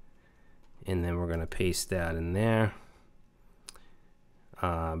that, and then we're going to paste that in there.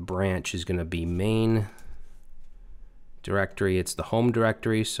 Branch is going to be main directory. It's the home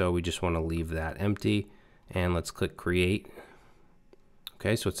directory, so we just want to leave that empty, and let's click create.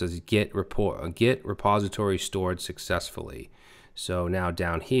 Okay, so it says Git repository stored successfully. So now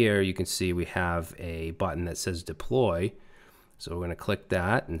down here you can see we have a button that says deploy. So we're going to click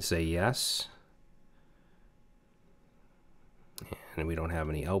that and say yes. And we don't have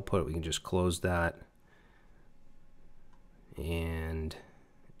any output. We can just close that. And it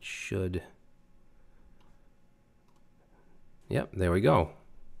should, yep, there we go.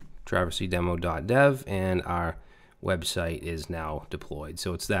 traversydemo.dev, and our website is now deployed.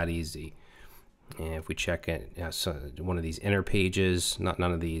 So it's that easy. And if we check it, so one of these inner pages, none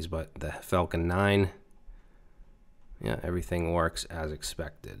of these, but the Falcon 9, yeah, everything works as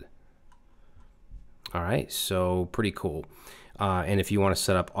expected. All right, so pretty cool. And if you want to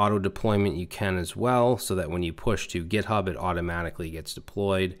set up auto deployment, you can as well, so that when you push to GitHub, it automatically gets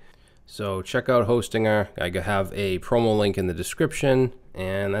deployed. So check out Hostinger. I have a promo link in the description,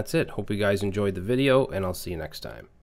 and that's it. Hope you guys enjoyed the video, and I'll see you next time.